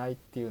産しないっ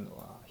ていうの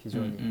は非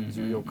常に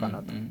重要か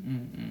なと。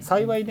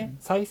幸いね、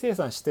再生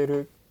産して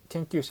る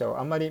研究者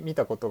をあんまり見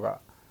たことが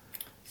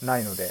な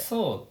いので。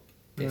そ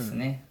うです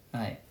ね、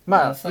はい、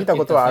見た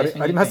ことはあ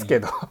ります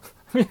けど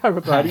見た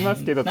ことはありま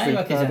すけど、ない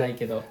わけじゃない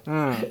けど、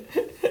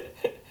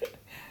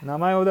名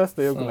前を出す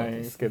とよくない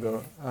ですけ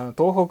ど、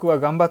東北は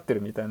頑張って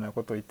るみたいな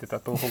ことを言ってた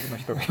東北の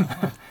人が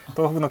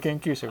東北の研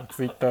究者が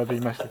ツイッターで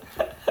いました。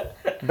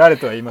誰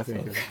とは言いませ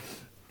んけど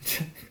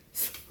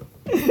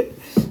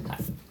は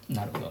い、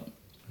なるほど、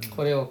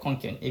これを根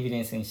拠にエビデ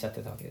ンスにしちゃっ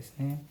てたわけです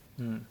ね。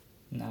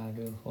な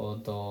るほ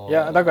ど。い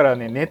やだから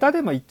ね、ネタ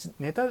でも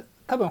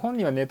多分本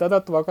人はネタ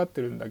だと分かっ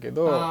てるんだけ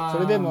ど、そ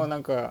れでも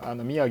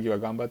宮城は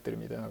頑張ってる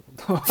みたいなこ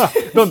とは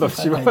どんどん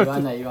縛って言わ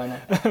ない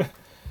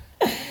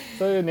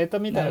そういうネタ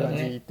みたいな感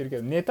じで言ってるけ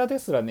ど、ネタで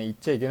すらね言っ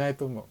ちゃいけない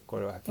と思う。こ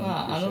れは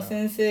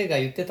先生が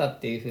言ってたっ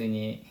ていうふう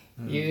に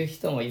言う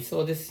人もい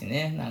そうですし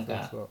ね、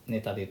ネ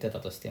タで言ってた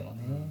としても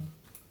ね、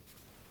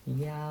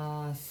い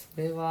やそ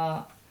れ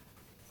は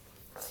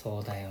そ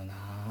うだよな。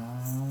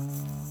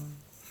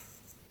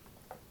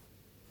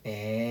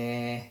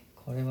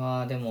これ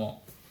はで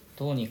も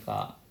どうに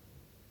か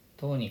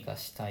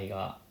したい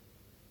が、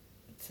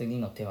次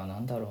の手は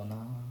何だろう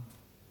な。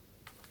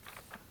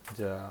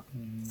じゃあ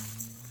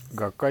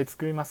学会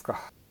作ります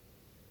か。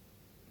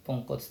ポ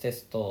ンコツテ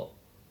スト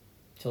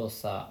調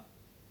査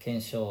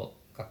検証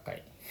学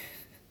会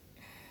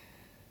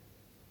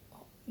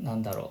な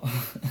んだろう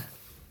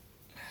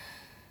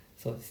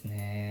そうです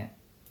ね、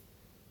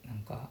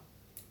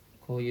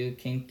こういう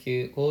研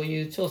究、こう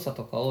いう調査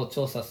とかを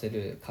調査す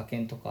る科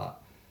研とか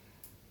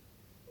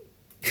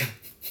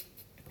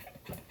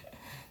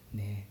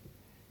ね、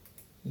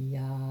い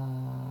や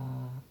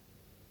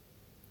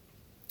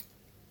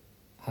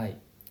はい、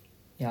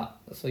いや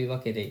そういうわ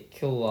けで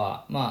今日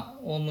は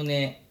おおむ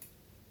ね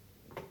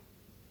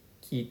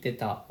聞いて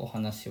たお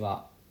話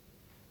は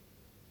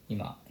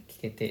今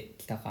聞けて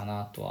きたか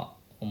なとは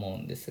思う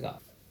んです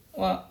が、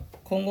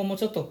今後も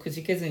ちょっとく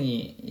じけず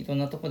にいろん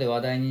なところで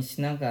話題に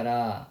しなが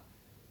ら、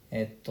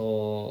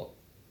少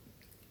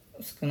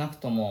なく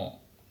と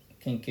も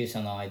研究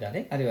者の間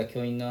で、あるいは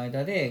教員の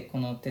間でこ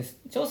の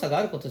調査が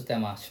あること自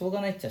体はしょうが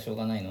ないっちゃしょう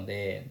がないの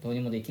で、どうに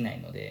もできない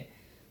ので、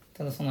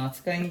ただその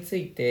扱いにつ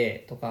い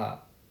てと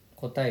か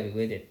答える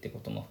上でってこ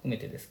とも含め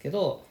てですけ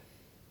ど、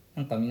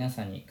皆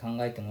さんに考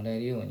えてもらえ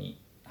るように、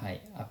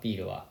アピー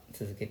ルは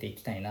続けてい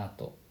きたいな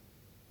と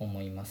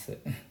思います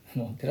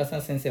もう寺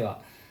澤先生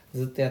は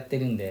ずっとやって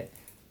るんで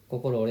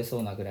心折れそ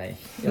うなぐらい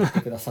やっ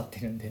てくださって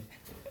るんで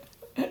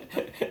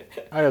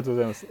ありがとうご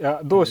ざいます。い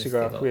や、同志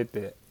が増え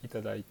てい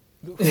ただいて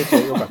増え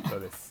てよかった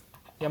です。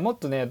いや、もっ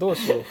とね同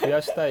志を増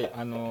やしたい、と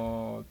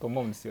思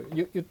うんですよ。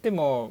言って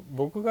も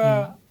僕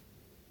が、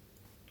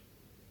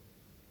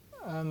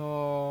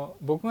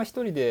僕が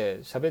一人で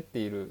喋って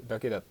いるだ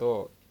けだ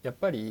とやっ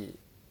ぱり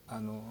オ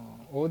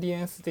ーディ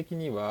エンス的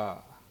に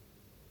は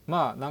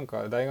まあなん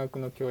か大学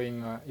の教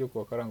員がよく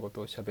わからんこ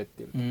とを喋っ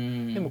ていると。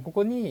でもこ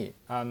こに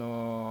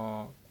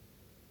同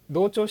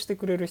調して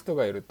くれる人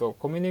がいると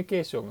コミュニ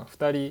ケーションが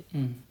2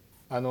人、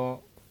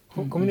コ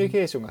ミュニ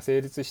ケーションが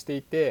成立して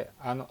いて、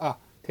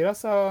寺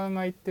澤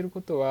が言ってる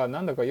ことは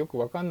なんだかよく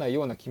分かんない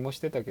ような気もし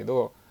てたけ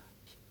ど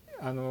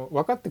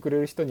分かってく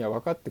れる人には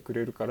分かってく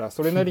れるから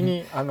それなり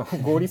に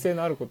合理性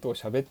のあることを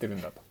喋ってる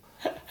んだ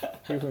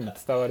というふうに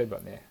伝われば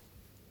ね。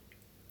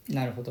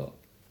なるほど。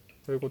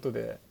ということ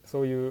で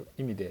そういう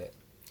意味で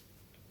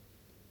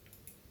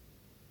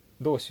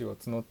同志を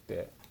募っ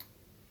て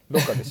ど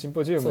っかでシン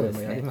ポジウムで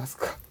もやります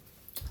か。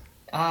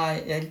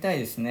やりたい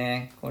です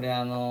ね。これ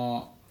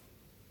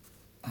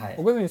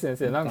奥住先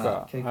生なん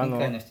か教育委員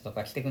会の人と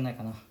か来てくんない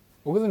かな。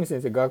奥住先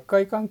生学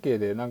会関係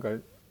でなんか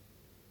事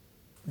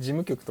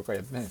務局とかや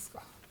ってないです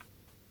か。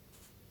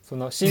そ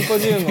のシンポ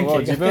ジウムを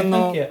自分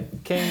の運営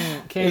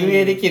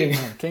できる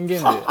権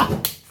限で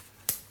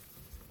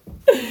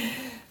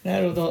な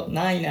るほど、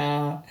ない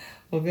な。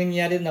僕に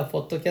やれるのはポ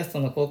ッドキャスト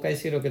の公開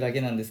収録だ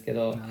けなんですけ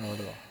ど。なるほ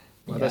ど。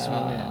私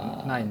もね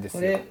ないんです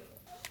よ。これ、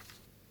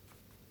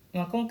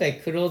今回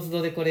クローズ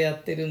ドでこれや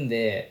ってるん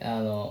で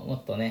も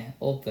っとね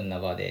オープンな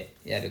場で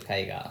やる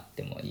会があっ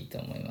てもいいと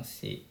思います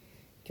し、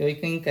教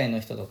育委員会の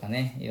人とか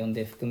ね呼ん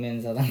で覆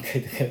面座談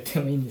会とかやって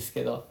もいいんです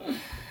けど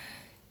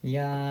い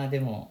や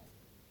でも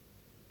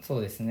そ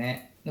うです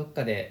ね、どっ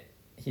かで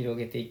広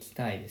げていき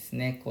たいです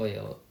ね。声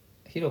を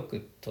広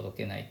く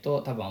届けない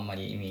と多分あんま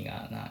り意味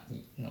がな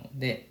いの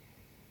で。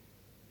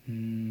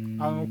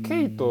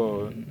ケイ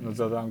トの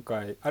座談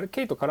会、あれ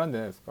ケイト絡んで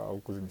ないですか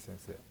奥住先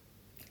生。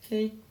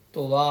ケイ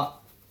トは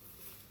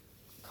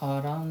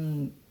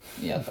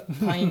いや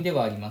会員で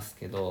はあります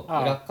けど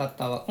裏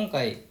方は今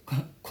回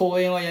講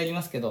演はやり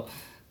ますけど、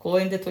講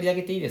演で取り上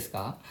げていいです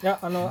か。いや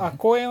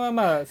講演は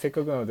まあせっ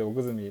かくなので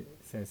奥住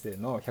先生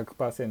の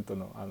 100%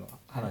 の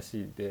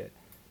話で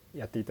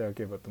やっていただ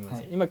ければと思いま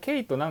す、今ケ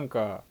イトなん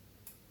か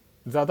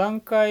座談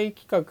会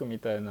企画み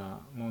たいな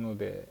もの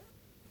で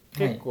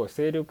結構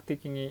精力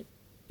的に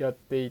やっ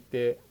てい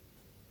て、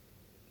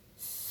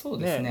そう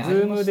ですね、ズ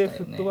ームで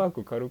フットワー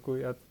ク軽く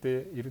やっ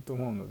ていると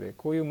思うので、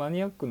こういうマ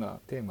ニアックな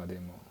テーマで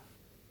も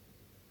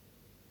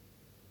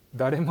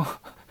誰も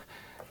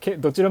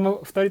どちらも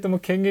2人とも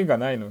権限が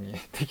ないのに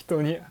適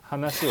当に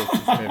話を進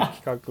める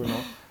企画の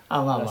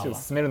話を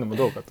進めるのも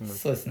どうかと思いま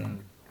す。そうですね、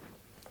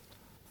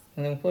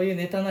でもこういう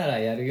ネタなら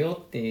やる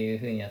よっていう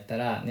ふうにやった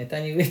らネ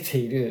タに飢えて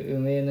いる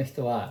運営の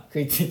人は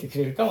食いついてく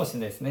れるかもしれ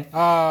ないですね。じ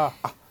ゃ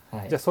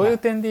あそういう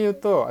点で言う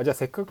と、じゃあ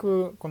せっか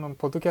くこの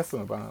ポッドキャスト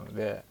の場なの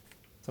で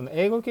その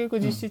英語教育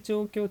実施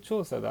状況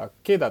調査だ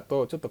けだ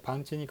とちょっとパ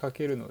ンチに欠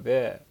けるの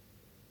で、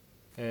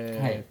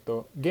現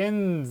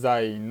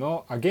代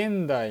の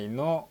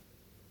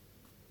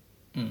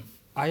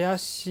怪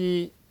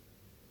しい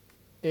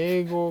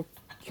英語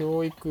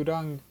教育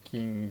ランキ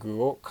ン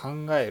グを考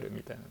える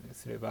みたいなのに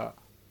すれば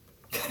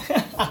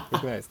よ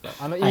くないですか。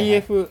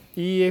EF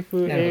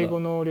英語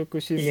能力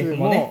指数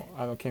も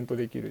検討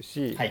できる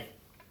し、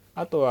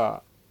あと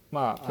は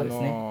な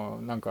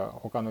んか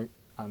他の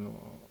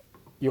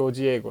幼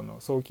児英語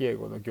の早期英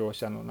語の業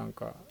者のなん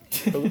かっ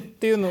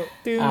ていうのに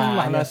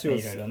話を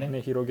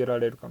広げら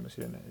れるかもし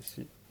れない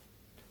し、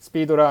ス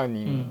ピードラー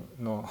ニン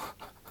グの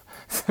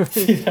スピ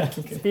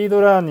ー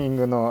ドラーニン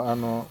グ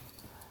の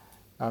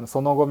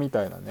その後み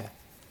たいなね、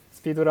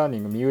スピードラーニ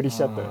ング見売りし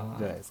ちゃったじ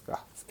ゃないです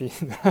か。スピ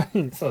ードラー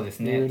ニングそうで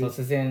すね、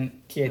突然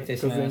消えて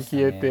しまいました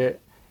ね。突然消えて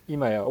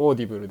今やオー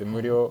ディブルで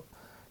無料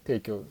提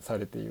供さ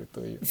れていると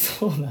いう。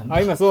そうなんだ。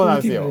今そうな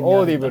んですよ。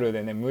オーディブル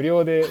でね無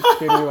料で聞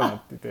けるようにな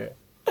ってて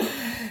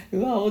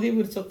うわオーディ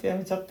ブルちょっとや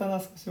めちゃったな、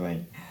少し前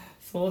に。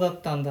そうだ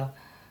ったんだ。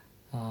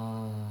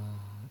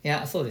い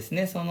やそうです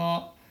ね、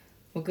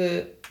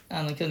僕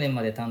去年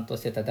まで担当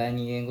してた第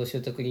二言語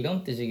習得理論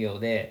って授業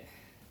で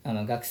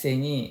学生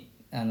に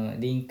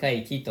臨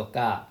界期と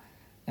か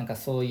なんか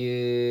そう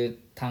いう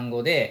単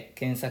語で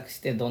検索し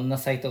てどんな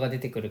サイトが出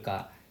てくる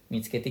か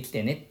見つけてき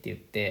てねって言っ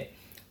て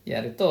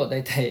やると、だ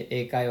いたい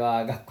英会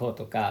話学校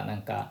とかな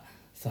んか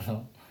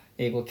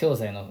英語教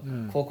材の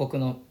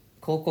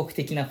広告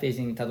的なペー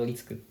ジにたどり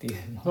着くってい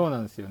うの。そうな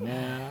んですよ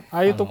ね。あ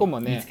あいうとこも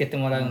ね見つけて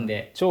もらうん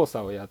で、調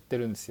査をやって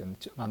るんですよね。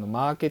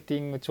マーケテ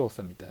ィング調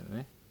査みたいな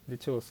ね。で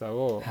調査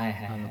をホ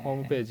ー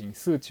ムページに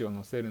数値を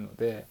載せるの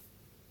で、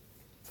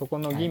そこ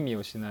の吟味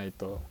をしない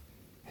と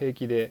平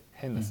気で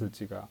変な数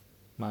値が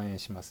蔓延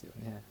しますよ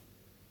ね。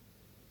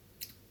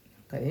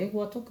なんか英語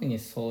は特に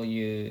そう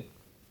いう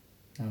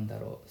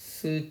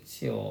数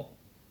値を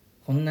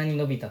こんなに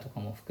伸びたとか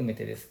も含め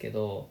てですけ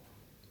ど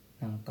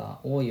なんか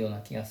多いような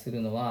気がす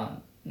るの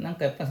は、なん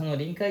かやっぱりその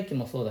臨界期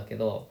もそうだけ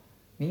ど、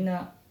みん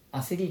な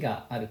焦り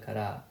があるか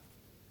ら、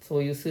そ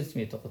ういう数値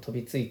見るとこう飛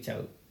びついちゃ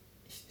う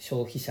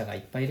消費者がい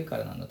っぱいいるか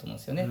らなんだと思うん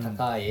ですよね、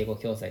高い英語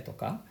教材と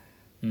か、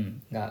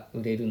が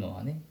売れるの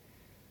はね、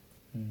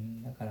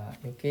だから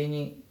余計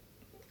に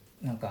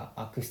なんか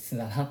悪質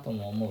だなと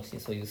も思うし、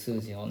そういう数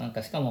字をなん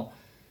かしかも、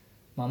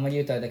あんまり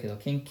言うとあれだけど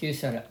研究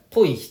者っ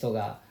ぽい人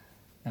が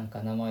なん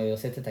か名前を寄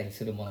せてたり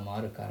するものも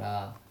あるか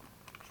ら、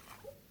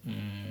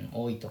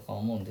多いとか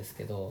思うんです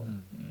けど、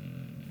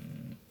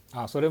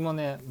それも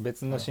ね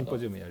別のシンポ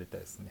ジウムやりたい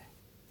ですね。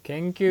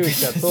研究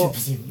者と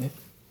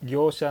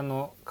業者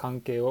の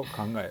関係を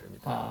考えるみ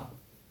たいな。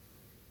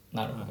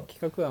なるほど。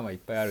企画案はいっ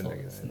ぱいあるんだけ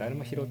ど ね、誰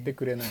も拾って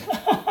くれない。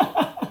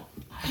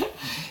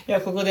い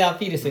やここでア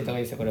ピールしておいた方が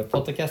いいですよ。これポ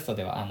ッドキャスト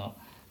では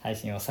配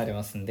信をされ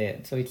ますん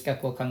で、そういう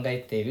企画を考え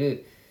てい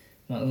る、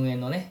運営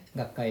のね、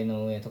学会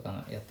の運営とか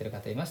のやってる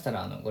方いました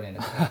らご連絡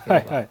いただけ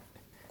れば、はい、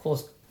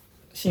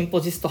シン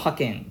ポジスト派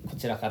遣こ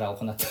ちらから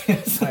行っており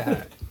ます。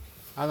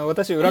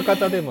私裏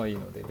方でもいい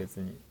ので別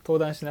に登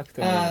壇しなく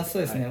てもいいので。そ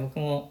うですね、僕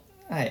も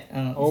オ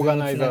ーガ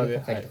ナイザーで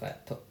係とか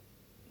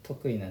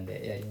得意なん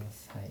でやりま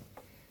す。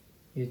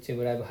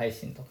YouTube ライブ配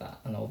信とか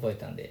覚え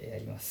たんでや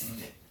りますい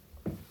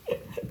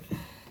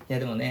や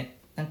でもね、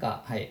なん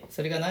か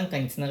それが何か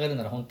につながる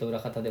なら本当裏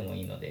方でも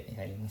いいので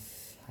やりま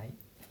す。わ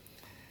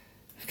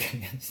かり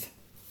ました。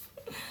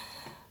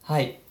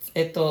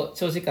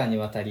長時間に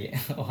わたり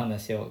お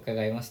話を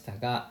伺いました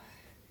が、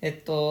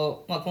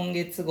今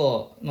月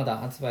号まだ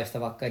発売した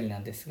ばっかりな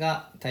んです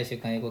が、大衆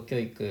間英語教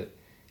育、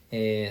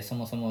そ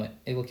もそも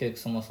英語教育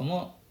そもそ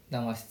も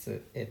談話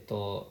室、英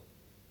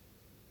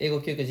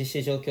語教育実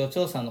施状況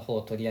調査の方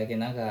を取り上げ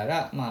なが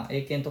ら、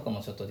英検とか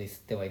もちょっとディスっ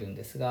てはいるん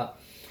ですが、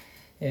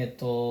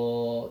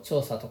調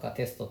査とか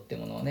テストってい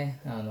うものをね、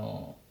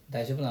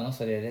大丈夫なの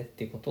それでっ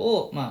ていうこと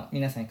を、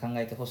皆さんに考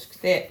えてほしく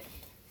て、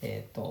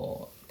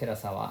寺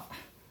澤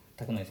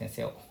拓則先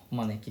生をお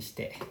招きし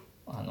て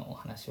お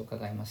話を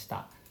伺いまし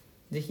た。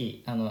ぜ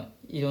ひ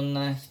いろん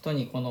な人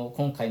に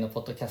今回の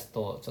ポッドキャス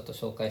トをちょっと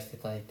紹介してい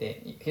ただい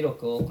て、広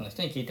く多くの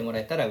人に聞いてもら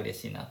えたら嬉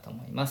しいなと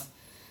思います。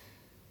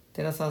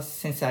寺澤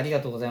先生あり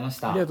がとうございまし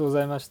た。ありがとうご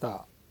ざいまし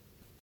た。